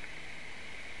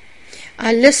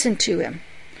 I listened to him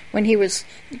when he was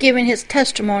giving his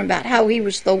testimony about how he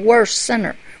was the worst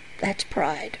sinner. That's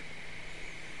pride.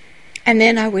 And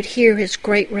then I would hear his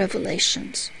great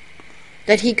revelations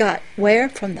that he got where?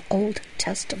 From the Old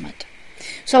Testament.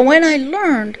 So when I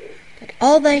learned that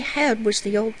all they had was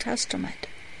the Old Testament,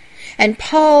 and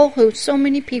Paul, who so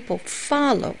many people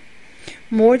follow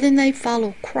more than they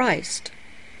follow Christ,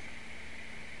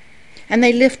 and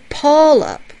they lift Paul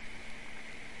up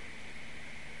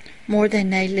more than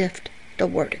they lift the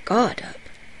Word of God up.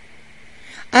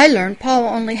 I learned Paul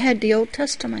only had the Old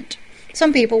Testament.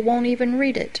 Some people won't even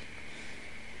read it.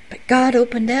 But God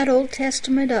opened that Old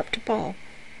Testament up to Paul.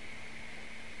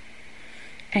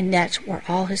 And that's where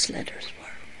all his letters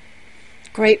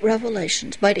were. Great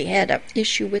revelations, but he had an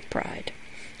issue with pride.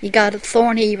 He got a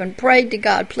thorn. He even prayed to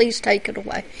God, please take it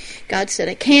away. God said,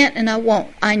 I can't and I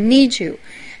won't. I need you,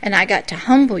 and I got to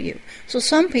humble you. So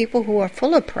some people who are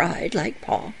full of pride, like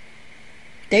Paul,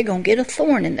 they're going to get a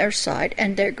thorn in their side,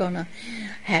 and they're going to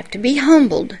have to be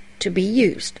humbled to be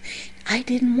used. I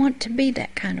didn't want to be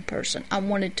that kind of person. I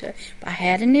wanted to, if I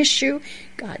had an issue,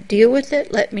 God, deal with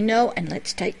it, let me know, and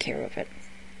let's take care of it.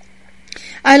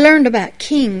 I learned about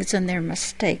kings and their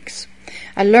mistakes.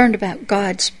 I learned about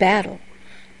God's battle,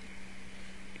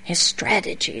 his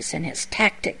strategies and his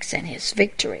tactics and his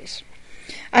victories.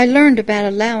 I learned about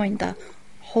allowing the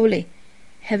Holy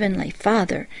Heavenly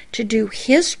Father to do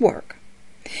his work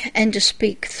and to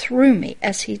speak through me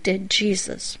as he did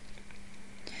Jesus,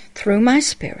 through my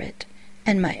spirit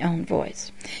and my own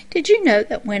voice. Did you know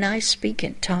that when I speak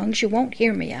in tongues, you won't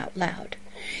hear me out loud?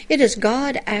 It is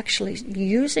God actually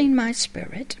using my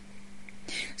spirit,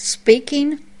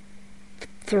 speaking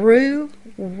through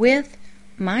with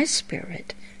my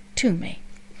spirit to me.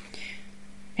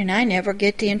 And I never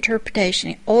get the interpretation.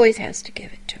 He always has to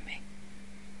give it to me.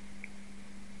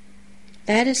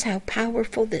 That is how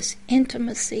powerful this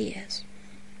intimacy is.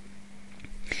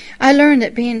 I learned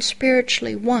that being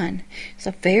spiritually one is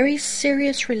a very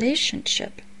serious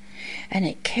relationship, and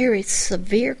it carries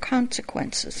severe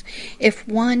consequences if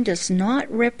one does not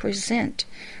represent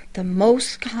the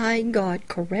Most High God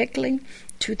correctly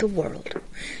to the world.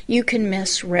 You can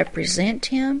misrepresent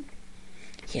him,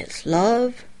 his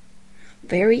love,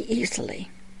 very easily.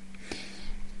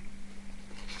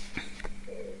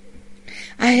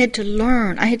 I had to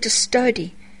learn, I had to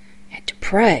study, I had to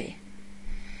pray,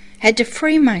 I had to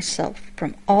free myself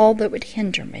from all that would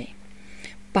hinder me,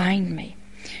 bind me.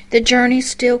 The journey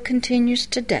still continues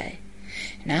today,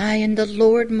 and I and the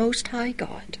Lord Most High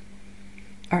God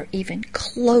are even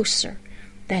closer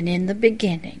than in the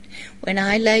beginning when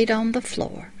I laid on the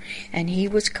floor and he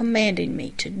was commanding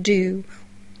me to do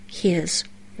his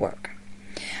work.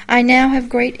 I now have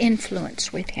great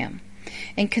influence with him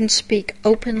and can speak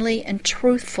openly and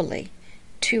truthfully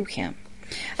to him.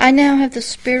 I now have the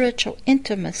spiritual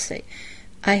intimacy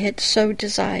I had so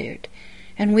desired,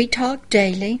 and we talk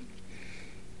daily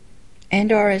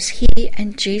and are as he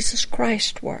and Jesus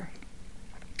Christ were.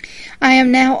 I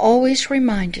am now always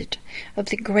reminded of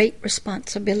the great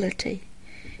responsibility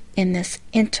in this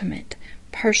intimate,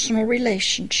 personal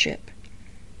relationship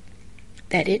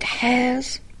that it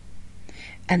has,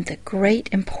 and the great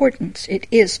importance it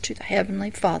is to the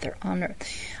Heavenly Father on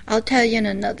earth. I'll tell you in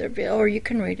another video, or you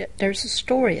can read it. There's a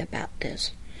story about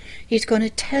this. He's going to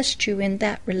test you in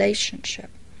that relationship.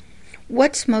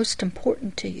 What's most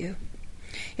important to you?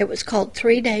 It was called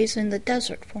 3 Days in the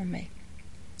Desert for me.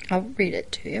 I'll read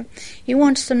it to you. He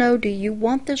wants to know, do you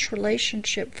want this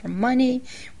relationship for money,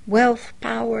 wealth,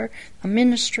 power, a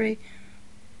ministry,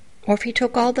 Or if he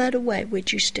took all that away,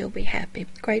 would you still be happy?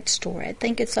 Great story. I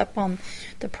think it's up on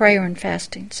the prayer and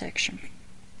fasting section.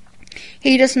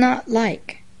 He does not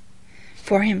like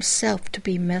for himself to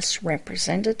be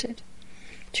misrepresented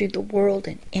to the world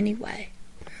in any way,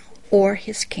 or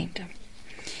his kingdom.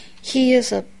 He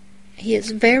is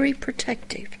very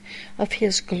protective of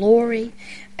his glory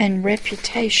and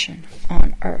reputation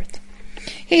on earth.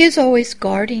 He is always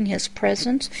guarding his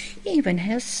presence, even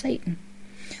as Satan.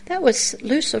 That was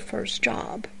Lucifer's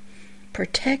job.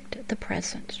 Protect the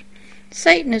presence.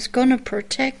 Satan is going to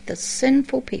protect the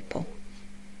sinful people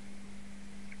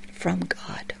from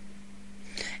God.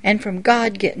 And from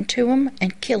God getting to them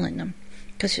and killing them,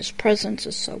 because his presence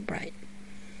is so bright.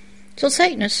 So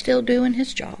Satan is still doing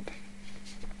his job.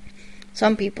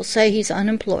 Some people say he's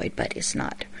unemployed, but he's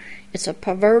not. It's a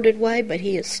perverted way, but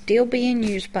he is still being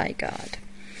used by God.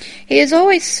 He is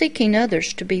always seeking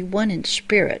others to be one in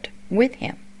spirit with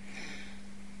him.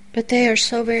 But they are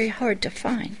so very hard to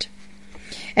find.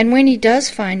 And when he does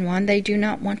find one, they do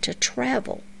not want to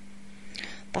travel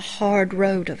the hard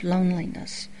road of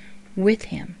loneliness with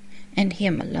him and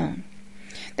him alone.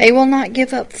 They will not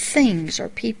give up things or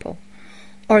people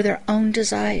or their own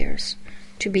desires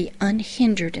to be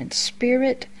unhindered in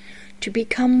spirit, to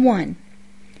become one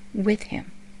with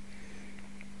him.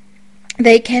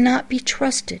 They cannot be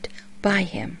trusted by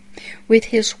him with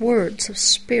his words of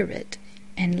spirit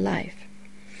and life,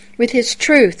 with his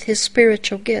truth, his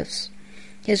spiritual gifts,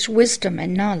 his wisdom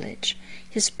and knowledge,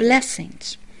 his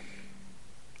blessings,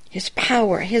 his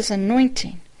power, his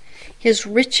anointing, his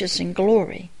riches and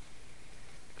glory,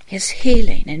 his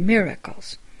healing and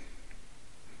miracles,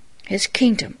 his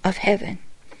kingdom of heaven,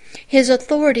 his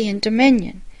authority and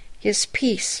dominion, his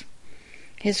peace,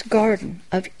 his garden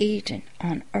of Eden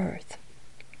on earth,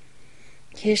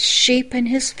 his sheep and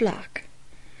his flock,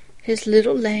 his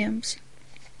little lambs,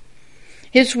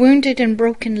 his wounded and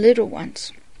broken little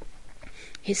ones,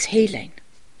 his healing,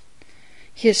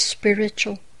 his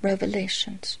spiritual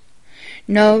revelations.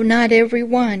 No, not every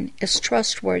one is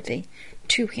trustworthy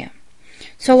to him.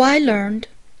 So I learned,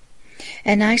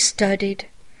 and I studied,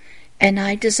 and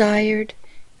I desired,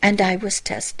 and I was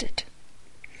tested,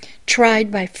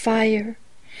 tried by fire,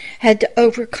 had to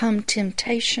overcome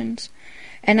temptations,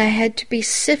 and I had to be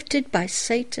sifted by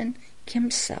Satan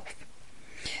himself.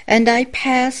 And I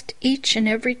passed each and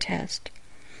every test.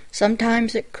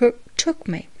 Sometimes it took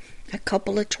me a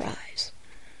couple of tries,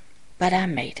 but I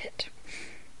made it.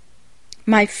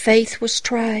 My faith was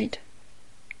tried.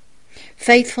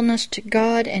 Faithfulness to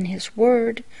God and his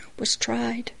word was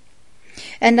tried.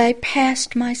 And I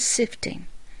passed my sifting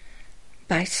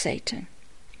by Satan.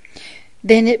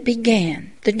 Then it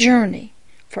began, the journey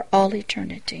for all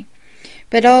eternity.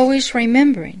 But always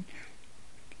remembering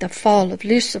the fall of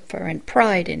Lucifer and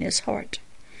pride in his heart.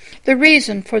 The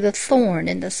reason for the thorn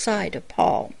in the side of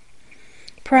Paul.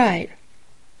 Pride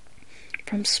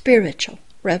from spiritual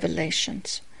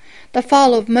revelations. The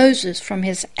fall of Moses from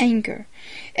his anger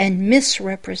and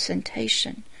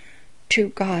misrepresentation to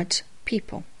God's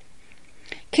people.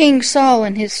 King Saul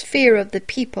and his fear of the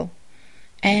people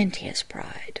and his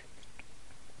pride.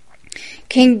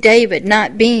 King David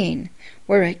not being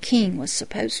where a king was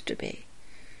supposed to be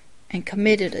and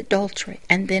committed adultery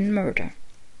and then murder.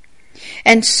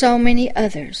 And so many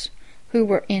others who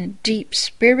were in deep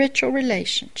spiritual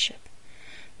relationship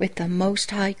with the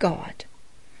Most High God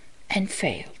and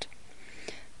failed.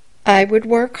 I would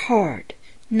work hard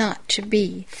not to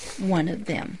be one of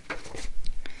them.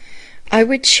 I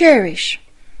would cherish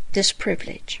this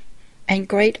privilege and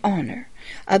great honor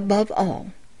above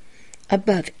all,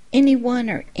 above anyone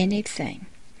or anything.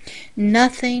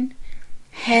 Nothing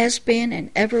has been and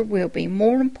ever will be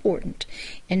more important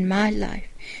in my life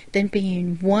than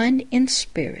being one in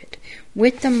spirit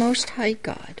with the Most High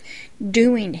God,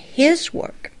 doing his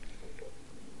work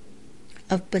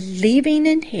of believing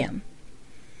in him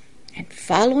and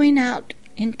following out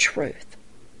in truth.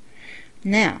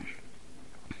 Now,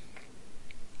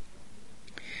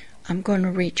 I'm going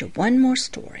to read you one more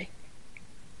story,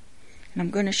 and I'm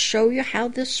going to show you how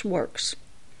this works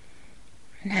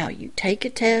and how you take a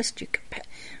test, you can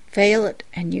fail it,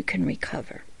 and you can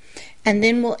recover. And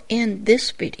then we'll end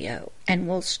this video and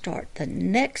we'll start the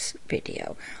next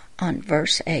video on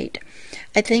verse 8.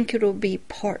 I think it'll be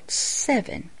part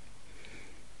 7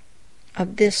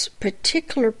 of this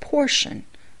particular portion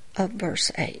of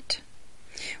verse 8,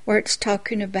 where it's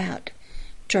talking about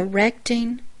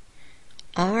directing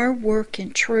our work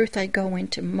in truth. I go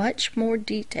into much more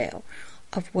detail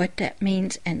of what that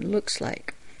means and looks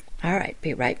like. All right,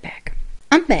 be right back.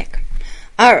 I'm back.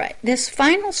 All right, this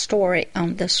final story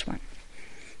on this one,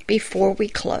 before we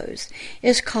close,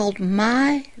 is called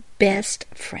My best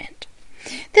friend.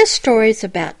 This story is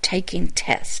about taking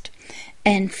tests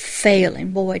and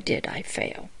failing. Boy, did I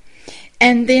fail.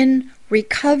 And then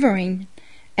recovering,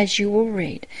 as you will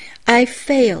read. I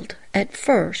failed at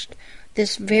first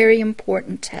this very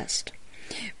important test,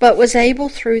 but was able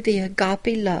through the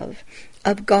agape love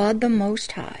of God the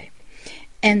Most High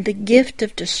and the gift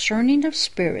of discerning of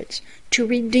spirits to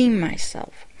redeem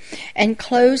myself and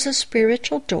close a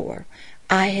spiritual door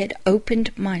I had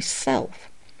opened myself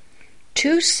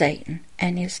to Satan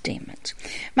and his demons.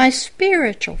 My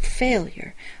spiritual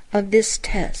failure of this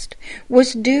test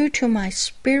was due to my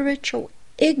spiritual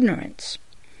ignorance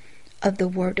of the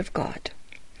Word of God.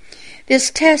 This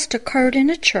test occurred in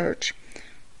a church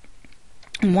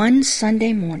one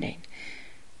Sunday morning,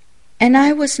 and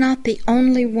I was not the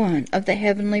only one of the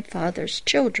Heavenly Father's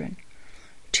children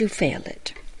to fail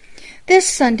it. This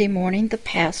Sunday morning, the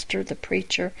pastor, the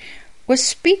preacher, was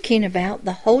speaking about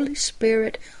the Holy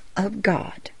Spirit of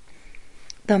God,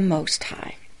 the Most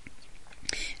High.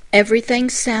 Everything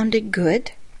sounded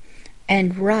good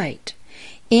and right,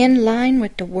 in line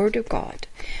with the Word of God.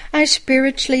 I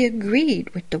spiritually agreed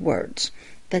with the words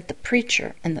that the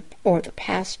preacher or the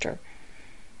pastor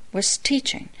was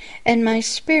teaching, and my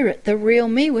spirit, the real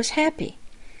me, was happy,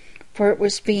 for it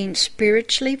was being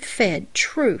spiritually fed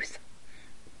truth,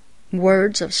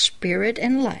 words of spirit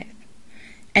and life,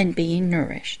 and being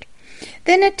nourished.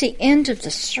 Then at the end of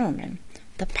the sermon,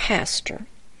 the pastor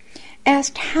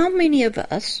asked how many of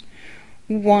us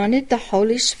wanted the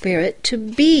Holy Spirit to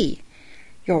be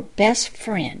your best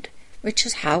friend, which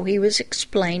is how he was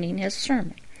explaining his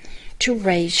sermon, to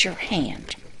raise your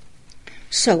hand.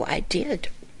 So I did.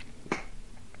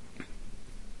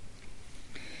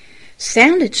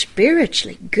 Sounded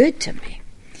spiritually good to me.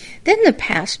 Then the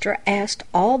pastor asked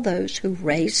all those who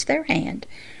raised their hand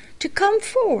to come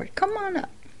forward, come on up,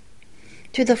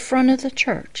 to the front of the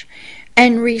church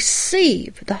and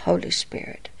receive the Holy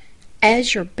Spirit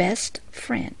as your best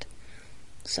friend.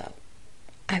 So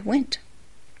I went.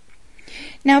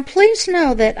 Now please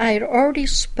know that I had already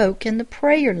spoken the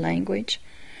prayer language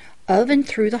of and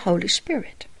through the Holy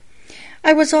Spirit.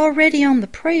 I was already on the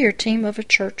prayer team of a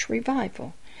church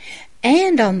revival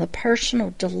and on the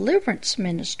personal deliverance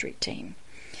ministry team,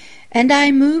 and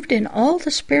I moved in all the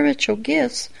spiritual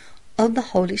gifts of the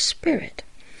Holy Spirit,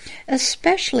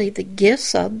 especially the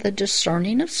gifts of the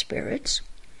discerning of spirits,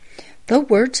 the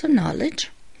words of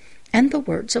knowledge, and the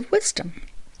words of wisdom.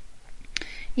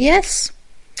 Yes,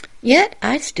 yet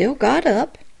I still got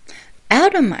up,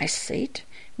 out of my seat,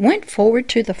 went forward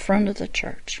to the front of the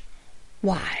church.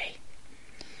 Why?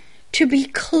 To be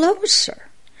closer,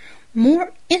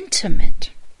 more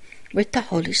intimate with the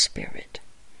Holy Spirit,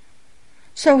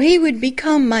 so he would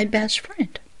become my best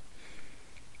friend.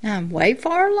 Now, I'm way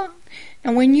far along.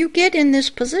 And when you get in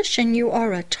this position, you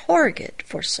are a target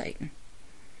for Satan.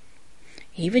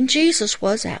 Even Jesus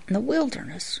was out in the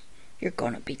wilderness. You're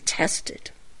going to be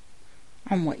tested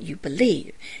on what you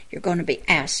believe. You're going to be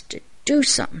asked to do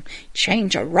something.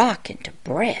 Change a rock into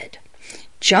bread.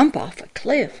 Jump off a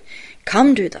cliff.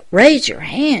 Raise your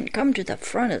hand. Come to the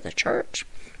front of the church.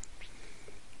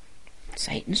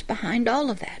 Satan's behind all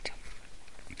of that.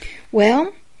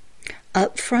 Well,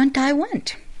 up front I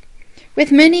went. With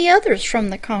many others from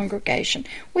the congregation,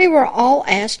 we were all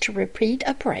asked to repeat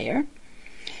a prayer,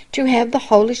 to have the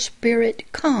Holy Spirit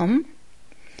come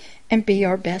and be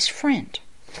our best friend.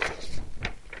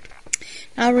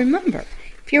 Now remember,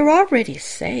 if you're already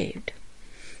saved,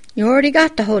 you already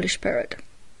got the Holy Spirit.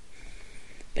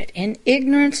 But in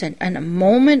ignorance and in a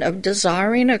moment of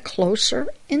desiring a closer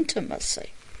intimacy,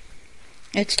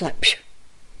 it's like, phew,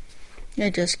 you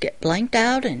just get blanked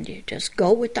out and you just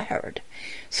go with the herd.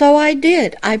 So I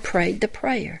did. I prayed the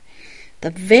prayer. The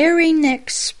very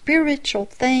next spiritual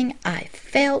thing I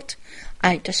felt,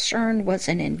 I discerned, was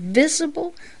an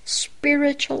invisible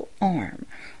spiritual arm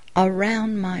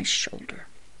around my shoulder.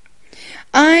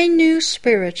 I knew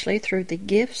spiritually through the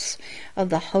gifts of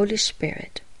the Holy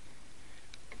Spirit,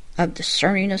 of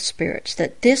discerning of spirits,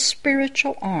 that this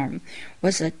spiritual arm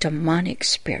was a demonic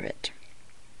spirit.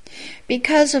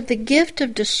 Because of the gift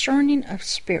of discerning of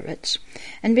spirits,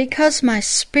 and because my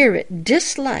spirit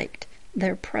disliked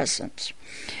their presence,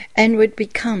 and would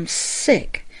become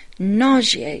sick,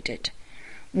 nauseated,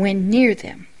 when near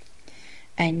them,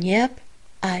 and yet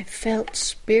I felt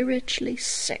spiritually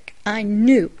sick. I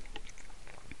knew.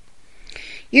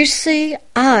 You see,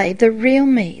 I, the real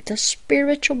me, the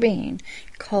spiritual being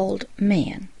called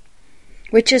man,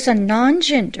 which is a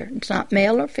non-gender, it's not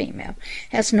male or female,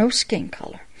 has no skin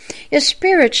color, is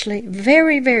spiritually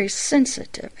very, very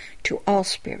sensitive to all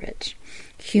spirits.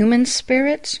 Human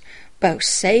spirits, both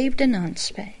saved and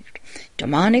unsaved,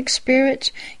 demonic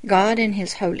spirits, God and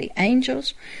his holy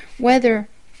angels, whether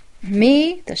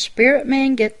me, the spirit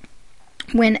man,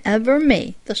 whenever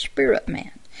me, the spirit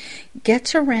man,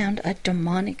 gets around a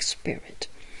demonic spirit,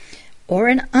 or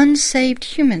an unsaved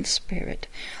human spirit,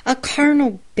 a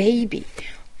carnal baby,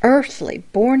 earthly,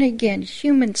 born-again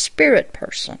human spirit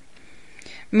person,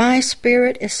 my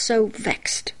spirit is so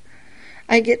vexed.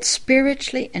 I get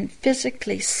spiritually and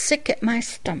physically sick at my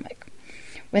stomach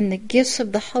when the gifts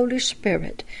of the Holy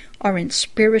Spirit are in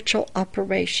spiritual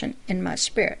operation in my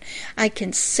spirit. I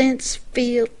can sense,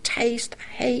 feel, taste,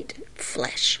 hate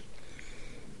flesh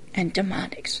and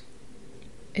demonics.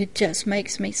 It just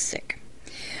makes me sick.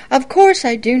 Of course,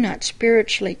 I do not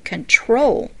spiritually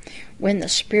control when the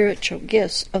spiritual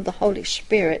gifts of the Holy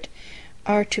Spirit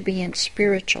are to be in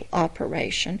spiritual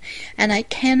operation, and I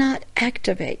cannot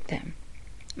activate them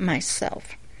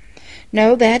myself.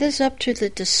 No, that is up to the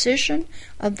decision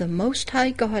of the Most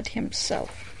High God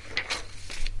himself.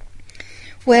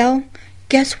 Well,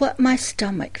 guess what my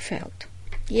stomach felt?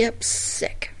 Yep,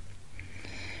 sick.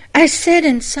 I said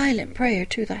in silent prayer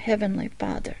to the Heavenly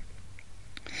Father,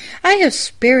 I have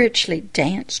spiritually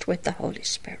danced with the Holy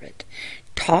Spirit,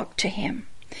 talked to him,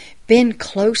 been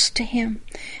close to him,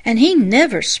 and he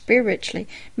never spiritually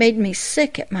made me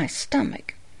sick at my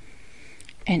stomach.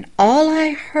 And all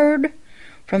I heard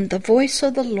from the voice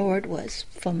of the Lord was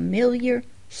familiar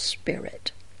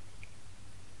spirit.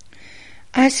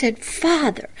 I said,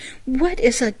 Father, what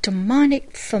is a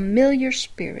demonic familiar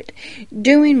spirit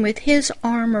doing with his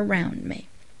arm around me?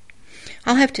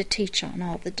 I'll have to teach on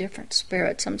all the different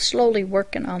spirits. I'm slowly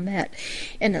working on that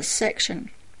in a section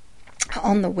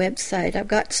on the website. I've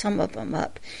got some of them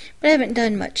up, but I haven't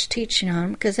done much teaching on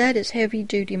them because that is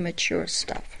heavy-duty, mature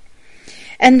stuff.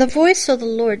 And the voice of the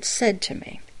Lord said to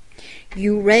me,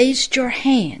 you raised your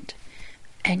hand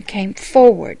and came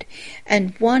forward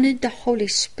and wanted the Holy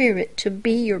Spirit to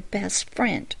be your best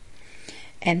friend.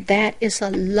 And that is a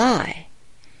lie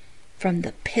from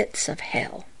the pits of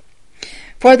hell.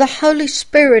 For the Holy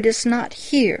Spirit is not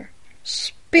here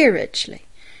spiritually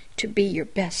to be your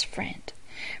best friend,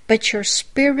 but your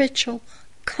spiritual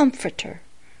comforter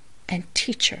and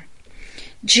teacher.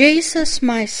 Jesus,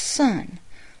 my Son,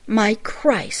 my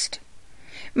Christ,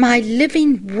 my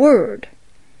living Word,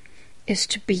 is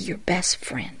to be your best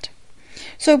friend.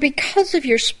 So because of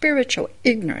your spiritual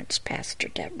ignorance, Pastor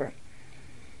Deborah,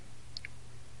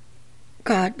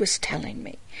 God was telling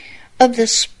me of the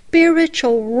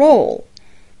spiritual role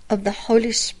of the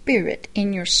Holy Spirit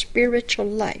in your spiritual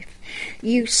life.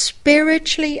 You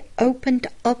spiritually opened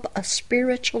up a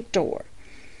spiritual door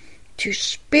to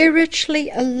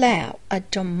spiritually allow a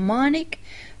demonic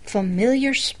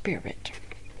familiar spirit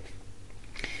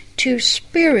to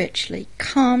spiritually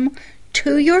come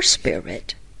to your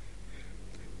spirit.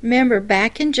 Remember,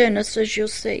 back in Genesis, you'll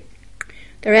see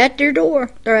they're at their door.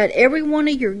 They're at every one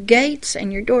of your gates,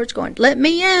 and your door's going, let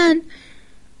me in.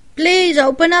 Please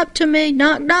open up to me.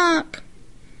 Knock, knock.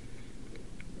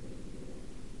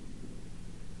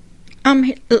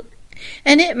 And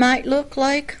it might look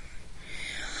like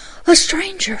a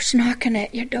stranger's knocking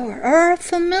at your door, or a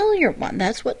familiar one.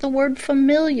 That's what the word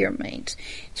familiar means.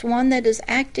 It's one that is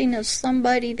acting as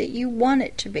somebody that you want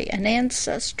it to be, an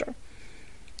ancestor,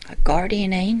 a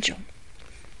guardian angel.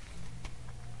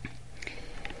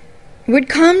 Would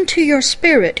come to your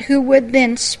spirit, who would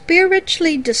then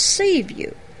spiritually deceive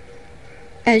you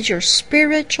as your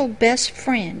spiritual best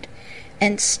friend,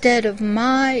 instead of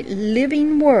my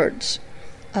living words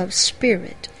of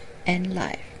spirit and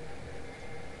life.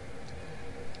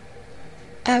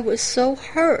 I was so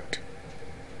hurt,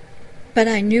 but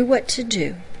I knew what to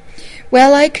do.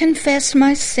 Well, I confessed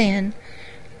my sin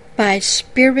by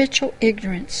spiritual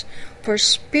ignorance, for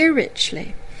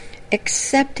spiritually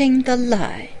accepting the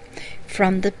lie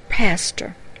from the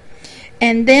pastor.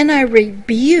 And then I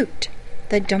rebuked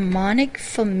the demonic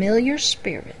familiar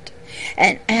spirit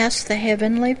and asked the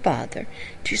Heavenly Father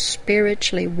to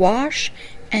spiritually wash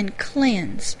and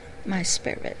cleanse my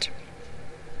spirit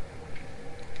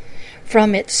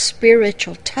from its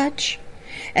spiritual touch,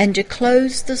 and to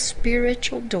close the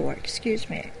spiritual door,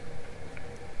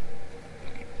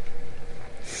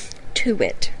 to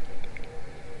it.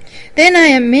 Then I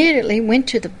immediately went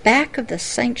to the back of the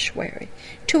sanctuary,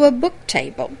 to a book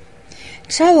table,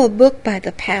 saw a book by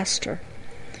the pastor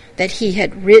that he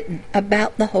had written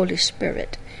about the Holy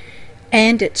Spirit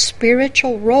and its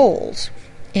spiritual roles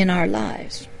in our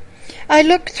lives. I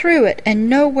looked through it, and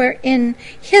nowhere in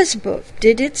his book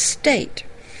did it state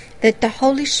that the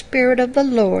Holy Spirit of the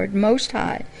Lord Most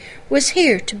High was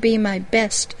here to be my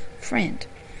best friend.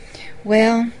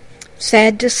 Well,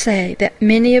 Sad to say that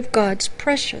many of God's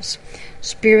precious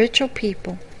spiritual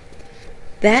people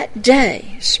that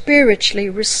day spiritually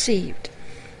received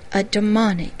a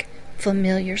demonic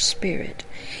familiar spirit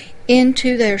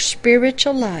into their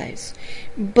spiritual lives,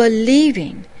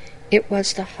 believing it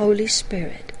was the Holy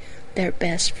Spirit, their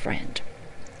best friend.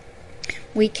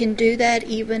 We can do that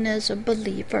even as a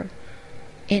believer,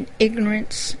 in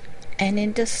ignorance and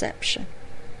in deception.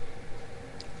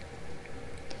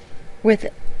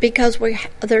 Because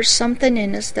there's something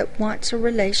in us that wants a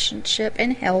relationship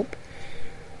and help,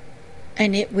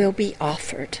 and it will be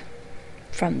offered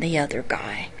from the other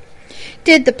guy.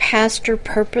 Did the pastor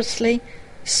purposely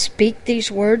speak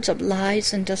these words of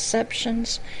lies and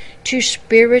deceptions to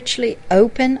spiritually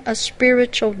open a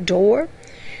spiritual door,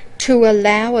 to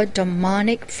allow a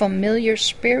demonic familiar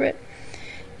spirit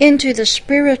into the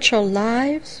spiritual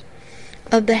lives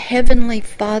of the Heavenly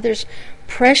Father's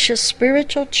precious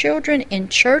spiritual children in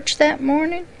church that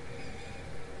morning?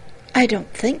 I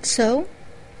don't think so.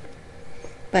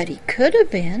 But he could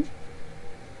have been.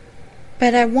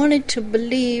 But I wanted to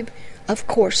believe, of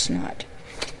course not.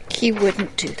 He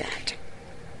wouldn't do that.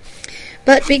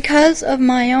 But because of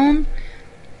my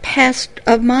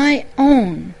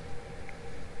own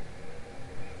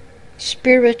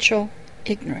spiritual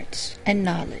ignorance and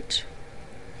knowledge,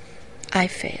 I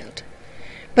failed.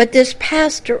 But this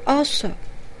pastor also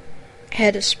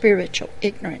had a spiritual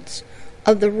ignorance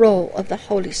of the role of the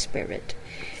Holy Spirit,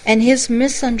 and his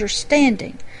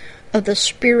misunderstanding of the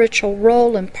spiritual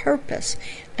role and purpose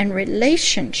and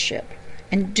relationship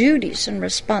and duties and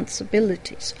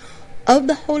responsibilities of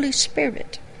the Holy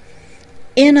Spirit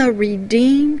in a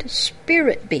redeemed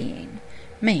spirit being,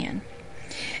 man,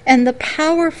 and the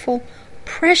powerful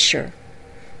pressure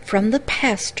from the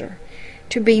pastor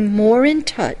to be more in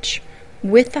touch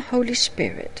with the Holy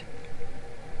Spirit,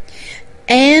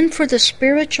 and for the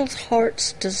spiritual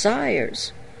heart's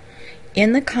desires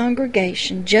in the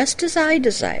congregation, just as I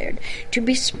desired to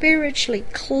be spiritually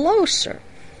closer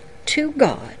to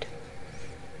God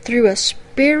through a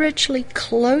spiritually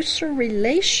closer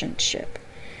relationship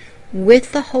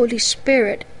with the Holy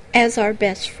Spirit as our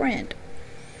best friend.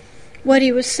 What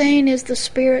he was saying is the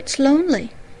Spirit's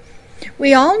lonely.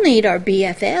 We all need our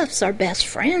BFFs, our best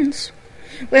friends.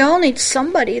 We all need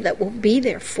somebody that will be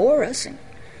there for us. And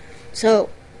so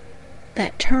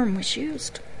that term was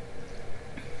used.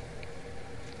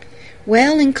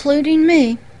 Well, including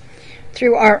me,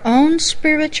 through our own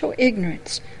spiritual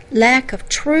ignorance, lack of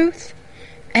truth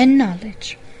and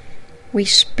knowledge, we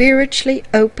spiritually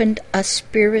opened a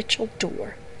spiritual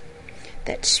door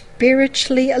that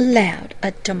spiritually allowed a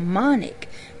demonic,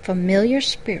 familiar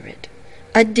spirit,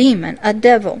 a demon, a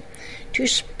devil, to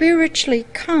spiritually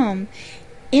come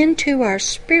into our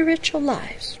spiritual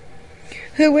lives,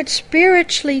 who would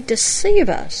spiritually deceive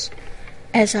us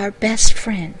as our best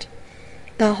friend,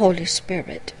 the Holy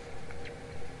Spirit.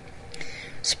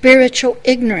 Spiritual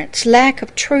ignorance, lack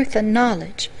of truth and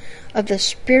knowledge of the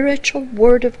spiritual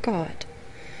Word of God.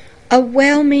 A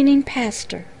well-meaning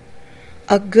pastor,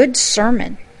 a good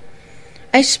sermon,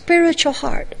 a spiritual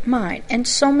heart, mine, and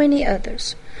so many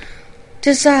others,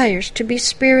 desires to be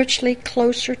spiritually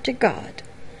closer to God,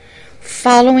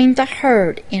 following the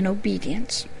herd in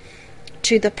obedience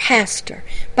to the pastor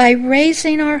by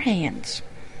raising our hands,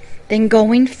 then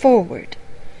going forward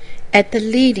at the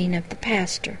leading of the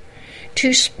pastor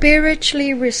to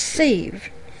spiritually receive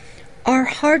our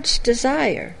heart's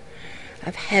desire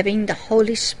of having the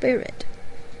Holy Spirit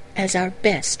as our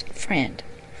best friend.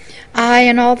 I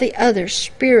and all the others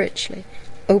spiritually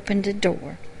opened a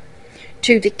door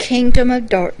to the kingdom of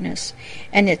darkness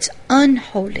and its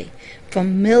unholy,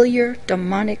 familiar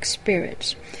demonic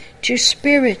spirits to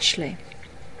spiritually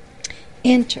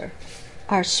enter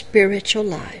our spiritual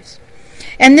lives.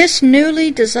 And this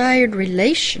newly desired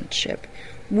relationship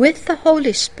with the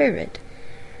Holy Spirit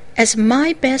as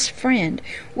my best friend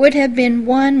would have been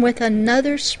one with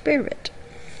another spirit.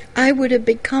 I would have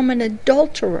become an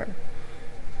adulterer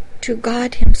to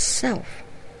God Himself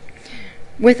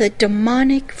with a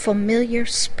demonic familiar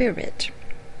spirit.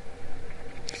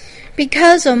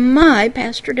 Because of my,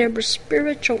 Pastor Deborah's,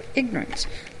 spiritual ignorance,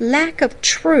 lack of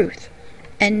truth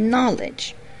and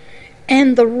knowledge,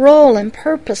 and the role and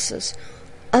purposes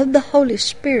of the Holy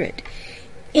Spirit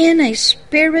in a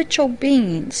spiritual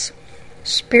being's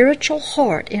spiritual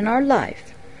heart in our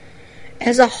life,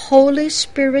 as a holy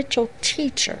spiritual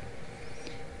teacher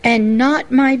and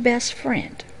not my best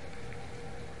friend.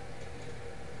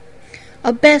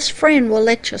 A best friend will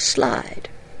let you slide.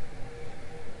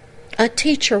 A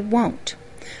teacher won't.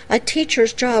 A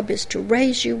teacher's job is to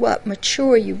raise you up,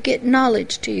 mature you, get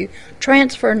knowledge to you,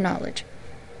 transfer knowledge.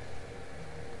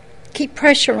 keep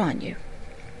pressure on you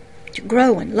to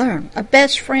grow and learn. A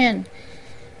best friend,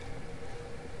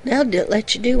 they'll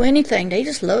let you do anything. They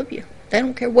just love you. They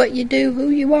don't care what you do, who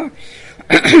you are.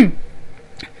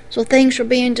 So things were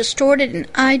being distorted, and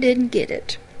I didn't get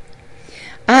it.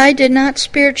 I did not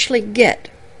spiritually get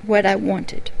what I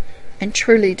wanted and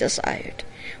truly desired,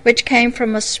 which came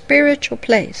from a spiritual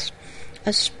place,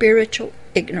 a spiritual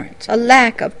ignorance, a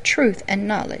lack of truth and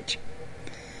knowledge.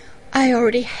 I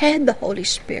already had the Holy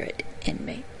Spirit in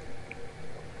me.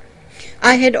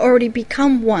 I had already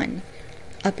become one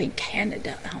up in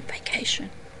Canada on vacation.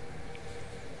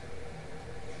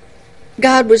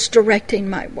 God was directing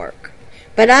my work,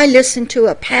 but I listened to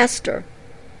a pastor,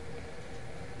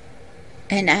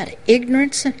 and out of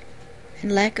ignorance and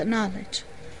lack of knowledge,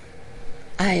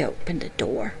 I opened the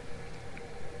door.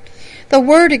 The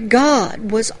Word of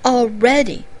God was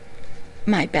already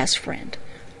my best friend.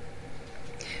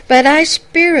 But I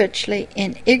spiritually,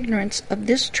 in ignorance of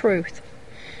this truth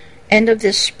and of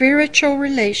this spiritual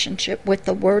relationship with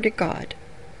the Word of God,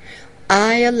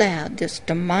 I allowed this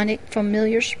demonic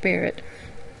familiar spirit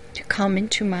to come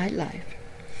into my life.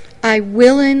 I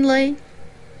willingly,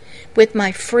 with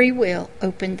my free will,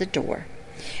 opened the door.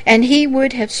 And he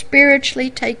would have spiritually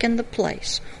taken the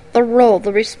place, the role,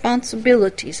 the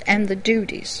responsibilities, and the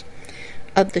duties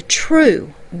of the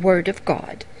true Word of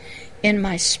God in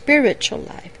my spiritual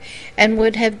life, and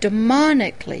would have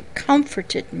demonically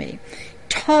comforted me,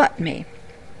 taught me,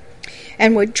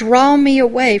 and would draw me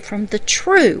away from the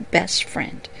true best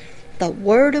friend, the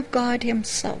Word of God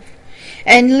himself,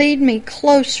 and lead me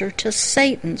closer to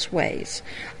Satan's ways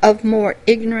of more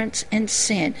ignorance and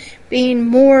sin, being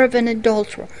more of an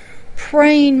adulterer,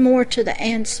 praying more to the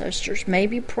ancestors,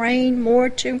 maybe praying more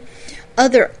to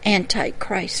other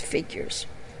Antichrist figures,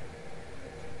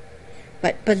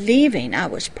 but believing I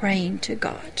was praying to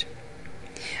God.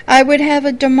 I would have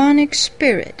a demonic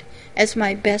spirit as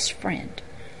my best friend,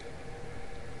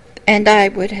 and I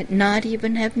would not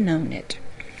even have known it.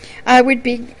 I would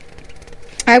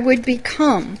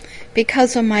become,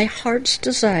 because of my heart's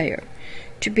desire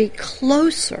to be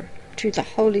closer to the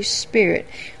Holy Spirit,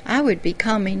 I would be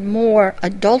becoming more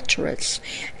adulterous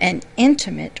and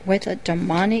intimate with a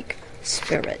demonic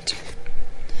spirit.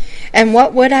 And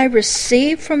what would I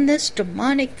receive from this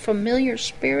demonic familiar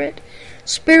spirit?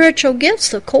 Spiritual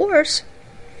gifts, of course.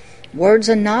 Words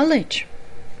of knowledge,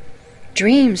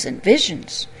 dreams and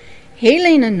visions,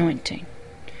 healing anointing,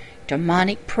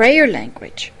 demonic prayer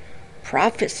language,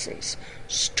 prophecies,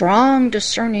 strong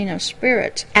discerning of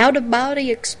spirits,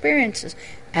 out-of-body experiences,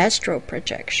 astral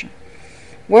projection,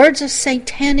 words of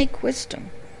satanic wisdom,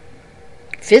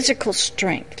 physical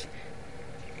strength,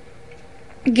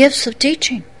 gifts of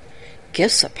teaching,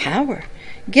 gifts of power,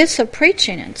 gifts of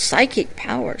preaching and psychic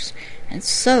powers, and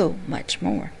so much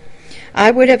more.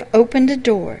 I would have opened a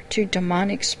door to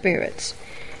demonic spirits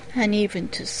and even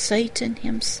to Satan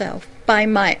himself by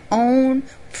my own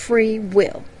free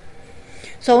will.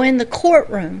 So in the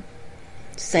courtroom,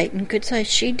 Satan could say,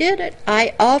 she did it.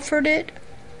 I offered it.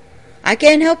 I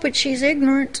can't help it. She's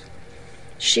ignorant.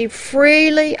 She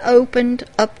freely opened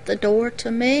up the door to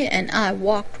me, and I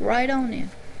walked right on in.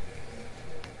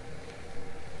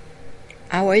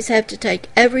 I always have to take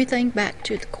everything back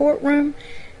to the courtroom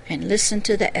and listen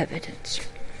to the evidence.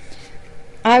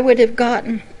 I would have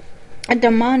gotten a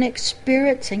demonic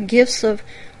spirits and gifts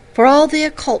for all the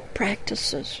occult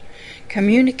practices,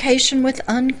 communication with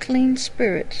unclean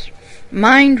spirits,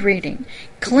 mind reading,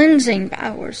 cleansing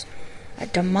powers, a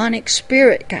demonic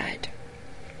spirit guide,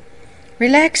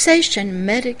 relaxation,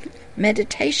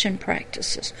 meditation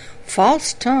practices,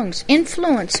 false tongues,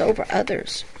 influence over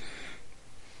others,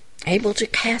 able to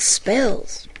cast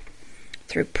spells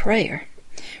through prayer,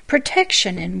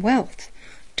 protection and wealth,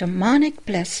 demonic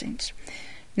blessings.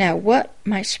 Now, what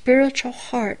my spiritual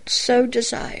heart so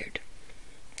desired,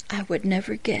 I would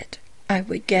never get. I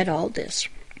would get all this.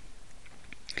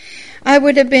 I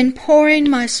would have been pouring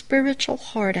my spiritual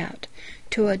heart out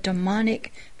to a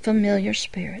demonic familiar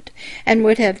spirit, and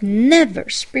would have never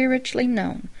spiritually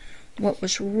known what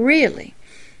was really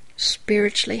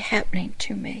spiritually happening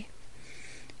to me,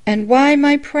 and why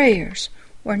my prayers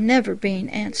were never being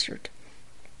answered.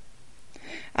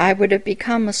 I would have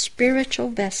become a spiritual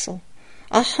vessel,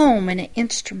 a home and an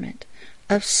instrument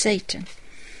of Satan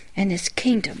and his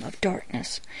kingdom of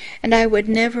darkness, and I would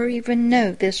never even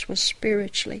know this was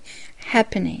spiritually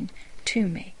happening to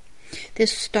me.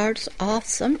 This starts off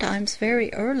sometimes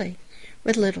very early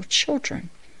with little children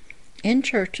in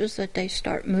churches, that they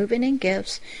start moving in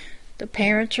gifts. The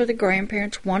parents or the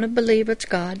grandparents want to believe it's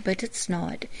God, but it's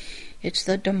not. It's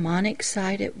the demonic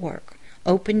side at work.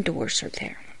 Open doors are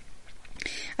there.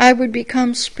 I would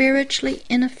become spiritually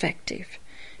ineffective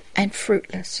and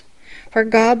fruitless for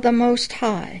God the Most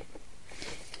High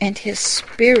and His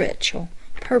spiritual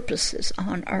purposes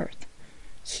on earth,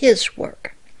 His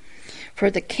work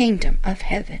for the kingdom of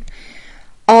heaven.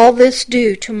 All this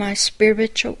due to my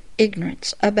spiritual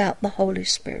ignorance about the Holy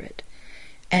Spirit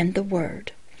and the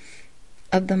Word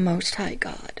of the Most High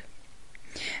God.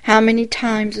 How many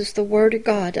times is the Word of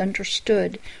God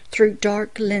understood through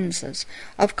dark lenses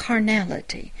of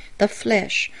carnality, the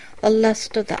flesh, the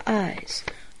lust of the eyes,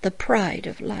 the pride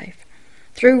of life,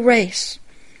 through race,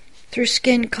 through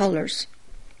skin colors,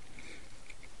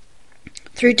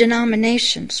 through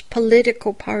denominations,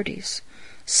 political parties,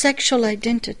 sexual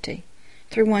identity,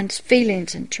 through one's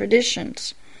feelings and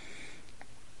traditions,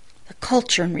 the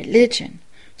culture and religion,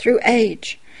 through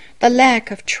age, the lack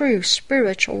of true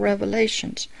spiritual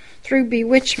revelations, through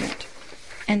bewitchment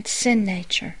and sin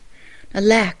nature, the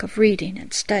lack of reading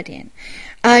and studying.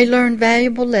 I learned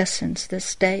valuable lessons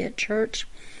this day at church.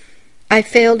 I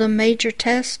failed a major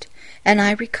test, and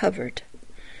I recovered.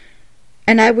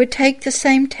 And I would take the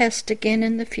same test again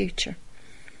in the future.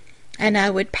 And I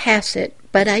would pass it,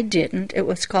 but I didn't. It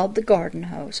was called the garden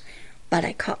hose, but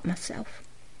I caught myself.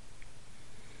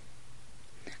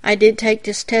 I did take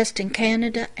this test in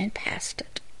Canada and passed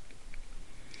it.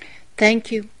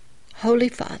 Thank you, Holy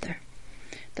Father,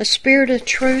 the Spirit of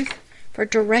truth, for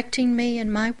directing me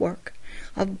in my work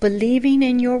of believing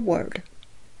in your word.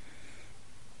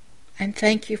 And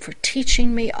thank you for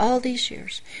teaching me all these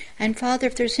years. And Father,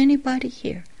 if there's anybody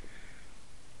here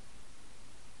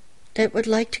that would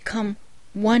like to come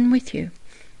one with you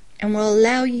and will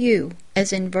allow you,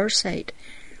 as in verse 8,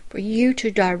 for you to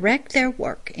direct their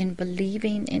work in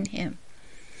believing in Him,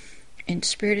 in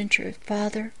spirit and truth.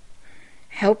 Father,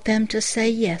 help them to say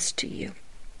yes to you.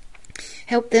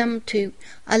 Help them to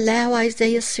allow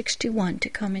Isaiah 61 to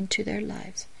come into their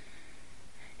lives.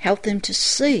 Help them to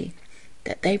see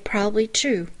that they probably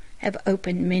too have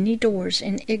opened many doors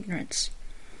in ignorance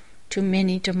to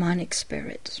many demonic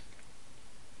spirits.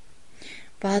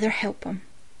 Father, help them.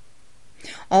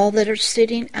 All that are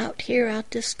sitting out here,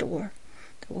 out this door,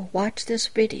 will watch this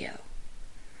video.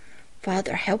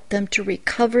 Father, help them to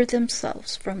recover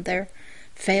themselves from their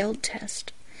failed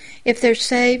test. If they're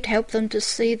saved, help them to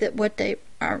see that what they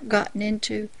are gotten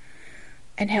into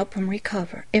and help them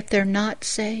recover. If they're not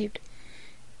saved,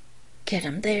 get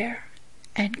them there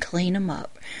and clean them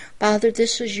up. Father,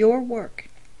 this is your work.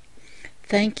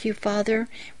 Thank you, Father.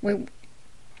 We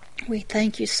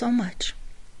thank you so much.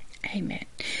 Amen.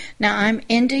 Now I'm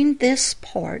ending this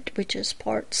part, which is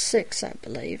part 6, I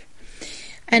believe.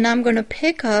 And I'm going to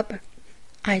pick up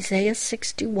Isaiah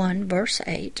 61, verse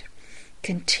 8.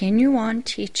 Continue on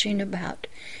teaching about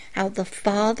how the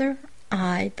Father,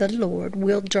 I, the Lord,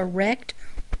 will direct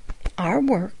our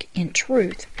work in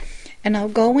truth. And I'll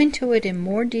go into it in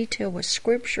more detail with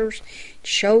scriptures,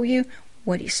 show you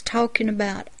what He's talking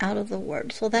about out of the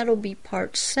Word. So that'll be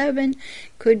part 7,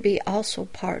 could be also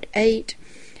part 8.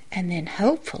 And then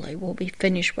hopefully we'll be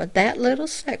finished with that little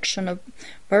section of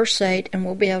verse 8, and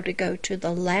we'll be able to go to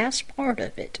the last part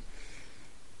of it.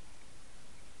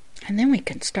 And then we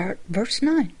can start verse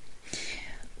 9.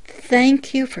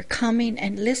 Thank you for coming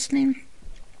and listening.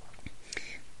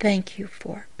 Thank you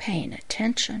for paying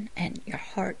attention and your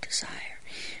heart desire.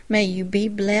 May you be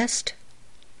blessed.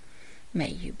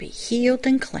 May you be healed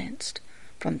and cleansed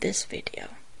from this video.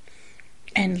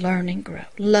 And learn and grow.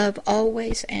 Love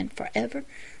always and forever.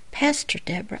 Pastor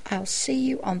Deborah, I'll see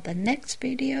you on the next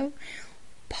video,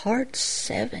 part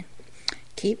 7.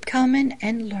 Keep coming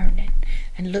and learning,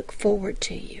 and look forward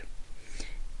to you.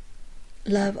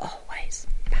 Love always.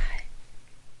 Bye.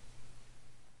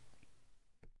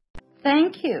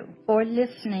 Thank you for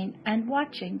listening and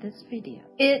watching this video.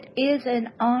 It is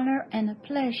an honor and a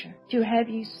pleasure to have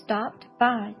you stopped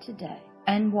by today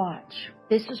and watch.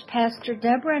 This is Pastor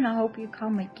Deborah, and I hope you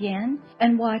come again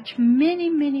and watch many,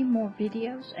 many more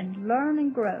videos and learn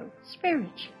and grow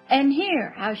spiritually and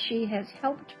hear how she has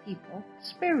helped people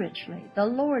spiritually the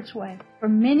Lord's way for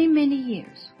many, many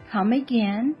years. Come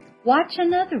again, watch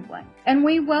another one, and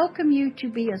we welcome you to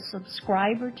be a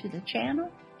subscriber to the channel,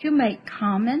 to make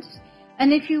comments,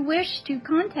 and if you wish to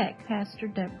contact Pastor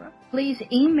Deborah, please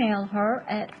email her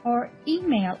at her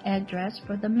email address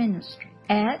for the ministry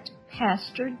at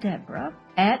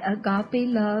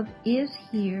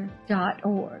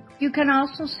PastorDeborah@agapeloveishere.org. You can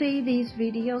also see these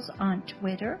videos on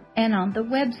Twitter and on the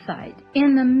website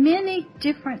in the many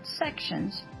different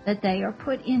sections that they are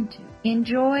put into.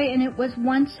 Enjoy, and it was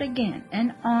once again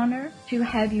an honor to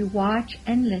have you watch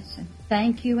and listen.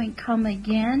 Thank you, and come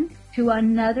again to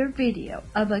another video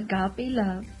of Agape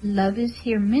Love, Love is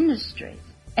Here Ministries.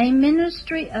 a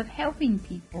ministry of helping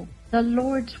people the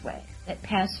Lord's way that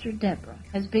Pastor Deborah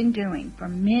has been doing for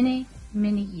many,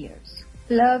 many years.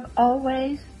 Love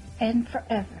always and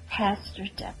forever, Pastor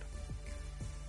Deborah.